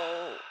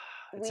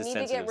we need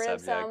to get rid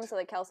of some so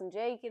that Kels and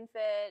Jay can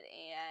fit,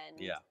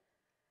 and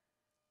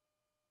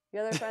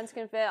your other friends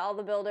can fit, all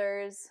the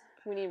builders.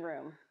 We need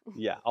room.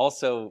 Yeah.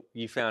 Also,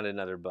 you found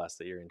another bus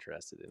that you're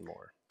interested in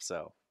more,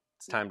 so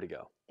it's time to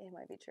go. It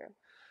might be true.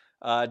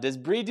 Does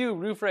Bree do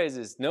roof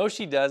raises? No,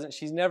 she doesn't.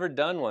 She's never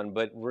done one,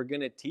 but we're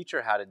going to teach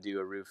her how to do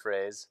a roof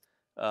raise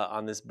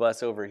on this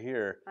bus over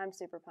here. I'm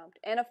super pumped.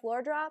 And a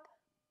floor drop?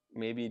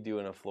 Maybe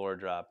doing a floor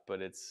drop,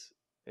 but it's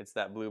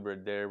that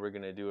Bluebird there we're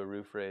going to do a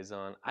roof raise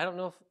on. I don't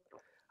know if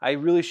I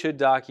really should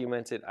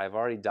document it. I've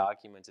already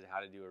documented how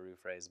to do a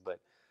roof raise, but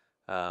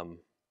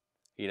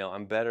you know,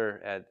 I'm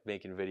better at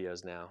making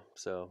videos now,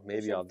 so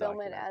maybe I'll film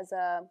it as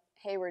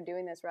hey, we're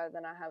doing this rather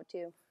than a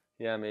how-to.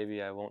 Yeah,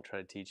 maybe I won't try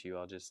to teach you.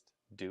 I'll just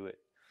do it.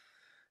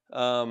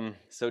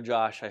 So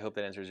Josh, I hope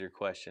that answers your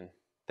question.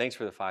 Thanks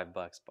for the $5, by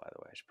the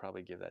way. I should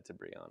probably give that to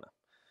Brianna.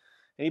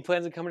 Any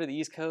plans on coming to the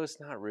East Coast?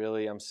 Not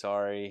really. I'm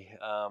sorry.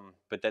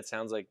 But that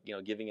sounds like, you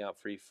know, giving out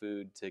free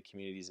food to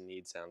communities in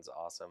need sounds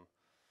awesome.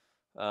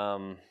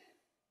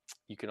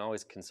 you can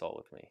always consult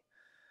with me.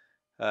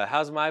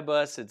 How's my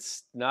bus?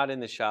 It's not in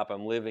the shop.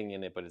 I'm living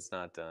in it, but it's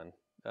not done.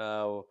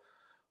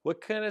 What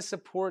kind of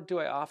support do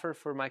I offer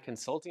for my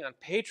consulting on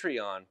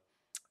Patreon?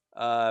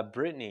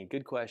 Brittany,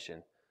 good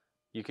question.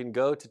 You can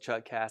go to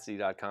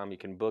chuckcassidy.com. You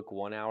can book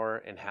 1 hour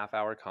and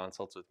half-hour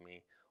consults with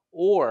me.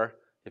 Or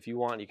if you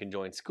want, you can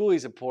join Schoolie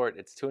Support.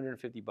 It's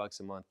 $250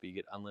 a month, but you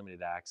get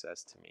unlimited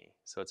access to me.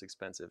 So it's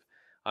expensive.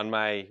 On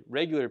my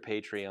regular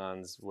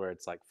Patreons, where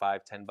it's like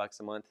 $5-10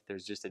 a month,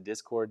 there's just a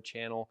Discord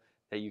channel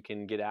that you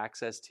can get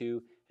access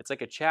to. It's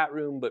like a chat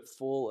room, but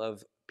full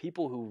of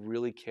people who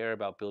really care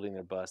about building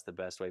their bus the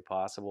best way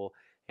possible.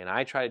 And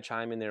I try to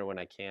chime in there when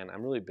I can.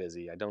 I'm really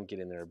busy. I don't get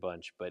in there a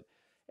bunch, but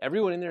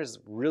everyone in there is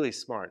really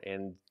smart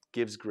and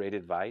gives great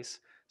advice.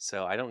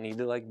 So I don't need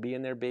to like be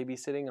in there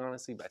babysitting,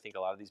 honestly, but I think a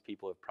lot of these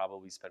people have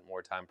probably spent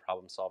more time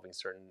problem solving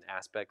certain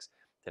aspects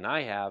than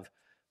I have,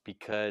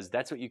 because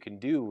that's what you can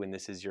do when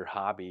this is your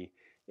hobby,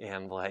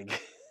 and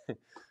like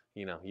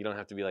you know, you don't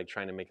have to be like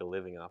trying to make a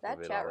living off of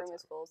it. That chat room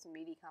is full of some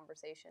meaty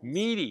conversations.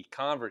 Meaty,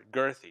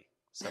 girthy,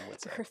 some would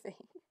say. Girthy.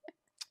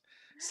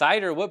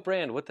 Cider, what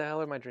brand? What the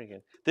hell am I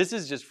drinking? This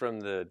is just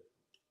from the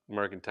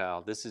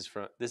Mercantile. This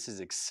is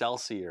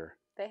Excelsior.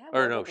 They have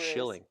Or no, local brews.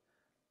 Schilling.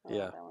 I don't know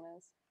Yeah. what that one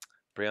is.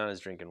 Brianna's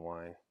drinking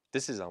wine.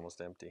 This is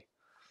almost empty.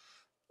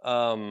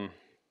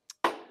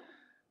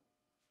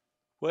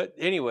 What?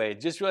 Anyway,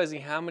 just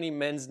realizing how many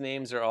men's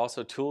names are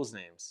also tools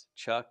names.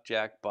 Chuck,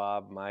 Jack,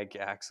 Bob, Mike,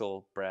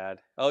 Axel,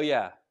 Brad. Oh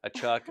yeah, a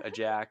Chuck, a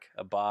Jack,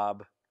 a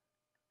Bob.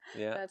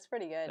 Yeah, That's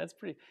pretty good. that's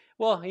pretty.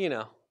 Well, you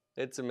know,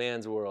 it's a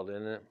man's world,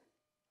 isn't it?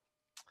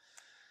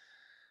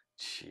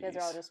 Jeez. You guys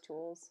are all just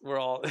tools. We're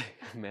all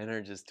men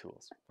are just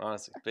tools.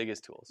 Honestly,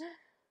 biggest tools.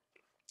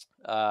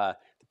 The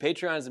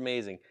Patreon is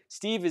amazing.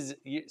 Steve,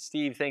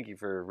 thank you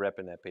for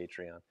repping that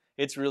Patreon.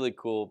 It's really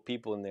cool.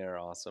 People in there are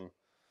awesome.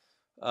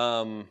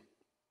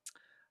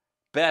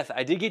 Beth,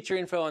 I did get your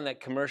info on that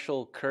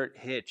commercial Kurt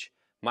hitch.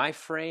 My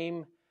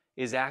frame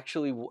is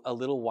actually a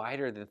little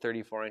wider than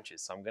 34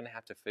 inches, so I'm going to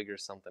have to figure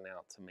something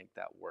out to make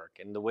that work.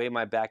 And the way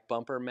my back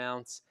bumper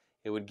mounts,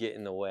 it would get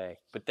in the way.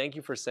 But thank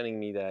you for sending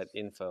me that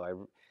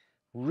info.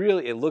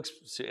 It looks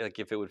like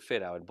if it would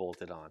fit, I would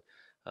bolt it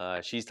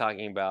on. She's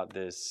talking about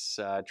this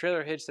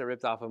trailer hitch that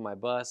ripped off of my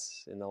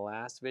bus in the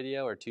last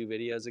video or 2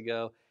 videos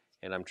ago,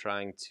 and I'm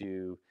trying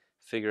to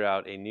figure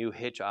out a new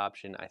hitch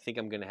option. I think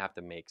I'm going to have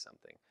to make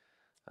something.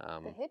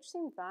 The hitch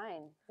seemed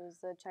fine. It was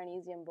the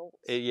Chinesium bolts.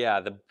 Yeah,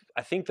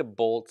 I think the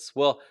bolts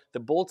were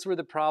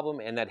the problem,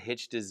 and that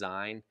hitch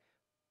design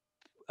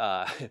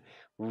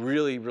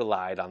really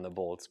relied on the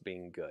bolts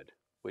being good,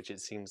 which it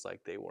seems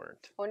like they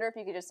weren't. I wonder if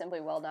you could just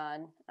simply weld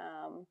on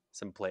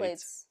some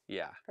plates.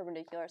 Yeah.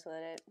 Perpendicular so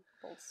that it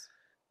bolts.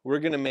 We're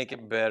going to make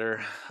it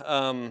better.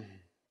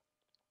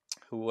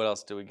 What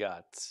else do we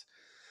got?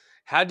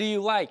 How do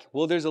you like?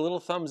 Well, there's a little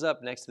thumbs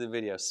up next to the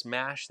video.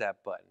 Smash that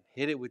button.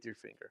 Hit it with your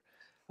finger.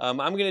 I'm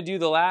going to do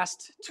the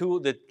last tool,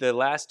 the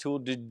last tool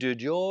du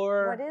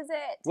jour. What is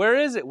it? Where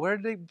is it?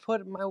 Where'd you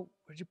put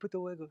the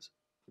Legos?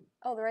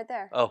 Oh, they're right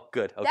there. Oh,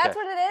 good. Okay. That's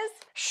what it is?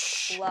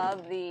 Shh.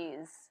 Love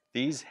these.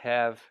 These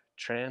have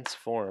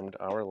transformed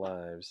our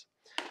lives.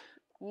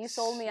 You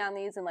sold me on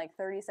these in like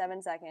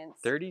 37 seconds.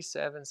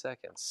 37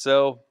 seconds.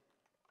 So,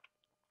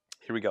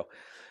 here we go.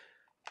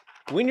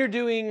 When you're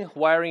doing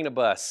wiring a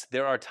bus,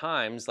 there are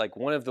times, like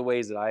one of the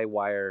ways that I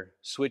wire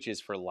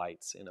switches for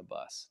lights in a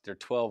bus. They're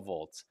 12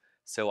 volts.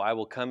 So I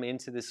will come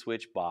into the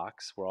switch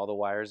box where all the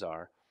wires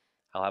are.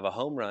 I'll have a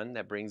home run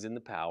that brings in the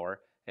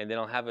power, and then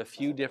I'll have a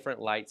few different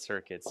light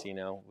circuits, you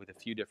know, with a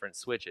few different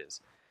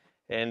switches.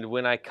 And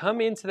when I come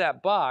into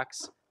that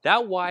box,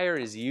 that wire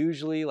is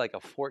usually like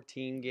a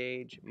 14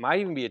 gauge,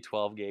 might even be a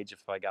 12 gauge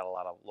if I got a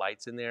lot of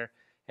lights in there.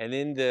 And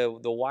then the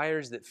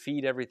wires that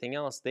feed everything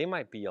else, they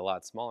might be a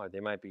lot smaller.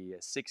 They might be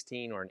a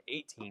 16 or an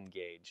 18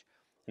 gauge.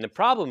 And the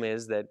problem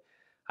is that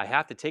I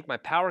have to take my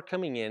power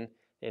coming in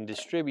and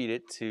distribute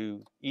it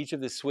to each of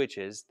the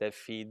switches that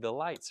feed the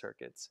light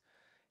circuits.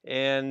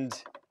 And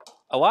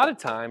a lot of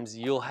times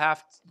you'll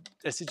have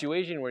a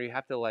situation where you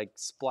have to like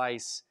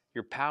splice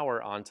your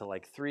power onto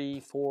like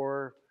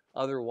 3-4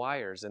 other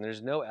wires, and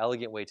there's no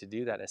elegant way to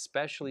do that,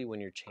 especially when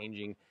you're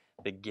changing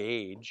the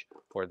gauge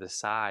or the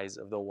size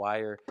of the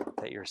wire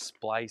that you're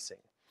splicing.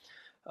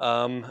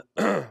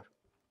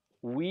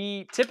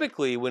 We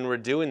typically, when we're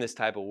doing this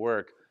type of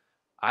work,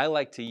 I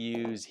like to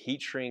use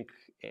heat shrink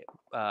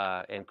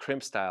and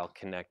crimp style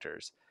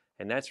connectors,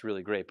 and that's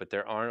really great, but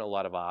there aren't a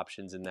lot of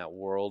options in that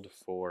world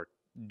for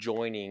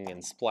joining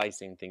and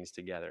splicing things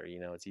together. You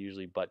know, it's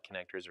usually butt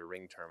connectors or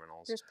ring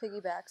terminals. There's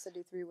piggybacks that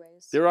do 3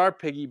 ways. There are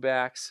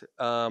piggybacks,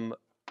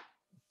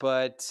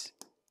 but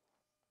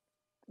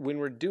when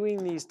we're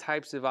doing these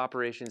types of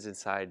operations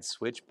inside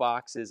switch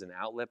boxes and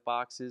outlet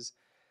boxes,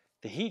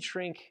 the heat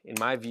shrink, in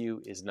my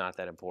view, is not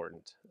that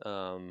important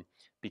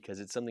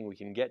because it's something we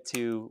can get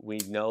to. We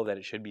know that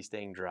it should be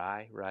staying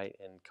dry, right?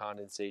 And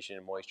condensation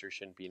and moisture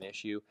shouldn't be an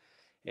issue.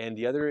 And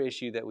the other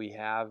issue that we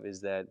have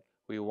is that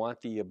we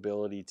want the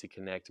ability to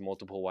connect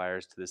multiple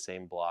wires to the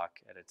same block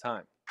at a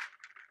time.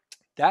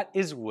 That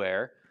is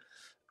where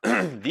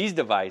these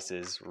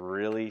devices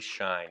really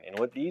shine. And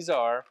what these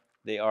are,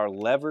 they are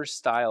lever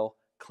style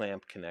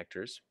clamp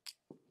connectors.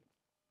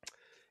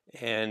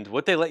 And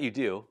what they let you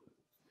do,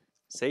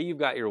 say you've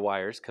got your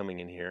wires coming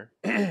in here,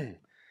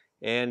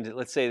 and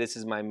let's say this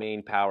is my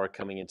main power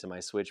coming into my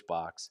switch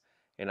box,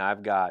 and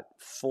I've got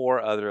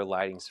 4 other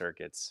lighting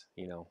circuits,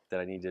 that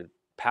I need to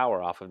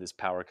power off of this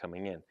power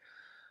coming in.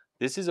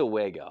 This is a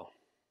Wago,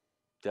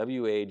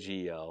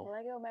 W-A-G-O.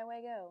 Lego my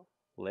Wago.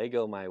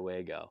 Lego my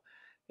Wago.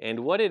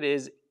 And what it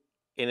is,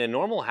 in a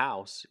normal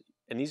house,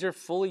 and these are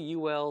fully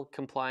UL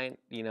compliant,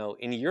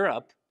 in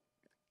Europe,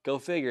 go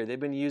figure, they've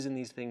been using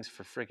these things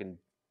for freaking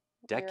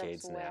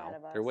decades now.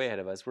 They're way ahead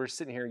of us. We're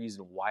sitting here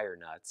using wire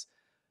nuts.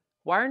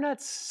 Wire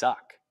nuts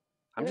suck.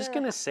 I'm just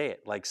going to say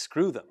it, like,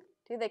 screw them.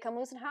 Dude, they come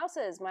loose in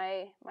houses.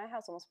 My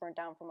house almost burnt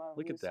down from a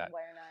loose wire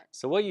nut.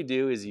 So what you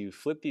do is you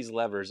flip these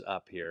levers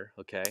up here,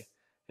 okay?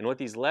 And what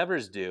these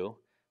levers do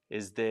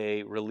is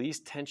they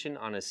release tension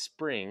on a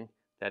spring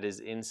that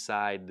is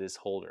inside this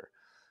holder.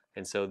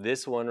 And so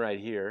this one right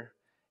here,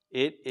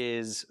 it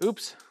is,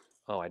 oops,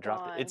 oh, I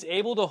dropped it. It's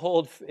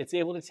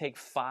able to take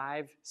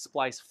 5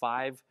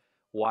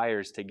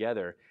 wires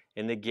together.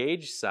 And the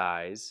gauge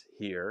size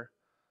here,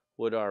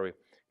 what are we?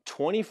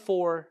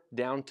 24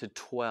 down to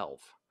 12.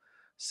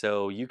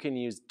 So you can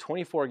use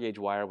 24 gauge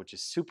wire, which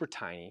is super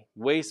tiny,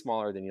 way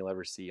smaller than you'll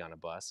ever see on a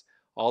bus,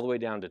 all the way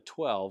down to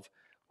 12,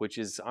 which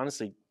is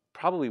honestly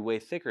probably way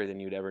thicker than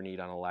you'd ever need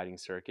on a lighting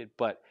circuit.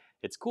 But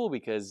it's cool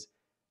because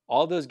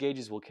all those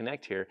gauges will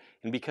connect here,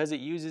 and because it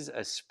uses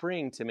a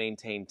spring to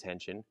maintain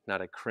tension,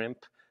 not a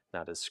crimp,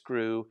 not a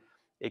screw,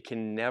 it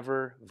can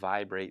never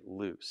vibrate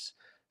loose.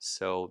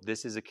 So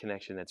this is a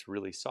connection that's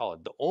really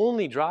solid. The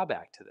only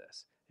drawback to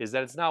this is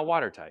that it's not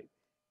watertight.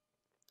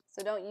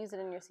 So don't use it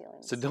in your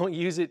ceilings. So don't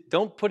use it,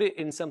 don't put it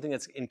in something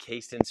that's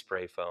encased in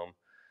spray foam.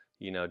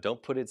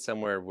 Don't put it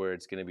somewhere where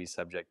it's going to be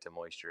subject to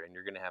moisture, and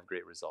you're going to have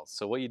great results.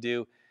 So what you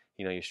do,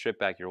 you strip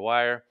back your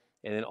wire,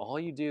 and then all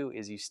you do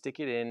is you stick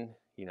it in,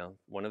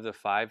 one of the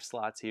 5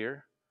 slots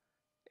here,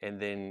 and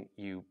then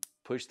you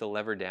push the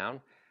lever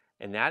down,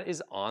 and that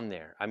is on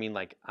there. I mean,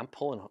 like, I'm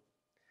pulling.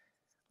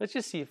 Let's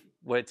just see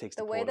what it takes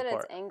to pull it apart. The way that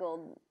it's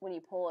angled, when you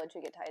pull it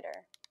should get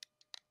tighter.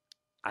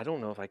 I don't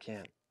know if I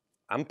can.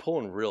 I'm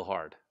pulling real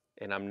hard,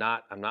 and I'm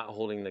not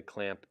holding the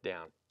clamp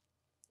down.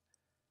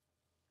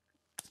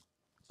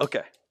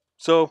 Okay,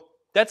 so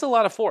that's a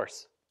lot of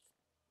force,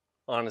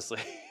 honestly.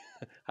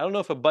 I don't know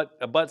if a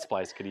butt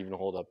splice could even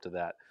hold up to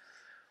that.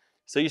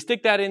 So you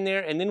stick that in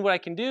there, and then what I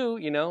can do,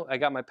 I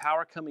got my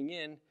power coming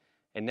in,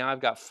 and now I've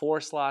got 4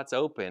 slots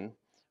open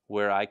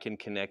where I can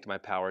connect my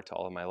power to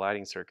all of my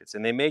lighting circuits.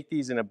 And they make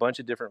these in a bunch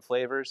of different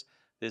flavors.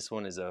 This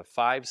one is a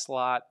 5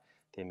 slot.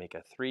 They make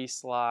a 3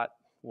 slot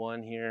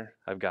one here.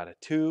 I've got a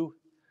 2.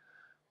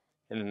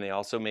 And then they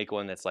also make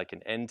one that's like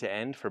an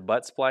end-to-end for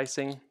butt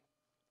splicing.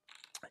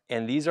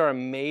 And these are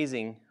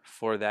amazing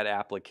for that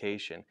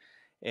application.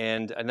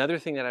 And another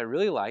thing that I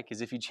really like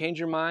is if you change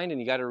your mind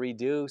and you got to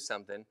redo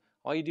something,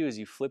 all you do is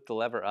you flip the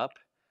lever up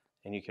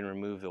and you can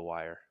remove the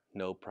wire.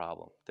 No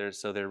problem.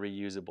 So they're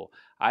reusable.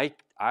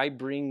 I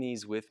bring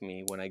these with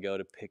me when I go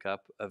to pick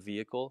up a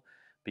vehicle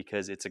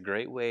because it's a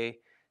great way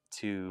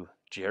to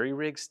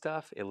jerry-rig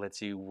stuff. It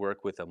lets you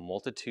work with a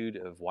multitude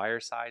of wire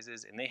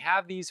sizes, and they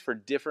have these for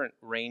different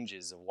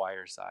ranges of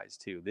wire size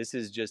too. This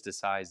is just a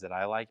size that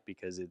I like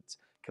because it's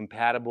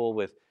compatible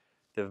with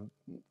the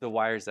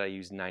wires that I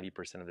use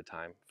 90% of the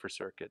time for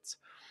circuits.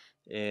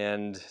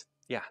 And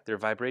yeah, they're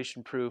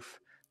vibration proof,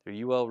 they're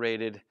UL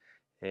rated,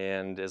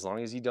 and as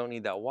long as you don't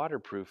need that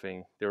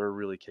waterproofing, they're a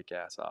really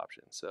kick-ass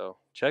option. So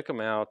check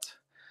them out.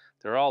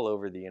 They're all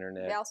over the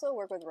internet. They also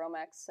work with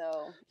Romex,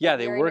 so yeah,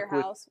 they work in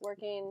your house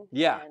working.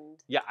 Yeah,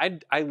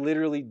 I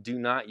literally do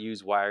not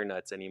use wire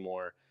nuts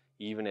anymore,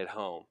 even at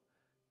home,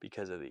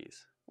 because of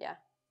these. Yeah,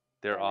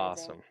 they're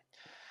awesome.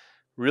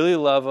 Really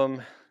love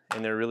them,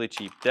 and they're really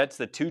cheap. That's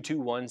the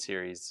 221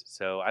 series.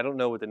 So I don't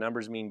know what the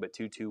numbers mean, but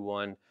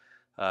 221,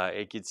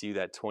 it gets you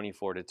that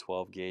 24 to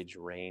 12 gauge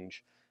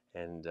range,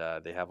 and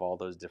they have all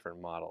those different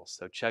models.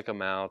 So check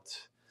them out.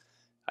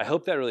 I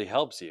hope that really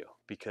helps you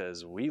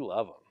because we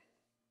love them.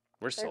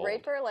 They're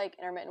great for like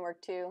intermittent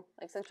work too.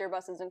 Like since your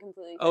bus isn't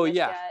completely finished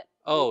yet,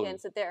 you can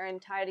sit there and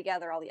tie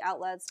together all the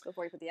outlets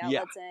before you put the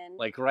outlets in.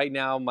 Like right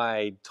now,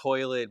 my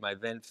toilet, my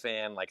vent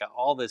fan, like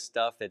all this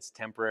stuff that's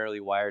temporarily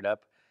wired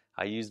up,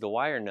 I use the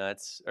wire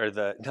nuts, or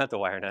not the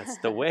wire nuts,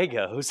 the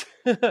Wagos,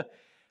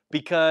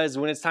 because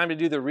when it's time to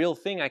do the real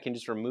thing, I can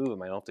just remove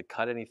them. I don't have to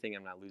cut anything.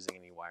 I'm not losing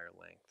any wire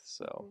length.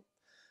 So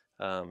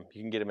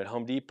you can get them at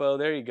Home Depot.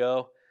 There you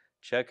go.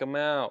 Check them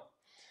out.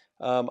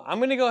 I'm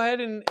going to go ahead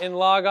and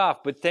log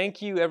off, but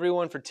thank you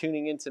everyone for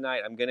tuning in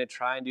tonight. I'm going to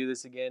try and do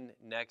this again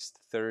next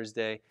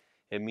Thursday.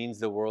 It means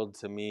the world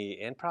to me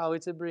and probably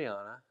to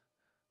Brianna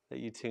that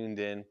you tuned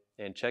in.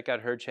 And check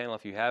out her channel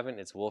if you haven't.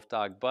 It's Wolf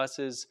Dog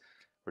Buses.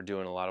 We're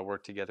doing a lot of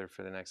work together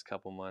for the next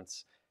couple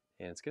months,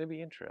 and it's going to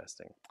be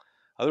interesting.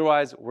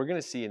 Otherwise, we're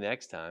going to see you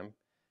next time.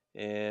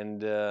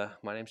 And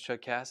my name's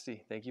Chuck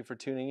Cassidy. Thank you for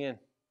tuning in.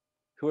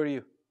 Who are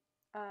you?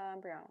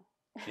 Brianna.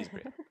 She's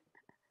Brianna.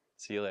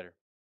 See you later.